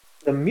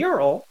 The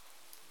mural,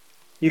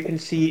 you can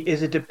see,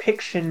 is a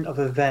depiction of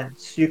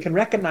events. You can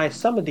recognize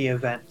some of the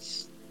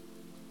events.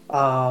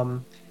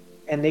 And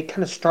they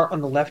kind of start on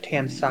the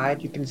left-hand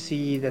side. You can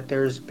see that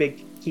there's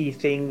big key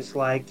things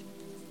like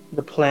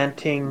the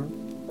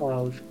planting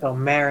of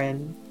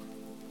Elmarin,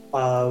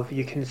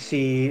 you can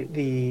see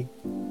the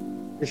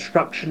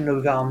destruction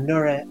of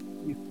Valnuret,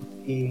 you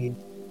can see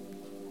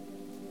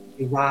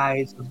the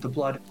rise of the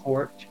Blood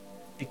Court,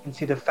 you can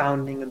see the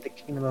founding of the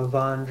Kingdom of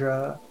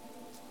Vandra,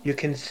 you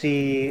can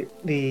see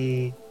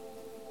the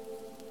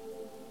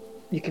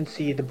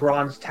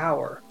Bronze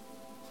Tower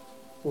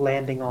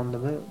landing on the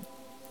moon.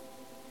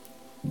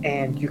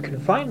 And you can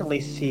finally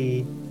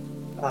see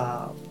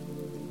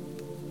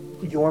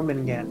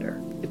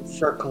Jormungandr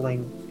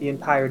encircling the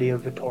entirety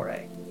of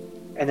Vittore.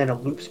 And then it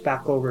loops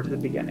back over to the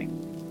beginning.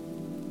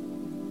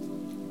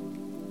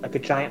 Like a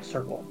giant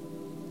circle.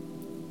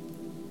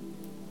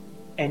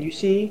 And you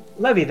see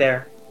Levy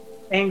there,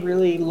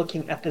 angrily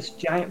looking at this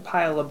giant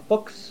pile of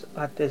books,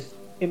 at this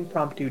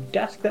impromptu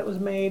desk that was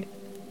made,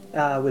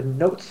 with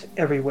notes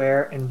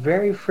everywhere, and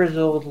very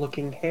frizzled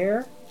looking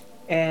hair,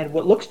 and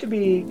what looks to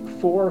be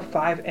 4 or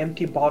 5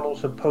 empty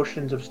bottles of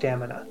potions of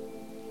stamina.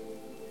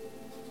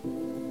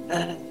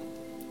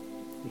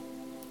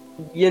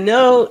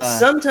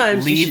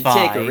 Sometimes you should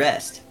take a Levi.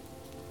 rest.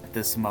 At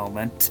this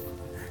moment,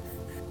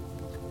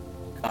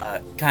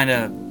 kind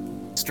of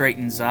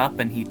straightens up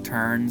and he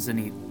turns and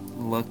he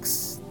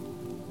looks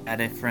at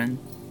Ifren.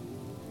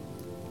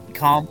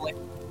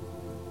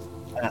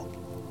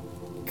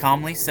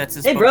 Calmly sets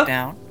his Hey, book bro.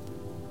 down,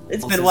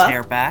 It's pulls been a his while.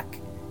 hair back,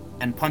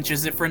 and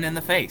punches Ifren in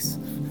the face.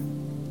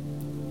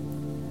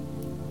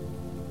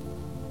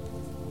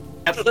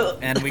 Yep,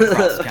 and we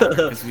cross counter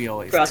because we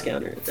always cross do.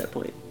 counter at that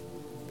point.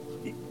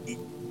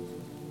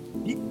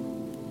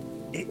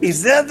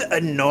 Is that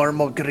a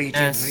normal greeting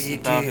Yes, for you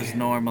about two? as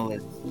normal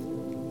as.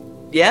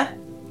 Yeah.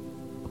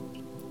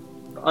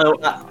 Oh,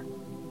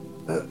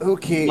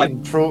 Okay, Like-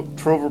 And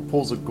Trover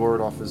pulls a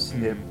gourd off his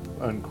hip,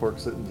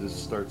 uncorks it, and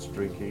just starts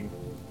drinking.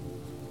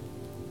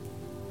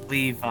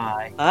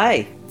 Levi.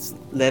 hi,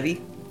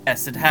 Levy.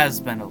 Yes, it has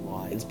been a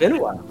while. It's been a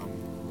while.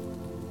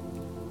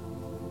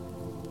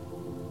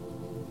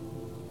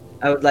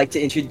 I would like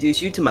to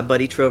introduce you to my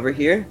buddy Trover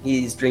here.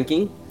 He's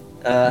drinking,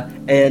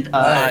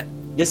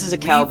 this is a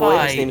cowboy.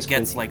 Levi His name is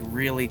gets Quincy.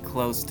 really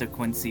close to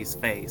Quincy's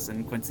face,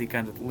 and Quincy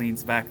kind of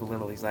leans back a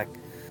little. He's like,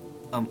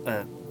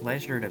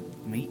 pleasure to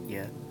meet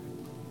you.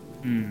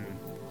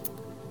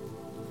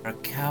 A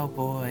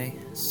cowboy,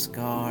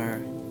 scar,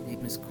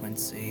 name is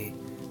Quincy.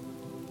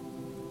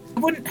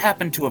 You wouldn't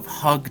happen to have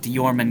hugged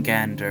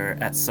Jormungandr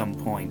at some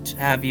point,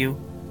 have you?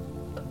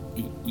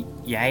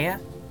 Yeah,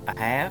 I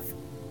have?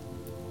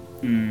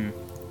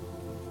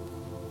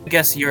 I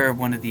guess you're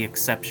one of the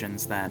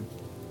exceptions then.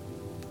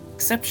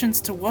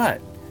 Exceptions to what?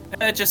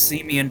 Just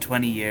see me in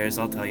 20 years,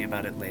 I'll tell you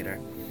about it later.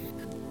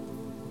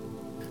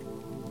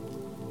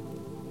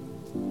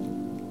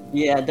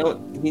 Yeah,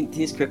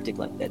 he's cryptic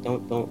like that.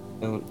 Don't.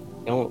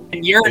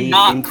 And you're be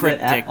not into it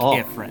at cryptic, all.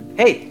 Ifren.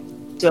 Hey,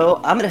 so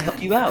I'm gonna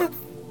help you out.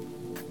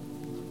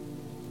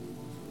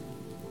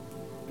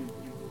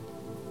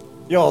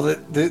 Yo,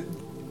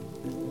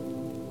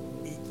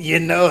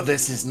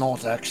 this is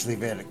not actually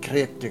very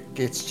cryptic.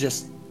 It's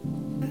just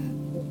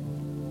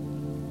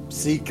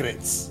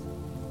secrets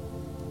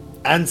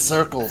and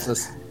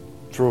circles.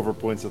 Trover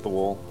points at the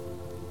wall.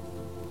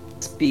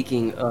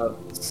 Speaking of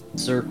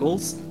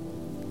circles,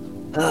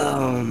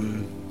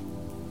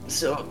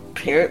 so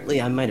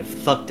apparently I might have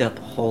fucked up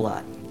a whole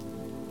lot.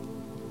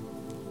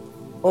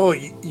 Oh,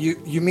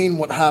 you mean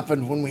what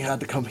happened when we had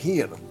to come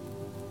here?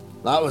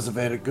 That was a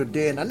very good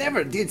day, and I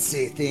never did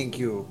say thank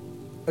you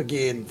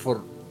again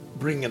for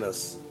bringing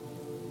us.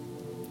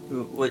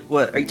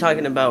 What are you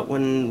talking about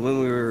when we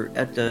were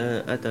at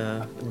the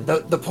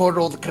The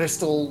portal, the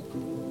crystal,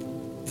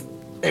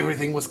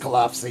 everything was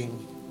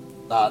collapsing.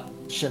 That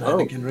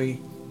shenaniganry.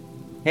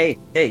 Hey,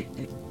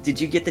 did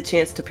you get the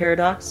chance to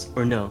paradox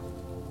or no?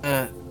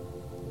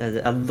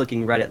 I'm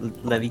looking right at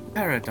Levy.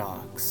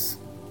 Paradox.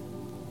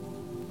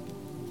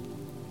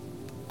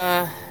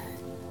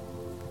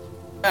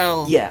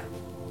 Well... Yeah.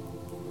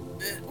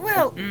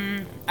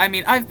 I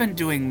mean, I've been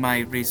doing my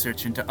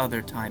research into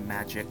other time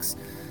magics.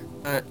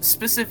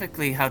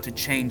 Specifically how to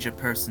change a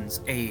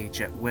person's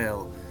age at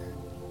will.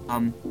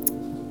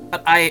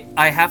 But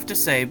I have to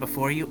say,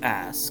 before you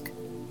ask,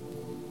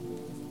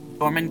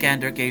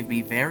 Jormungandr gave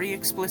me very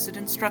explicit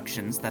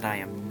instructions that I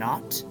am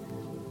not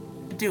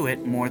to do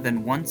it more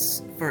than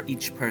once for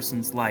each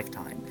person's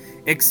lifetime.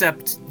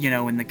 Except,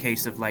 in the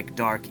case of,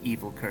 dark,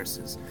 evil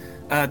curses.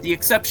 The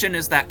exception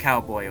is that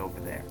cowboy over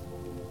there.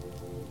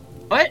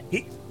 What?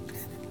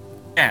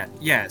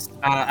 Yes.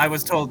 I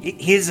was told...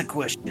 Here's a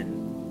question.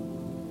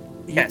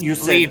 Yes, You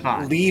said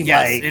Levi. Levi,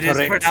 Yes, it is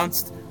correct?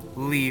 pronounced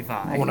Levi.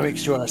 I want to make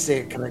sure I say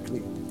it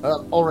correctly.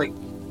 All right.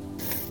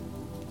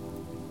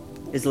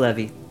 Is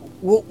Levy.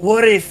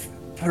 What if,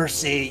 per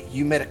se,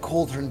 you met a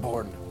cauldron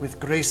born with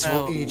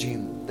graceful Well,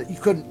 aging that you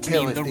couldn't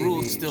tell if the they rule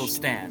aged? still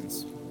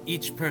stands.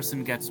 Each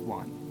person gets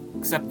one.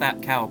 Except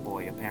that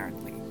cowboy,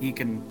 apparently. He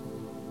can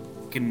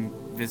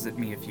visit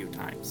me a few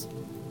times.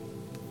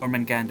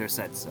 Jormungandr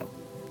said so.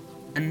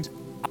 And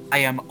I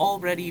am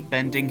already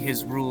bending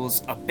his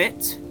rules a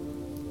bit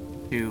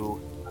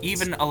to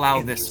even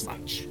allow this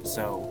much.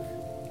 So,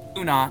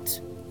 do not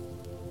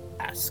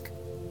ask.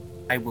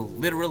 I will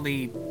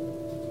literally...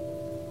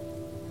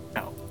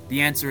 No.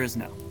 The answer is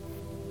no.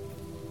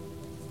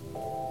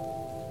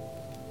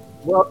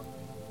 Well,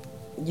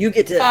 you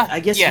get to. I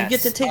guess yes, you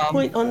get to take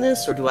point on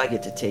this, or do I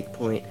get to take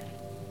point?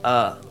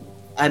 I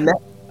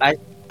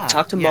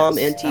talked to Mom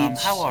and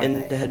Teach how are and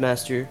they? the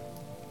headmaster,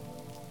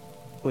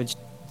 which.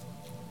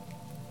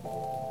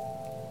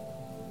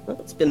 Well,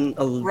 it's been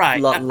a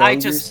Right. lot longer I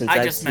just since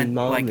I've meant seen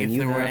Mom like than if you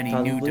there were have, any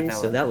probably, new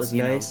developments, so that was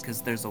nice.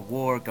 because there's a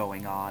war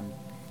going on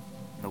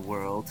in the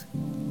world.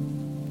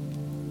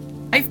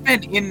 I've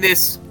been in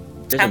this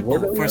There's a war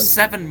temple going for on?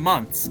 7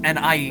 months, and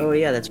Oh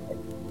yeah, that's right.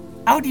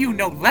 How do you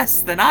know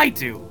less than I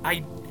do?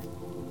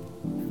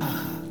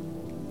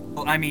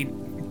 Well, I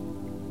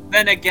mean,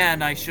 then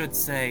again, I should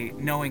say,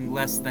 knowing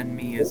less than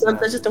me is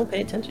Sometimes I a just don't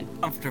pay attention.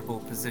 comfortable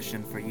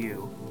position for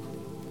you.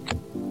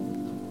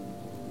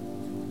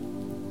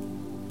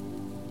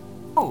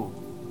 Oh,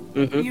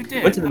 Mm-hmm. you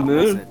did. Went to the How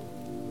was moon. it?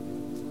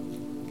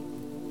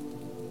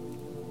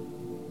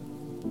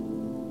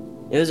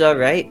 It was all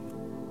right.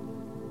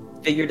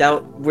 Figured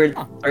out where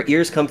Huh. our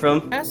ears come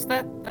from. Yes,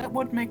 that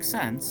would make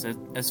sense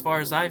as far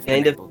as I've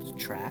Kind been of. able to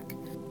track.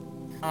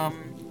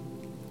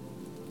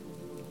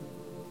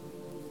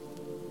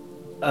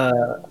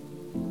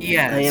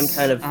 Yes. I am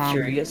kind of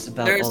curious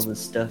about all the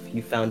stuff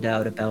you found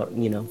out about,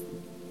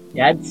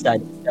 Dad's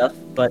side of stuff,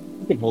 but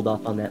we can hold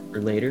off on that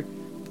for later.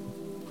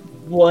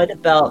 What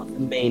about the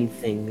main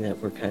thing that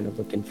we're kind of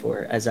looking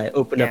for as I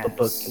open up a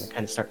book and I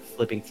kind of start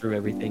flipping through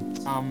everything?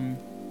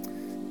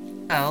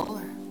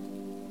 Well,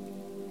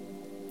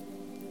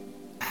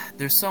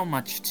 there's so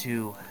much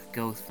to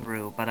go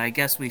through, but I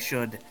guess we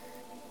should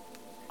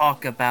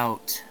talk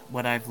about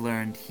what I've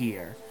learned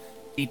here.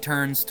 He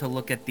turns to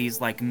look at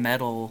these, like,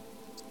 metal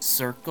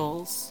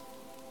circles.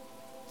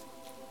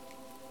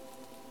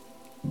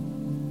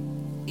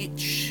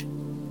 Each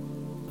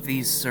of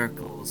these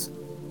circles,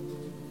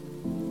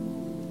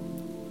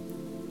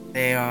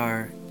 they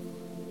are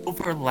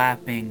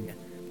overlapping.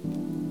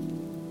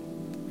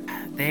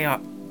 They are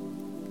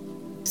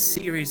a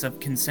series of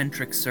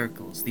concentric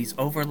circles, these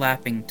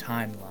overlapping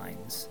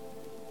timelines.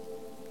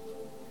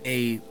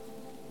 They're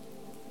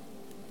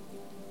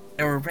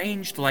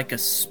arranged like a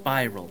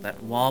spiral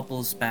that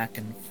wobbles back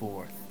and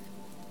forth.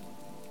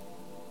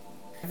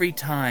 Every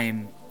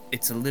time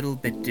it's a little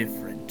bit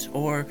different,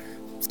 or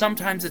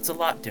sometimes it's a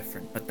lot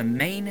different, but the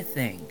main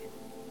thing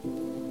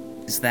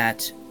is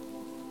that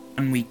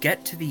when we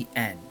get to the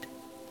end,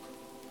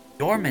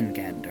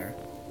 Jormungandr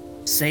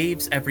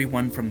saves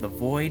everyone from the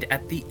void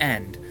at the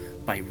end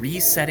by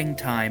resetting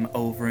time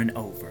over and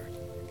over.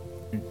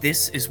 And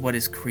this is what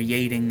is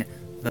creating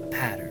the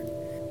pattern,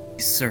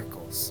 these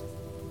circles.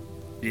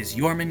 It is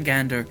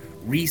Jormungandr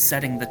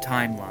resetting the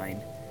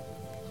timeline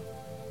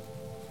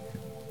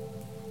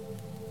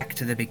back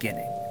to the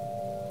beginning.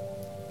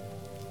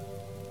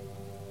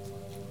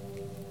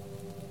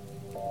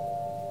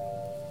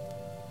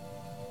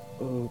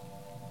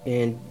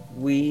 And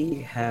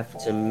we have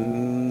to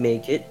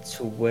make it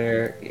to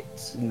where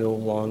it's no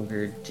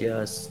longer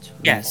just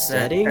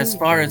resetting. As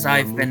far as and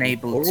I've we're been moving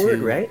able forward,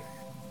 to right?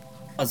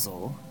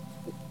 puzzle.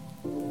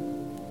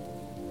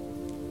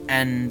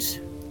 And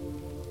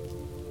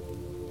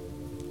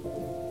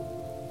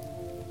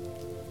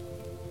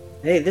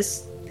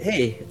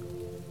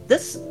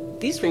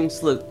these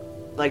rings look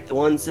like the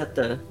ones at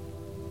the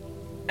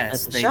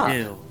yes, the they shop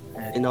do.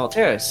 in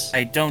Alteris.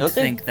 I don't they?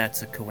 think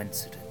that's a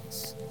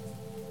coincidence.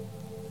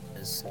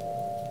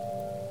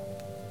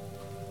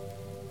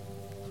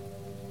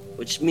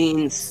 Which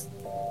means,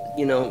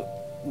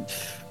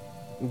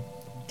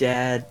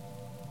 Dad,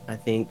 I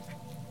think,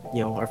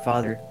 our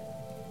father,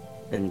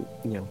 and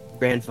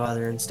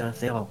grandfather and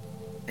stuff.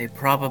 They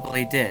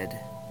probably did.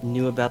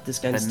 Knew about this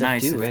kind of But stuff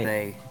nice too, if right?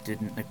 they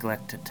didn't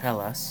neglect to tell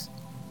us.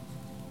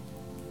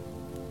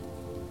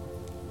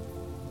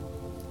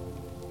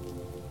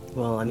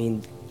 Well, I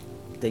mean,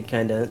 they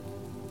kind of.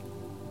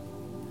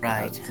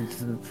 Right.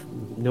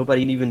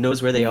 Nobody even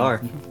knows where they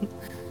are.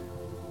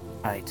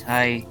 Right.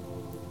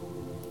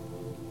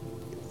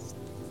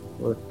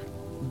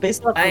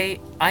 Based off I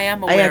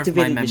am aware of my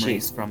activated the memories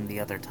machine. from the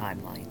other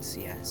timelines,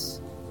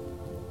 yes.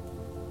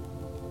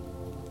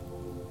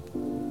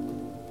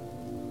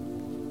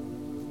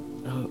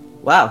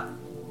 Wow.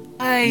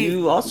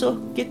 You also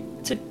get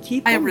to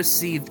keep I them?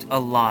 received a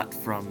lot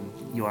from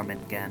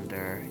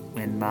Jormungandr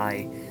in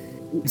my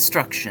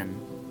instruction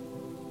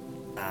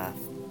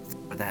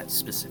for that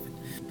specific.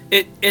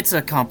 It's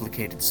a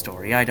complicated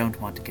story. I don't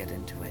want to get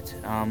into it.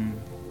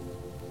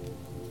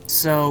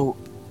 So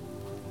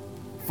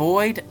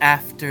void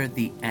after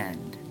the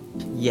end.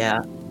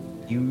 Yeah.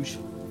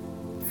 Usually.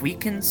 If we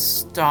can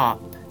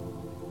stop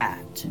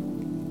at,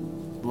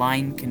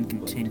 line can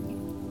continue.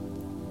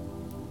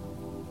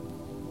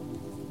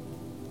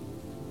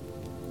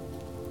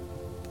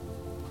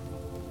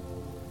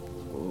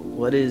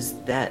 What is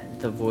that?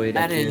 The void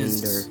at That the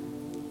is- end,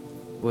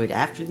 or void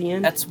after the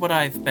end? That's what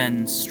I've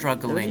been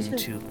struggling said?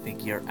 to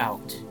figure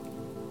out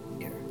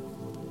here.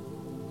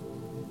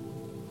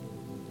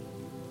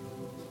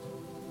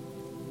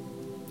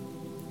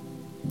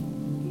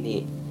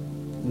 Neat.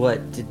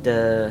 What did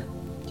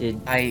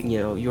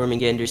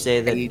Jormungandr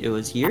say that it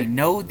was here? I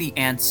know the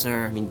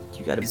answer. I mean,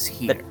 you got a is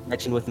better here.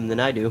 connection with him than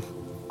I do.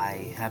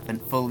 I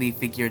haven't fully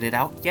figured it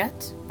out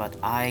yet, but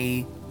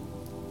I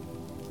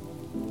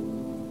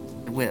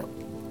will.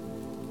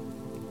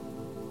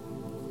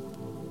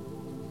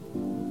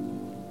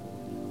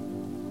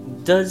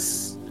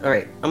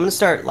 Alright, I'm gonna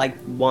start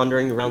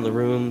wandering around the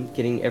room,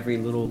 getting every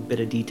little bit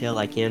of detail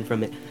I can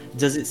from it.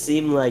 Does it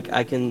seem like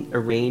I can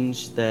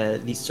arrange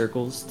these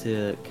circles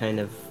to kind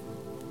of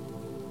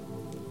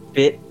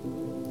fit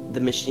the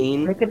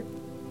machine? Make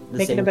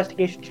an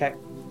investigation check.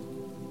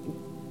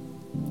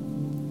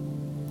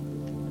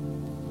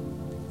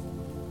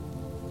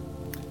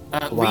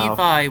 Wow.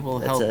 Levi will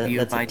That's help you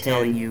that's a by 10,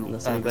 telling you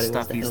unless the anybody wants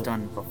stuff to he's help.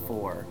 done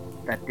before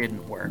that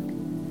didn't work.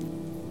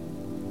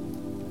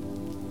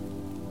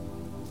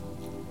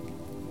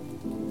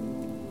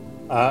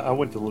 I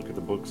went to look at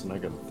the books and I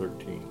got a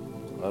 13.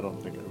 So I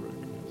don't think I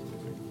recognize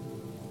anything.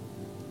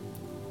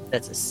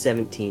 That's a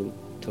 17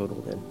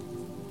 total then.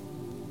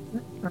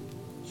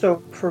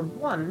 So for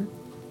one,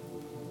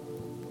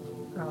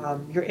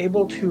 you're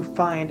able to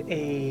find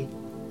a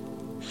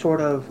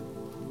sort of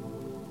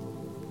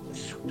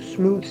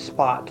smooth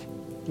spot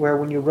where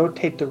when you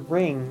rotate the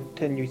ring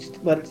and you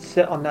let it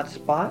sit on that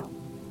spot,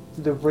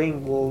 the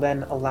ring will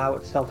then allow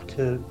itself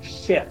to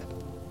shift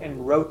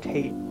and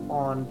rotate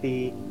on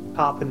the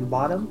top and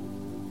bottom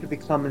to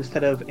become,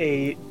 instead of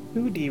a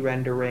 2D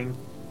rendering,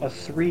 a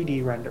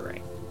 3D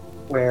rendering,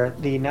 where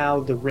now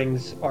the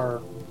rings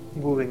are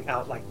moving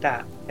out like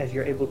that as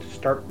you're able to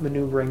start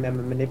maneuvering them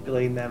and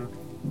manipulating them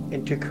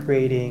into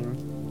creating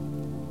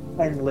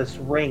endless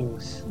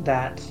rings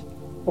that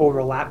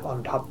overlap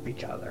on top of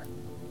each other.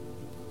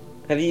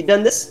 Have you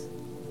done this?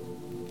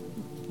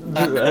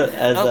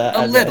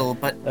 A little,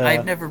 but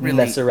I've never really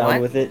mess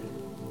around with it.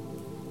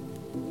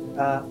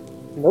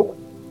 Nope.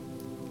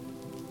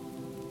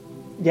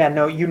 Yeah,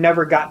 no, you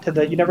never got to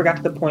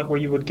the point where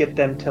you would get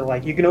them to,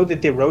 like, you know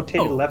that they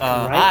rotated left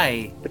and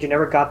right, but you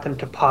never got them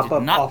to pop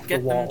up off the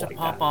wall. Did not get them to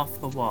pop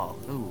off the wall.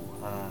 Ooh,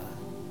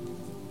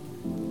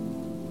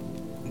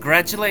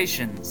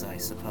 congratulations, I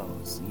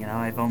suppose. You know,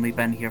 I've only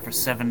been here for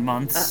 7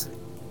 months.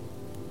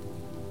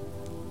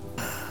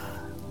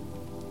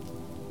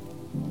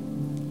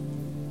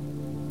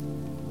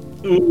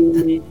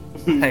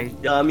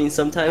 I mean,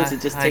 sometimes it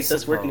just takes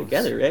us working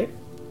together, right?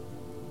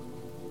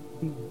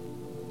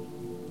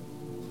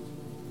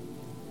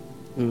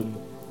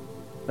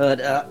 But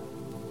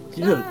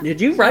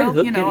did you ride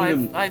Hook get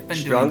even I've been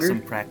stronger? doing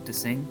some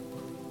practicing.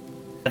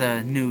 Got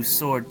a new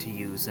sword to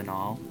use and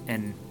all,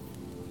 and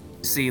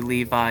see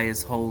Levi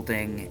is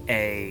holding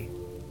a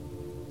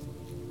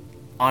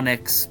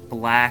onyx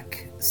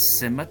black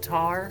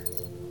scimitar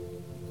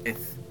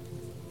with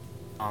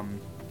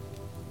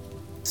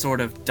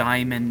sort of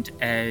diamond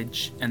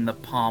edge, and the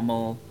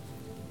pommel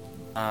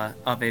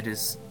of it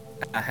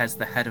has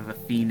the head of a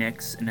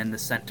phoenix, and in the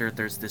center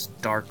there's this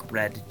dark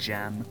red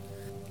gem.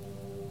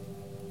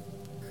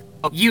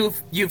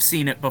 You've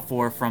seen it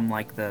before from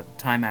like the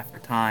Time After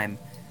Time.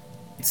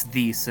 It's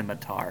the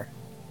scimitar.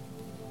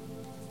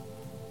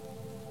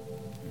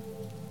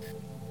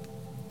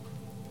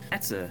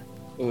 That's a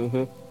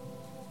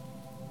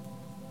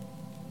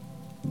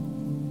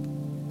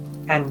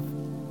And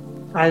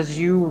as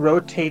you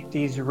rotate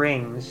these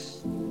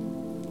rings,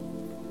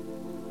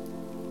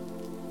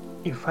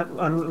 you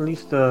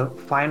unleash the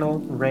final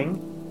ring,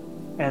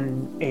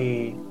 and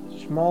a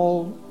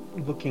small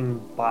looking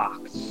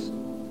box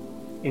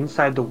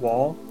inside the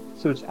wall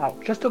shoots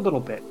out just a little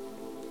bit,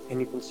 and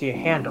you can see a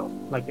handle,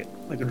 like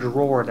a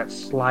drawer that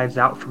slides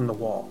out from the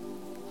wall.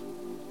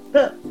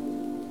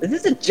 Is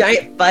this a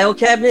giant file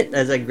cabinet?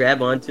 As I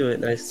grab onto it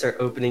and I start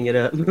opening it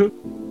up.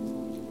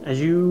 As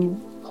you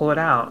pull it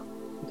out,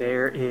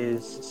 there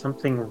is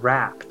something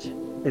wrapped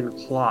in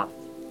cloth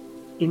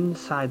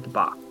inside the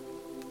box.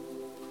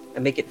 I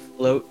make it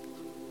float,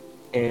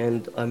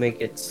 and I make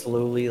it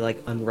slowly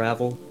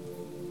unravel.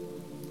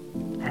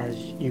 As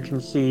you can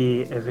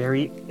see, a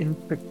very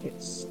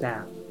intricate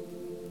staff.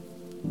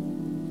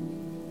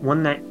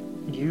 One that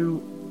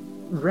you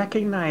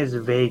recognize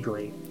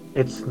vaguely.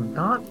 It's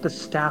not the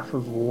staff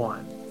of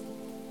one,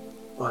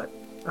 but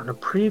on a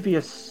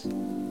previous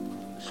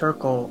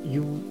circle,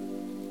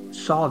 you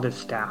saw this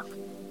staff,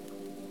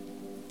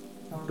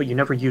 but you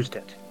never used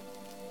it.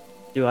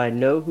 Do I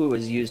know who it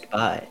was used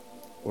by?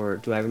 Or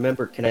do I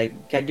remember? Can I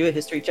do a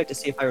history check to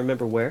see if I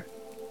remember where?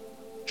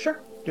 Sure,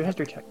 do a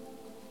history check.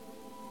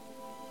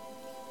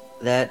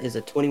 That is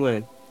a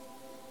 21.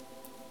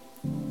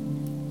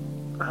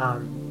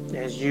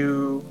 As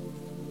you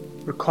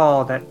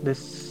recall that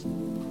this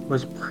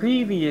was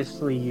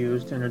previously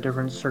used in a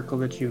different circle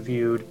that you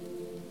viewed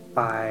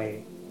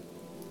by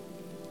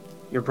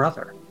your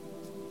brother.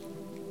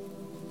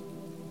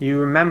 You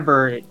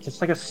remember it just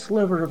like a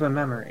sliver of a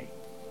memory.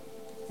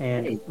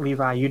 And Hey.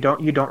 Levi, you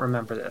don't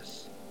remember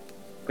this.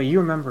 But you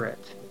remember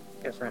it,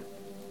 Ifren.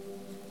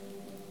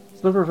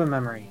 Sliver of a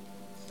memory.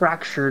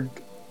 Fractured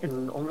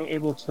and only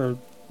able to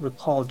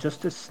recall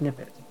just a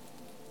snippet.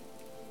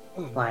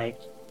 Like,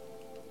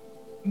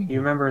 you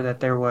remember that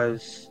there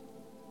was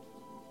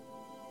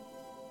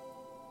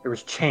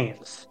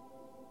chains.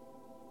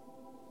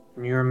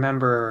 And you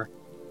remember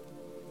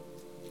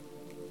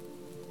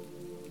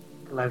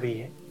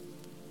Levi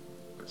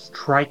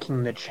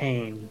striking the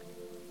chain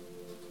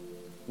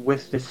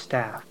with the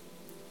staff.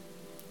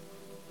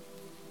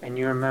 And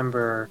you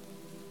remember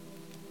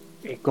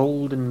a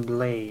golden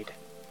blade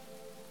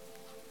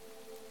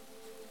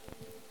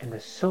and a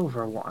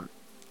silver one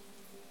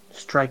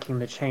striking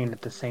the chain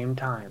at the same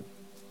time.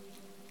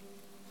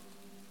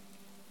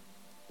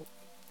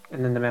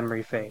 And then the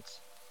memory fades.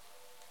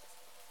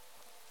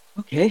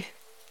 Okay.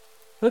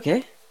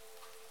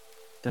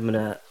 I'm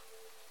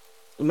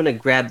gonna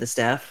grab the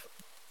staff.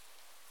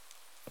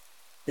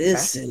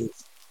 This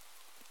is.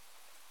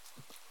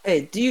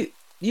 Hey, do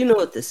you know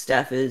what this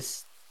staff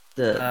is?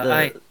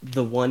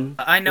 The one.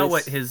 I know is,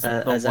 what his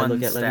the as I one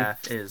look at Levy?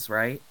 staff is,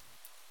 right?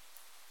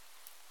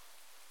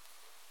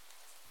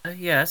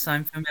 Yes,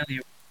 I'm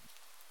familiar.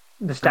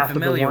 The I'm staff of the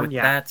familiar one, with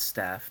yeah. that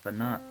staff, but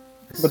not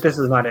this. But this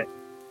is not it.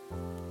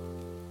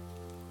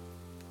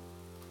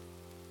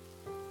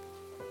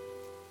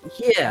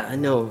 Yeah, I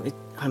know.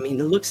 I mean,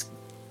 it looks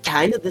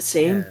kind of the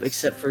same, Yes.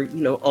 except for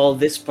all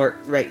this part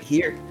right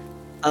here.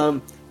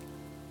 Um,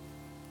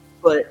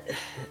 but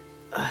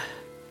I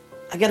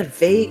got a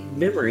vague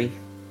memory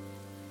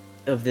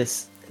of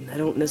this, and I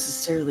don't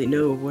necessarily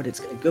know what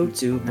it's gonna go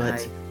to,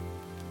 but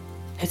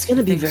it's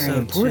gonna be think very so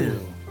important.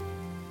 too.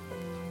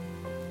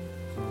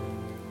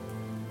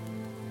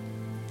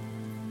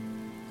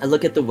 I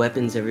look at the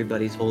weapons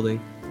everybody's holding.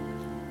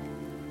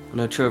 I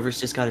know Trover's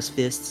just got his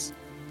fists.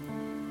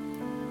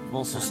 I've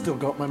also still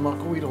got my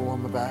Makoito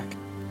on the back.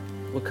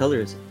 What color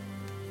is it?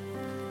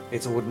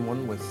 It's a wooden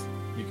one with,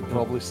 you can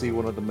probably see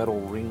one of the metal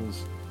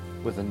rings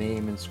with a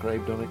name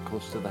inscribed on it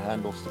close to the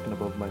handle sticking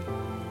above my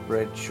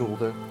red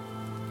shoulder.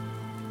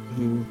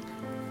 I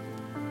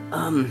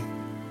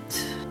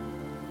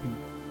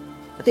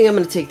think I'm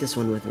gonna take this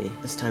one with me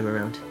this time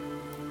around.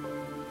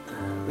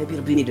 Maybe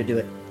it'll be me to do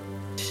it.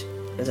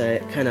 As I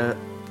kind of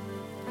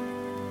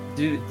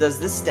does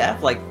this staff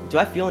do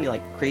I feel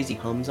any crazy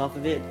hums off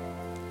of it?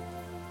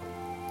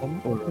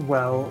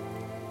 Well,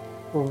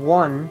 for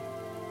one,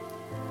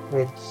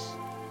 it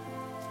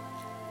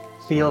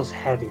feels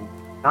heavy.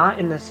 Not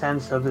in the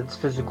sense of its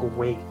physical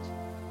weight,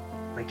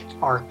 like its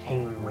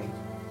arcane weight.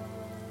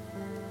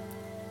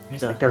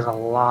 There's Like there's a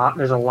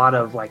lot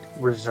of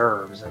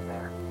reserves in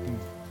there.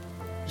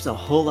 a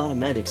whole lot of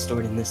magic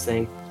stored in this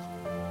thing.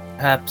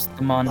 Perhaps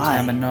the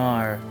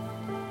Montaminar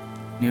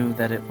knew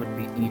that it would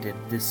be needed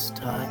this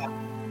time.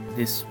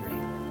 This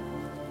ring.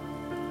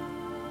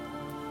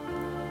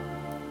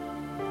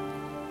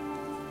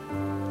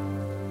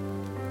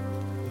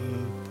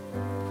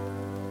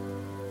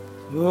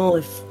 Well,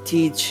 if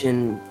Teach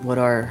and what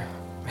our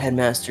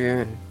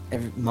headmaster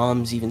and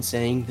mom's even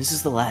saying, this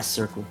is the last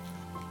circle.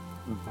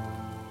 We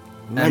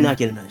might not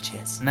get another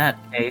chance. In that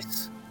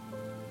case,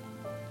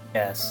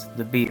 yes,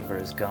 the beaver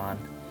is gone.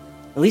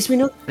 At least we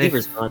know the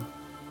beaver's gone.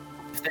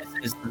 If this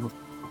is the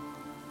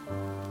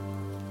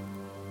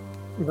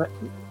But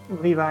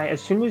Levi,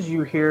 as soon as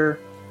you hear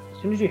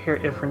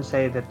Ifren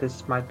say that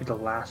this might be the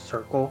last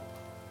circle,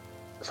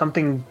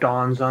 something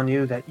dawns on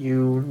you that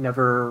you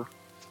never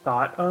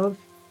thought of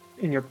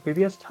in your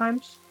previous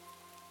times.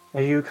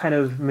 As you kind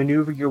of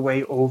maneuver your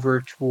way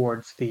over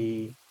towards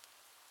the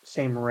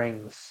same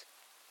rings,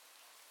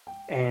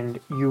 and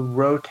you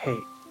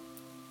rotate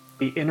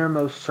the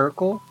innermost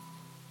circle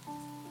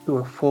to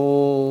a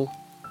full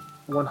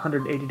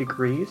 180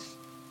 degrees,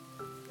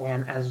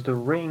 and as the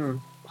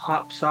ring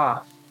pops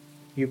off,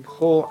 you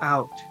pull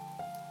out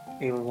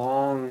a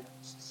long,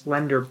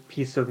 slender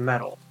piece of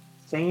metal.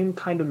 Same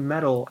kind of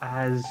metal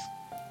as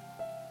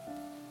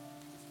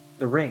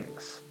the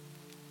rings.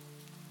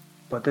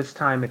 But this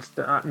time it's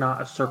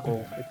not a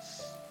circle,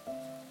 it's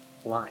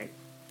a line.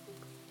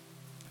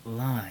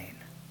 line.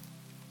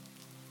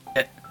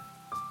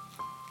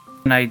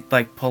 Can I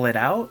pull it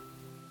out?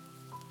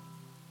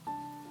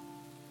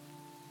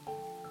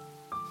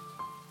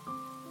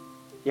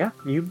 Yeah,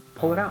 you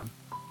pull it out.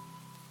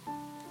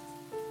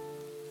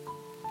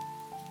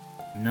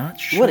 Not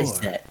sure. What is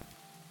that?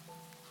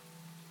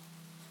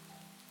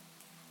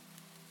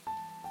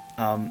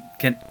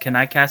 Can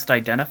I cast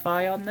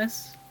Identify on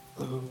this?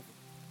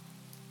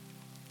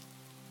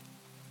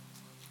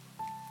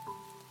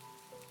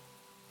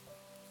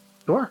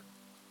 Sure.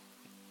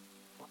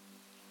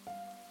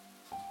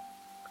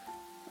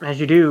 As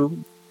you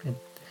do,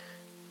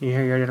 you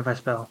hear your identify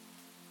spell,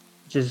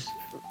 which is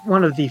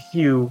one of the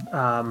few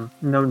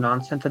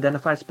no-nonsense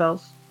identify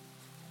spells.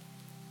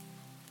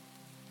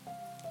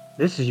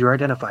 This is your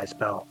identify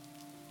spell.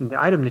 And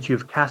the item that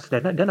you've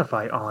casted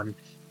identify on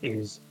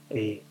is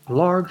a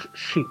large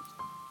sheet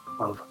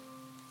of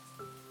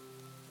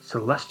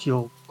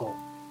celestial gold.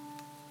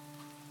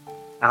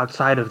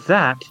 Outside of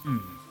that,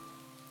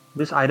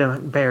 this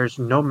item bears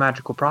no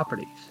magical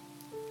properties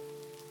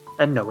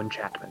and no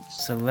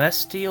enchantments.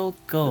 Celestial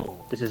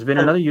gold. This has been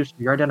another use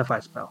of your identify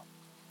spell.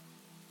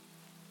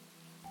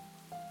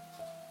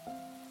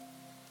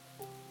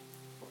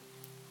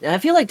 I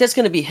feel like that's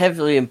going to be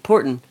heavily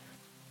important.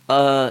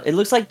 It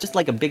looks like just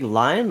like a big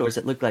line, or does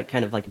it look like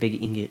kind of like a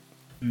big ingot?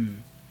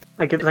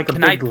 Like it's like a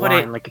Can I big put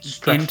line, it like it's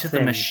stretched into the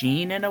thin.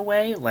 machine in a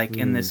way, like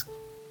in this?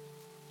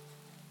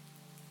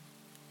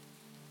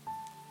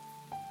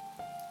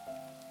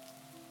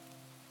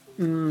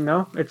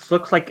 No, it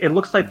looks like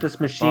this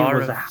machine Bar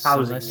was a of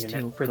housing celestial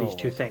unit for these gold.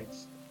 two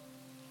things.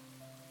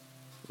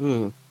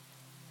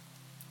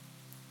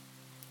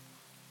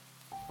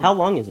 How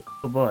long is it?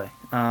 Oh boy.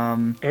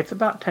 It's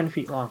about 10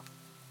 feet long.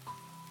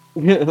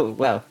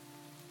 Wow.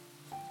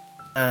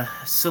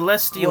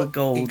 Celestial What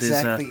gold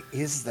exactly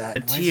is that?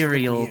 Why is it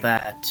material weird?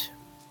 that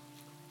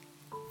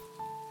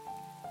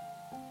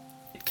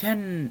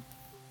it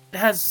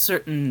has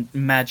certain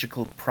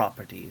magical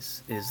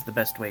properties, is the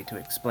best way to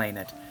explain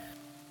it.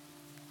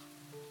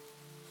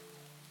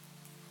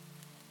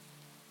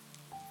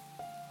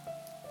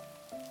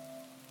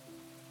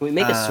 Can we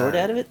make a sword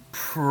out of it?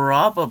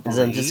 Probably. As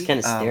I'm just kind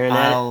of staring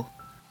at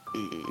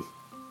it.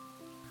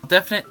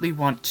 definitely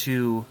want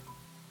to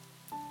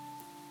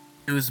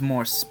use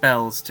more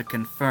spells to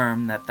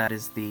confirm that that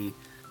is the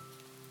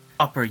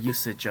upper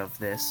usage of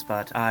this,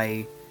 but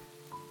I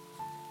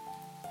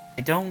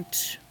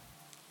don't...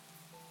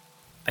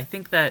 I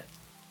think that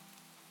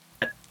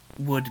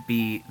would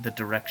be the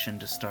direction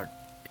to start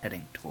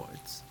heading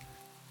towards.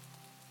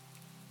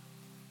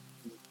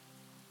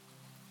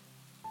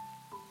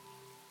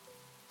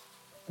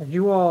 As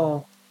you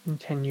all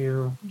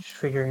continue just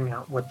figuring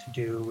out what to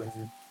do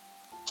and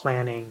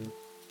planning,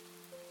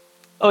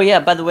 Oh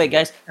yeah, by the way,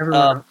 guys,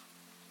 everyone,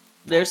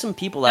 there's some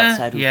people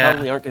outside who Yeah.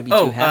 probably aren't going to be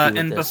too happy with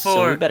and this, so we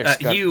before better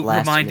start you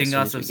blasting reminding as soon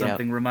us as we of get out.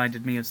 something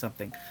reminded me of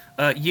something.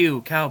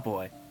 You,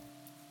 cowboy.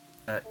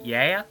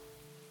 Yeah?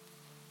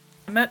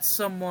 I met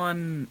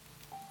someone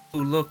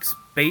who looks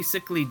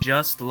basically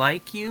just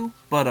like you,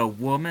 but a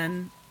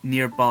woman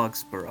near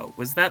Bogsborough.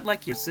 Was that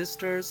like your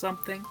sister or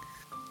something?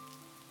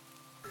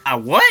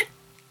 What?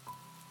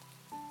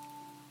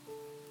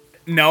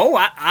 No,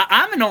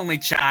 I'm an only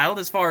child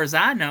as far as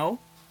I know.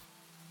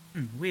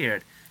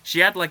 Weird. She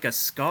had like a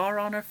scar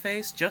on her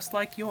face just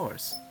like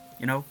yours.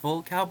 You know,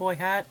 full cowboy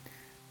hat.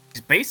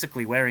 She's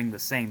basically wearing the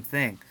same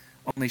thing,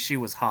 only she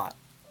was hot.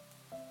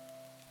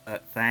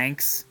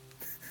 Thanks.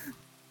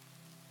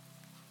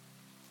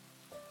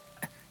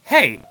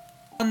 Hey,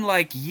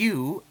 unlike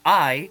you,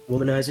 I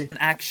Womanizer. can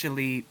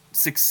actually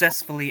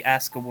successfully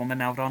ask a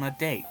woman out on a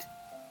date.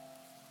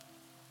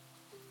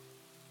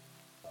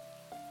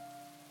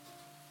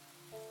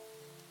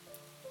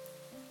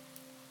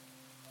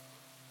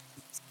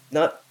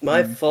 Not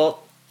my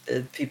fault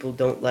that people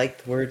don't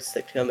like the words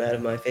that come out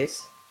of my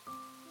face.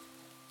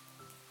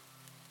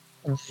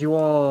 as you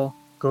all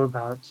go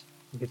about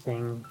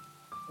everything,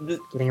 The-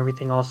 getting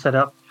everything all set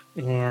up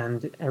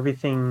and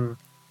everything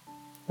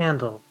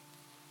handled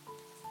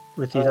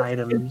with these it's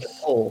items, a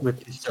poll,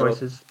 with these so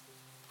choices.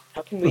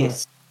 how can we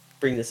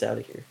bring this out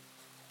of here?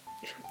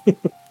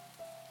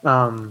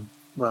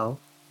 Well,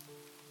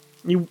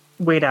 you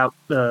wait out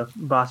the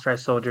boss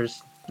rush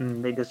soldiers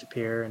and they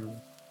disappear, and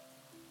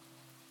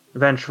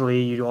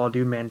eventually you all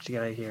do manage to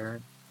get out of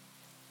here.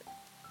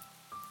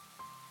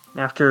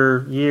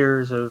 After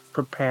years of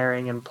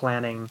preparing and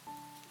planning,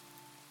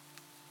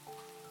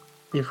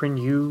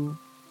 Ifrin, you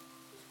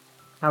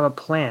have a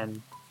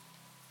plan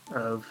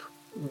of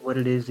what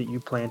it is that you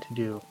plan to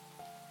do.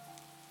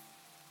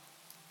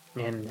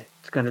 And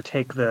it's going to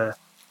take the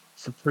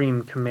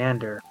Supreme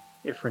Commander,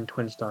 Ifrin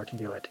Twinstar, to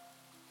do it.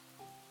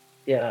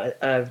 Yeah,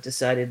 I've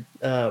decided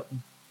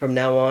from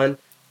now on,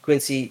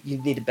 Quincy, you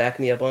need to back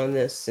me up on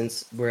this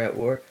since we're at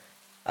war.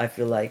 I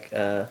feel like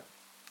I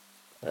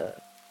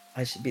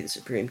should be the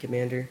Supreme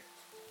Commander,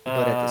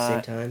 but at the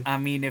same time, I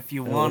mean, if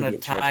you I don't want wanna a be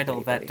in charge of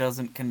title that anybody.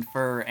 doesn't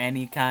confer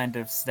any kind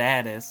of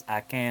status,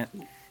 I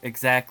can't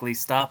exactly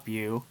stop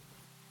you.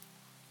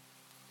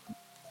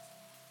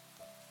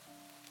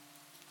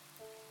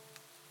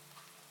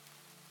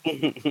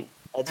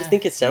 I just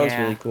think it sounds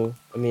Yeah. really cool.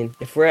 I mean,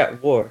 if we're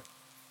at war,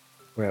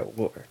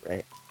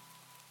 right?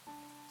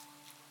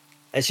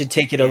 I should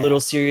take it a Yeah. little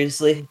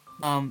seriously,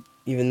 Um,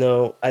 even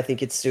though I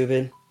think it's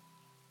stupid.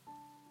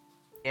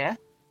 yeah?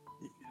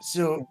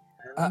 So,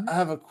 I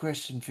have a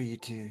question for you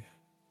two.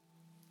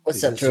 What's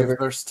Is up, this your Trevor?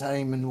 first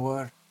time in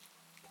war?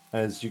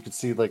 As you can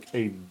see, like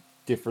a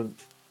different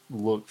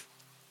look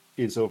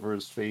is over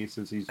his face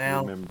as he's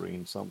Well-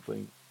 remembering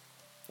something,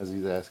 as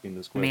he's asking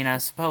this I question. mean, I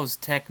suppose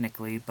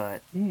technically,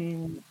 but,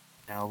 you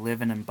know,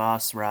 living in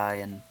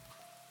Bossrai and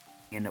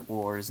being at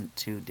war isn't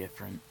too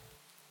different.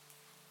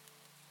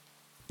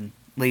 And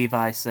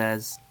Levi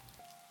says,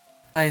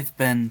 I've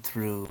been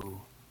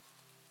through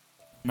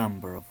a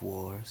number of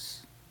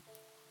wars.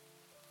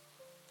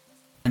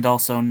 And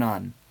also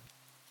none,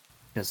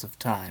 because of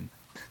time.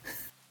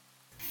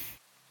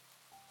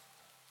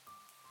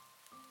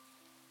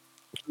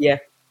 Yeah.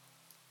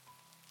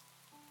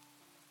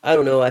 I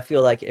don't know. I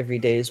feel like every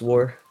day is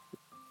war.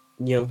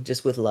 You know,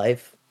 just with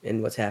life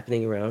and what's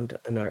happening around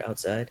on our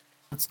outside.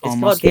 That's It's called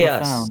almost chaos,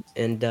 profound.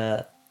 and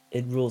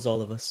it rules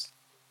all of us.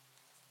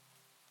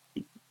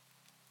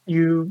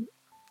 You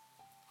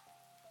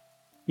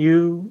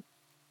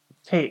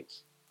take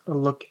a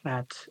look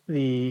at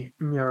the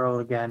mural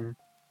again,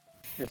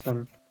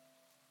 Ifrin,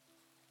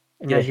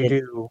 and Get a as you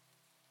hint. do,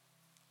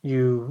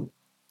 you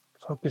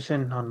focus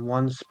in on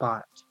one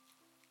spot.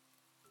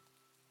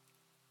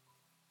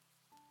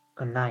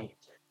 A knight,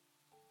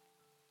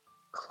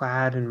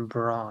 clad in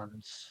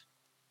bronze,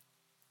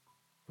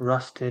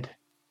 rusted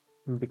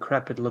and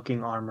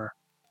decrepit-looking armor,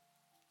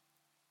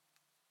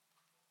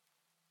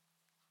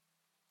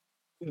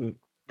 Hmm.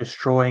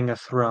 destroying a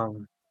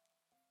throne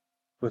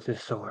with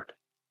his sword.